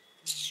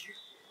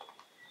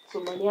 So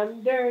money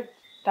I'm dirt.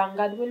 Thank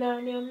God we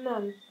not name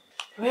none.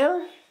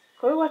 Well,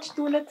 can we watch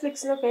 2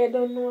 Netflix now because you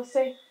don't know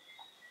say?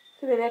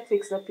 To the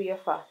Netflix not pay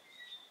for.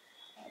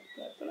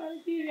 Put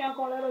on the TV and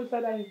call it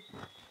outside.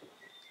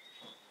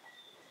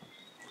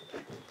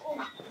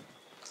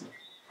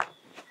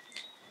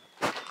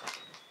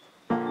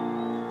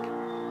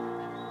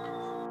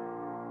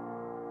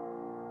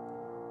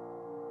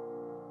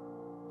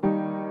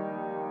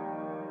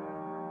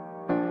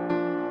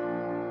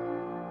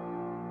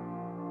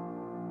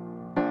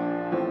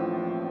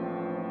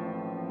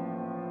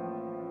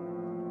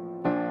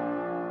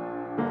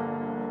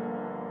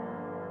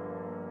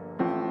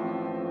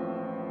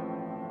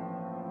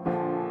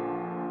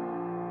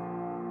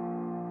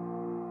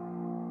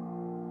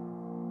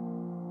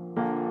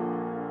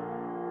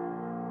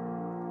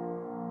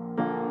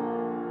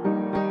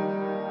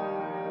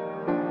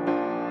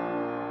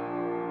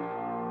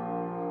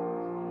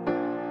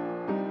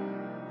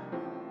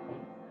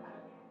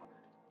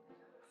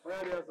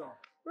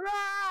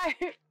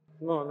 Right.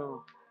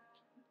 No.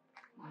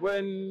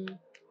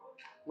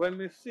 When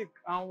me sick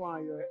and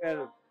want your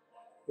help,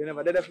 you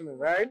never did that for me,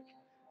 right?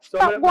 So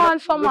Stop going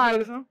for man.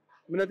 Listen.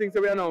 I don't think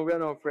so we are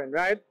no friend,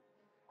 right?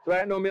 So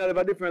right now me live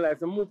a different life.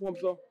 So move up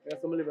so yeah,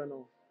 so me live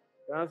now.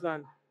 You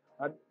understand?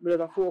 I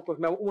just focus.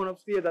 My woman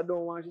upstairs I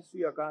don't want to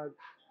see her because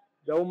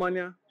the woman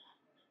here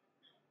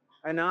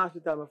in the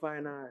hospital I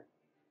find her.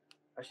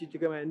 And she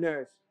took my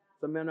nurse.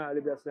 So me not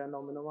live there so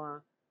now me no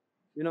want.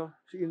 You know,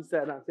 she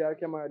inside and say I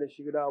came out there,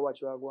 she could watch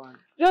what I go on.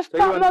 Just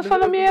stop now,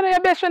 follow me, you know your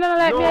best friend and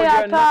like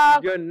me you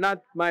talk. You're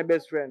not my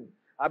best friend.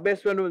 A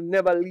best friend will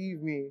never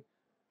leave me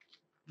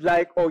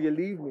like how you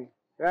leave me,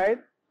 right?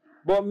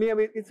 But me,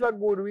 it's for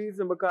good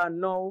reason because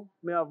now,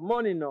 me have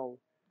money now.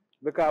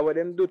 Because what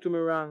them do to me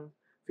wrong,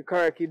 the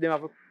correct them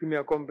have to give me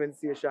a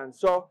compensation.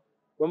 So,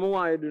 what I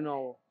want you to do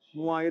now, I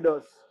want you to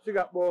just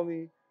figure about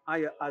me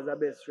and you as a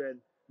best friend.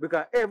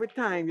 Because every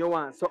time you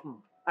want something,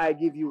 I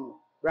give you,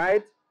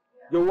 right?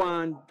 You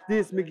want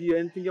this, me give you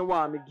anything you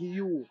want, me give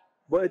you.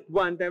 But at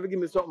one time you give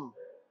me something,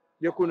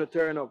 you couldn't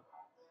turn up.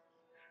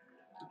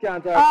 You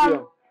can't talk to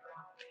you.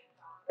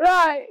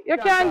 Right, you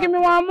can't give me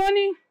more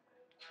money.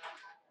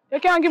 You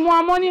can't give me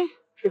more money.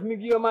 If me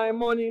give you my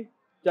money,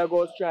 you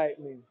go strike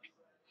me.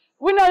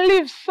 We don't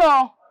live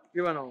so.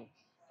 Give me now.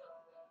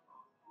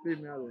 Leave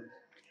me alone.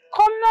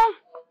 Come now.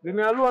 Leave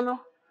me alone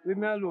now. Leave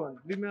me alone.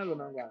 Leave me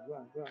alone and go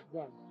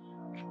on.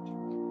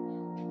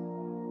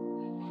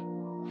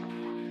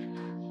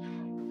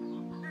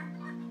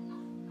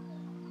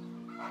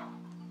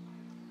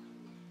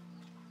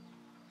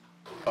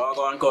 Oh,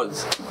 go on,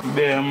 cuz.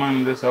 There,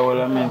 man, that's all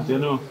I meant, you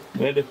know.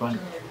 Very fun.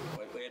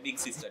 What you big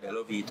sister, they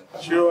love it.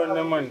 Sure on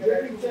the man.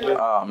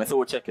 I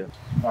saw check it.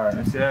 Alright,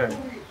 let's see her.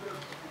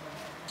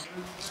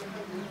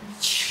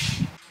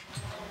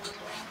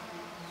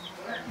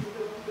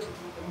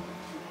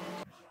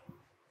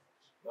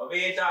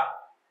 Lovita.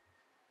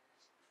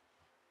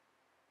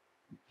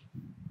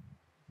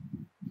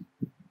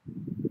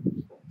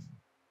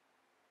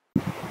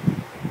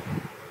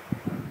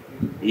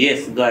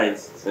 Yes,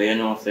 guys. So you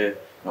know, say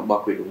I'm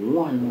back with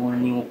one more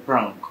new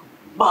prank.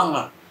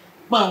 Banger,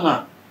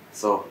 banger.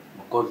 So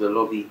because the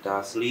Lovita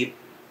asleep,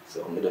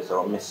 so I'm just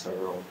mess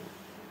around.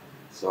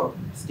 So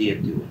stay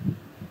tuned.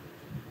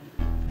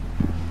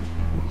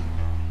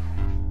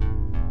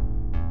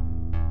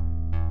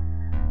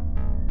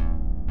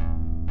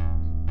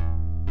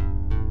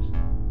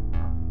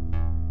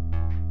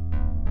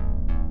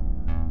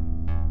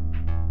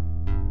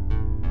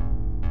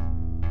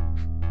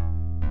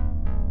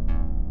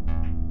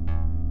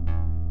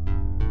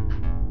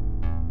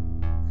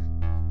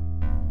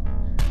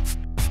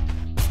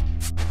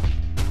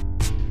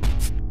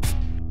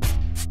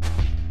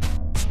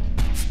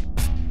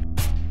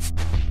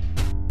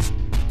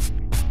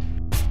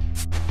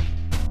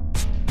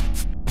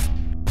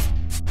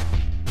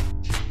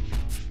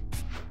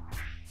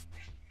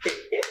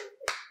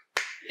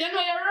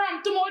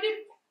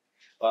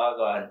 Oh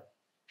God.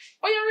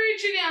 Oh, you're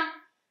reaching here?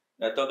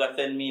 The talker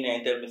send me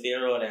and tell me say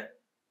you're on it.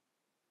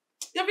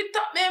 You be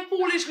top man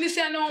foolishness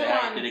here now, Say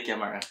hi to man. the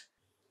camera.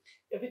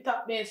 You be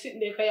top man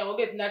sitting there because you're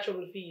getting that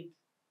trouble feed.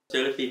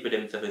 Tell the people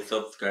them to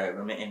subscribe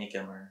and make any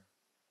camera.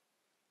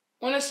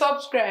 Wanna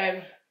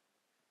subscribe?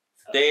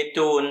 Stay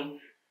tuned.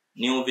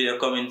 New video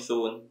coming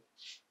soon.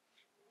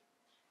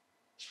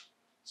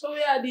 So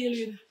we are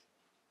dealing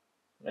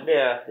with.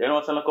 Yeah, you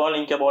know something I can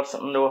link about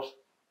something though.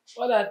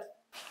 What that?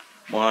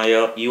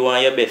 You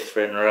and your best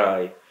friend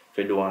Roy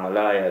for doing a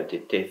loyalty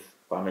test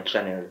for my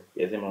channel.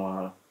 You see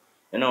me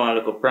you know a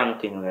little prank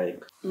thing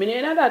like.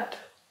 Me know that.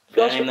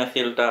 Can him not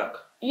still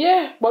talk?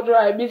 Yeah, but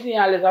Roy busy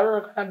and I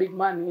work on a big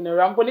man, you know,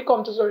 ramp when it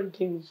comes to certain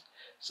things.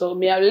 So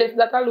me have left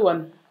that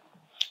alone.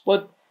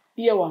 But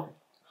here one.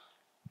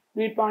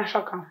 Do it for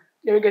Shaka.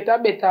 You will get a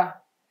better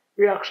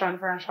reaction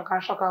from Shaka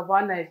and Shaka have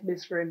a nice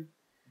best friend.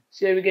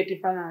 So you will get it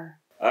from her.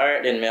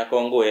 Alright then, me I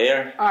can go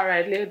here.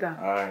 Alright, later.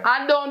 Alright.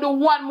 And don't do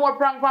one more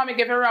prank for me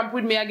if you ramp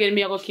with me again,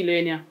 me I go kill you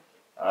in here.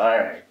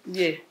 Alright.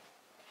 Yeah.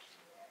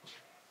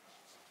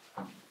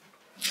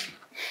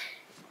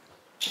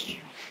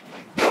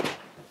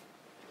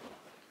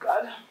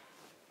 God.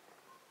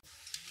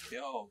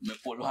 Yo, me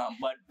pull one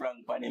bad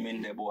prank on him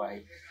in the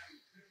boy.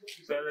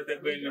 So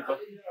let's go in there.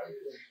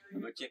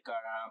 Me go check her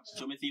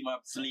show me see him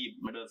sleep,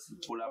 me just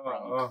pull a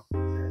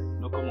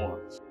prank. No come on.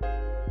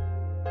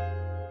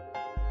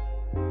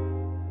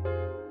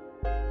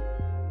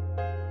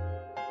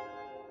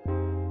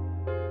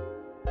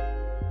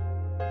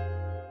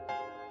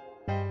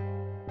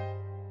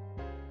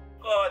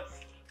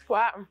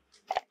 What?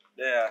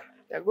 Yeah.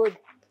 They're good.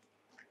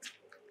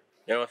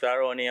 You know, so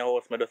around here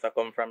house, me just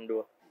come from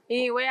door.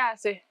 What you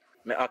say?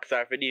 Me ask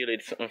her for deal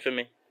with something for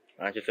me.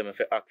 And she say me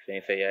for ask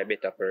and say you're a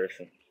better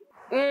person.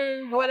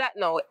 What that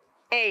now?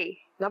 Hey,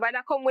 nobody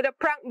come with a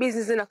prank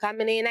business in a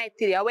company night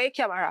today. Where your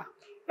camera?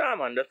 Nah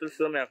man, that's just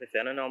something I have to say.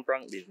 I don't know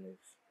prank business.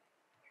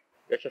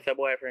 You're just a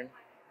boyfriend?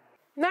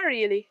 Not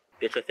really.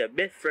 You're just your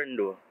best friend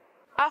though.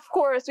 Of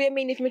course, what you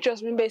mean if me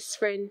trust my best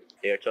friend?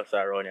 You're just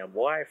around your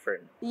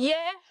boyfriend.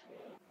 Yeah.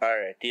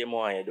 Alright, tell me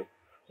what you do.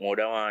 More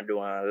than want to do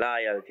a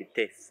loyalty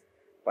test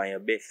for your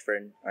best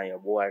friend and your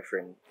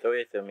boyfriend. So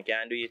you say me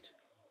can't do it?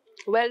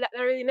 Well, that's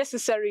not really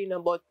necessary, you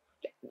know, but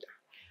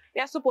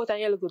I support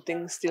and you good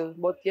things still.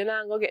 But you're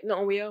not going to get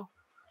nothing where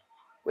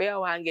you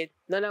want to get.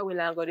 None of will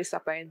not go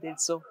disappointed.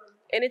 So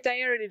anytime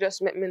you're ready,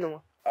 just let me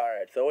know.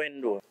 Alright, so when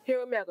do?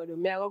 Here what I go do.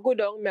 I go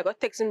down, I go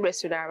text him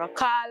breast with her, I go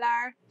call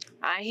her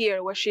and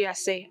hear what she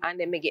has say and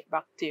then I get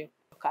back to you.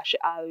 Because she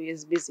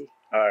always busy.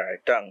 Alright,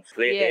 thanks.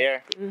 Later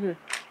here. Mm-hmm.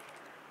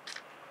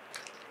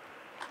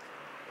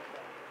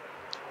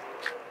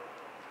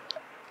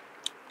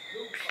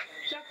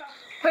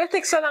 Why you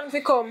take so long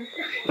to come?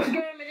 Girl, me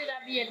did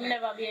a beard, me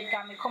never beard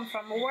because me come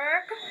from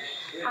work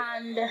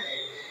and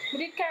me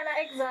did kind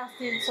of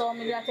exhausted, so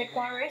me did take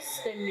one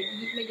rest, then me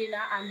eat me dinner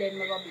and then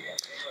me go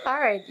beard.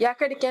 Alright,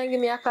 you can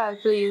give me a call,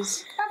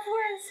 please. Of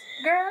course,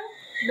 girl.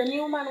 The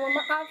new man when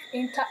I have,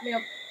 he tap me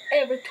up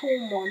every 2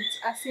 months.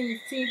 I see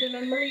when I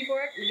leave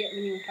work, me get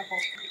me new tap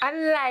up. A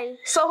lie.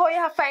 So how you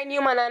have find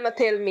new man and not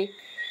tell me?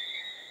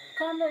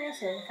 Calm down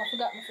yourself, I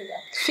forgot me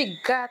forgot.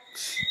 Forgot?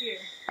 Here.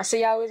 I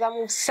say you always have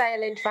moved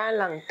silent for a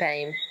long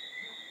time.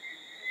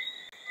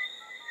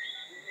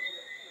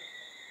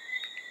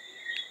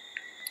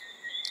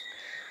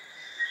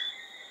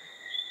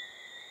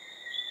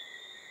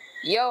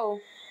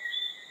 Yo.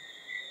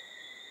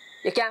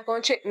 You can't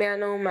come check me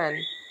no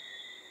man.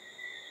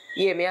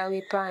 Yeah, me I'll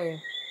wait for you.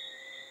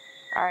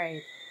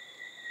 Alright.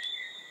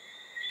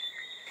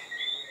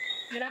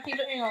 You don't keep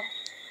it hang up.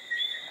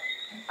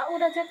 Who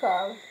that you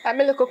call? I'm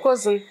my little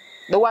cousin.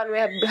 The one who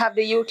have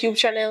the YouTube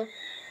channel.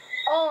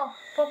 Oh,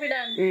 Puppy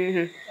Dan.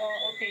 Mm-hmm.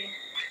 Oh, okay.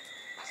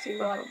 See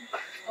God.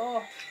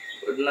 Oh.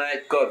 Good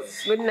night,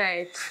 cuz. Good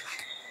night.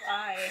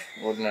 Aye.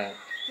 Good night.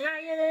 Yeah,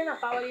 you know,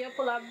 how you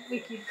pull a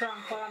wicked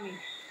prank for me.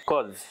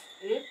 Cuz,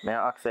 may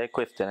I ask you a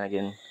question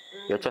again?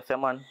 You trust your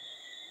man?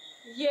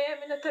 Yeah,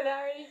 me not tell you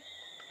already.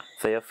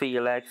 So you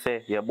feel like,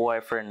 say, your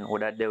boyfriend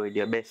would have dealt with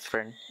your best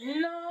friend?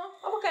 No,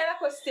 what kind of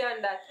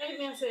question that? Let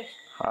me say.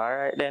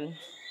 Alright then.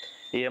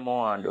 Here I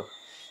want to do.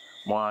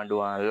 I want to do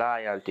a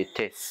loyalty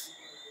test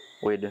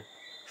with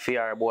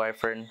your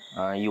boyfriend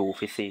and you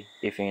to see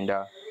if you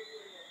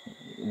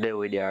deal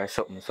with you or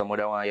something. So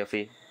I want you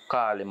to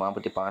call him and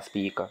put it on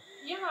speaker.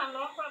 Yeah,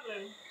 no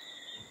problem.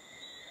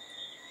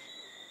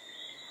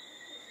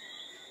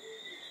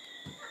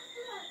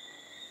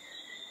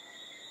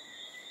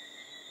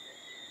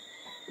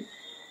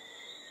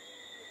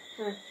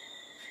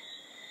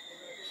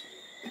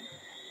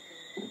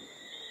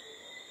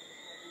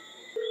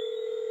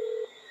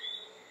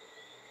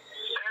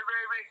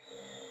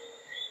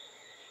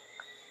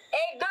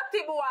 Hey,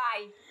 dirty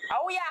boy.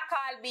 How you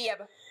call,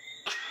 babe?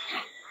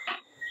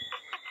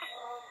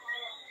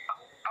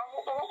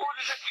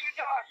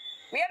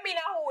 We have been a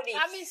who this? A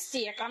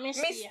mistake.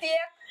 Mistake?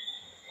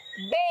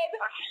 Babe?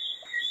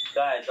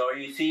 Guys, are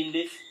you seeing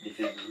this? This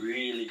is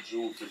really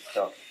juicy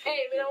stuff.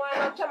 Hey, we don't want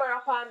no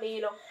camera for me,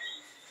 you know.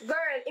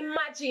 Girl,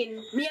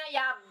 imagine me and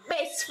your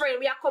best friend,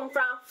 we have come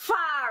from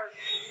far.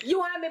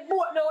 You and me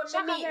both know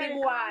when we meet the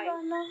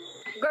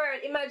boy. Girl,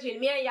 imagine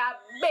me and your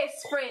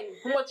best friend.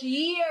 How much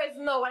years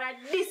now? And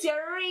this you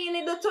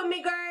really do to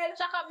me, girl?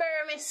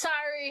 Chakaberry, me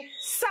sorry.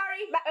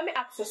 Sorry, but let me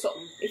ask you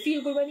something. You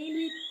feel good when you do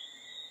it?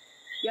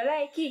 You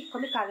like it?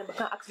 Come call him back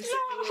and ask me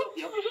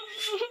something.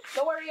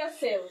 Don't worry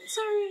yourself.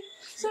 Sorry,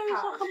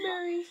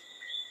 Chakaberry.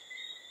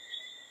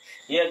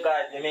 Yeah,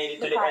 guys, you made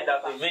it to the end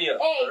of the video.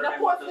 Hey, no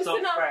post this,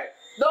 you know.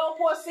 Don't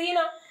post it, you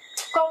know.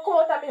 Come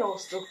out of my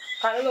house, too.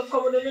 I love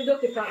coming to the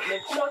dirty prank.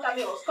 Come out of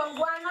my house. Come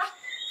go on now.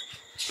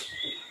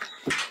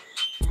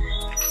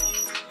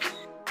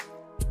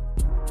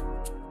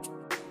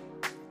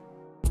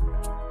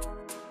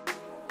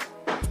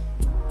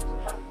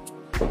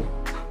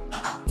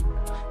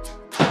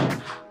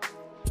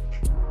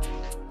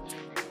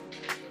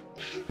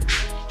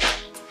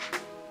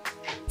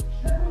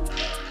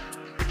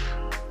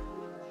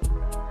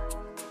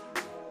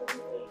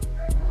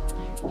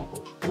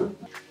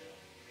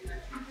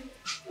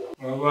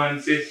 What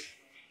want, sis?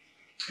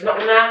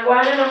 Nothing I'm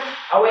going to know.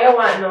 What you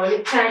want now? The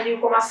time you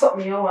come and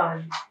something you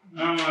want.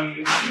 No, man,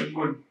 it's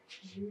good.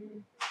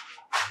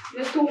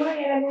 You're too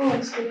late at the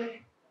house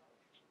today.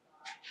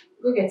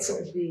 Go get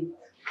something to eat.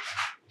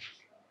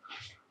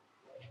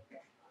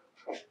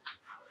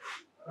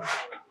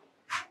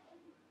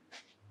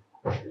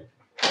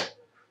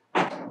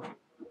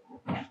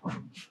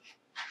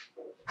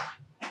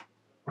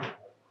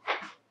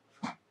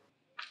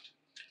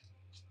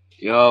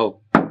 Yo.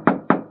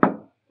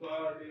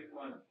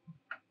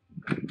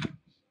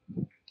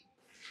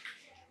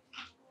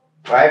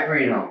 Why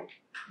free now?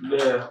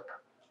 Yeah.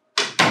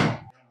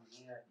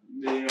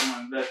 Yeah,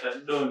 man, that's a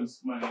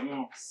dunce, man, you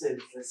know.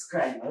 Selfless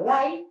crime,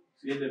 lie.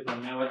 See that,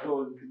 man, never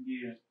told you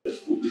again.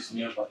 Just put this in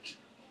your pocket.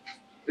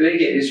 Where you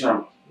get this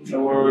from?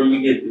 Don't worry,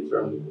 me get it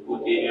from.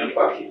 Put it in your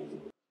pocket.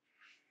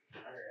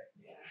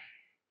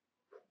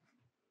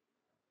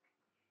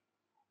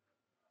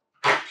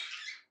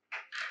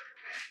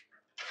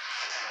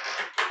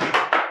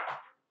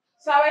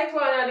 So what you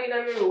want to do in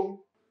my room?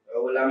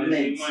 Well, I'm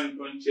meant. Man,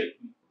 come check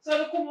me. So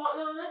you come out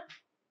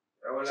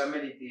now, Well, I'm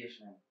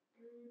meditation.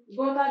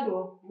 Go to the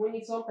door. We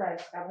need some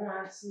privacy. I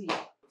want to sleep.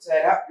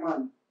 Say that,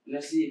 man.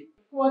 Let's see.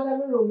 Come out of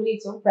my room. We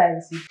need some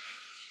privacy.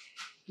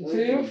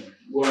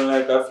 Going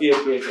like a fair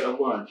place, I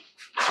want.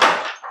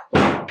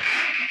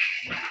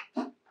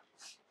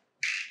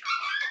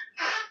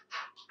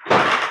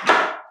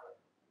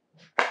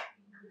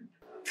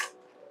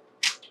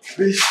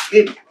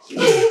 Biscuit.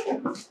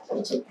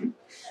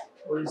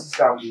 What is this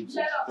happening?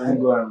 Don't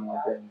go on,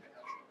 my friend.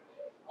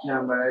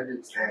 Yeah, but I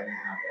did start.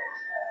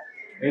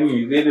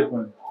 Anyway, they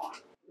different.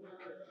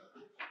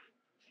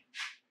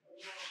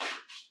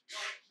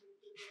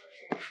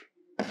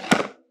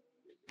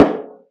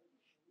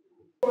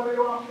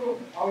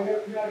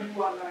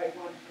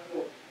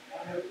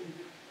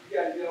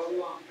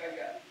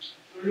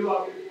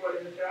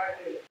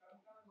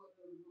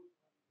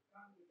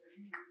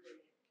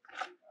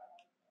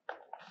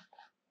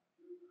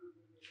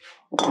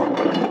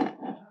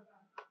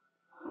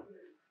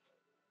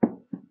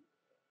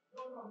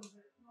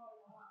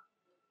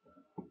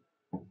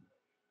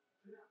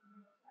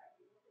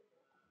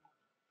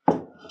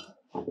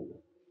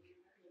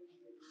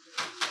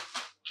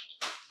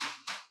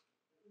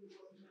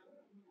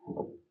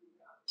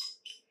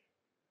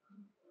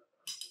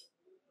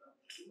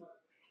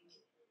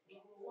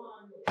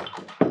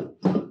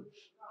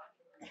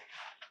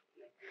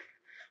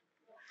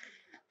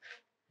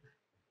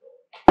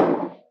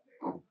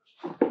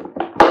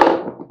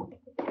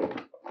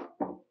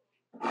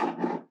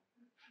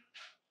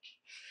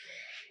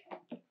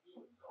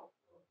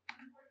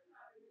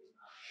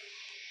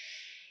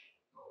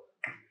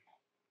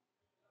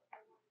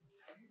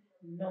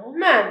 No,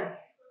 man.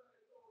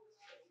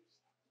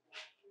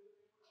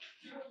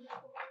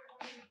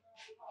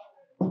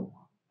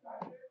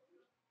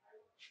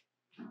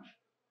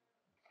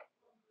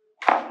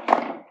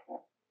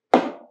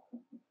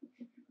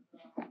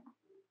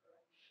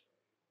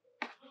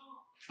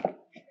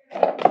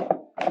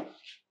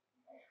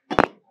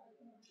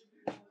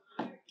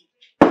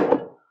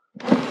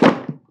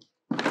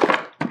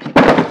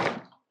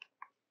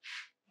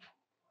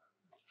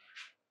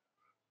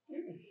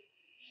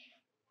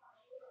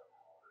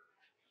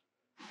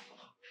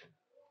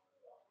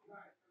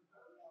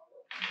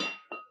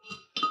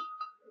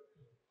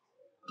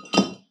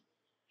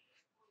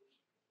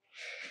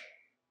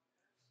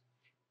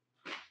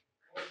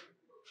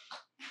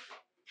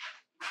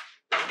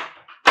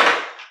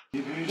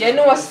 You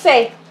know,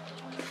 say,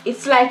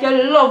 it's like you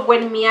love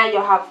when me and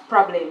you have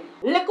problem.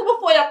 Look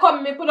before you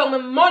come, me put on my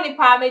money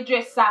for my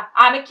dresser.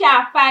 And I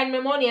can't find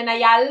my money and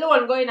I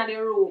alone going in the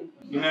room.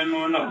 You don't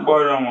know nothing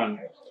about no money.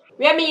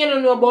 Where me you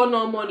don't know about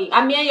no money?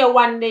 And me and you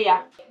one day.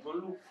 Go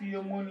look for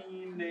your money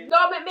in there.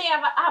 Don't make me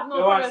have no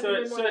problem with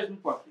my money. Search my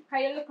pocket.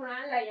 Can you look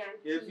around like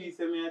You feel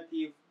say me a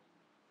thief.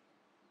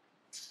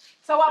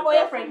 So what about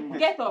your friend?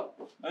 Get up.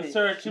 I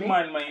search him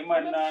man,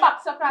 man.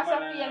 Box across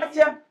your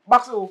face.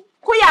 Box who?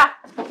 Kuya,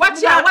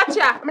 watch ya, watch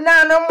ya. Me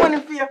nah no money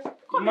for you.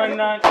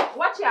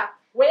 Watch ya.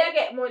 Where you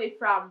get money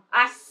from?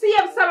 I see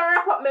him someone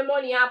wrap up my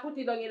money and put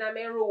it down in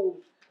my room.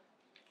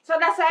 So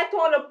that's why I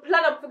told him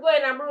plan up to go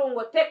in my room,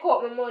 go take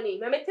out my money.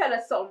 Let me tell you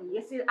something.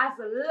 You see, as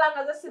long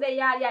as I see the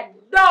yard,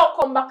 you don't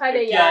come back in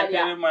the yard. You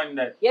can't tell the man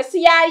that. You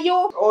see how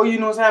you? Oh, you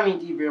know something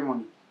thief your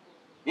money.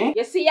 Eh?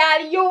 You see how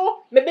you?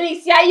 Me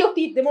believe see how you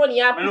thief the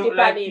money and put it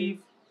on him.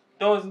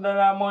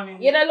 $1,000 money.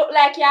 You don't look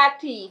like you're a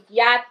thief.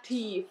 You're a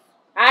thief.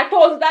 And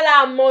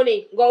 $1,000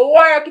 money. Go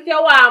work if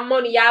you want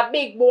money. You're a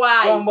big boy.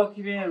 Come back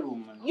in your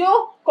room, man.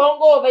 You come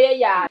go over your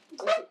yard.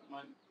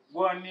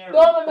 Go on here.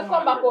 Don't let me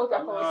come back out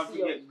and come see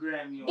you. Get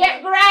grimy.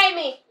 Get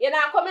grimy. You're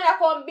not coming to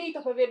come beat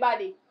up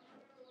everybody.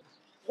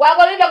 We're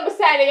going to look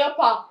beside your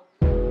pa.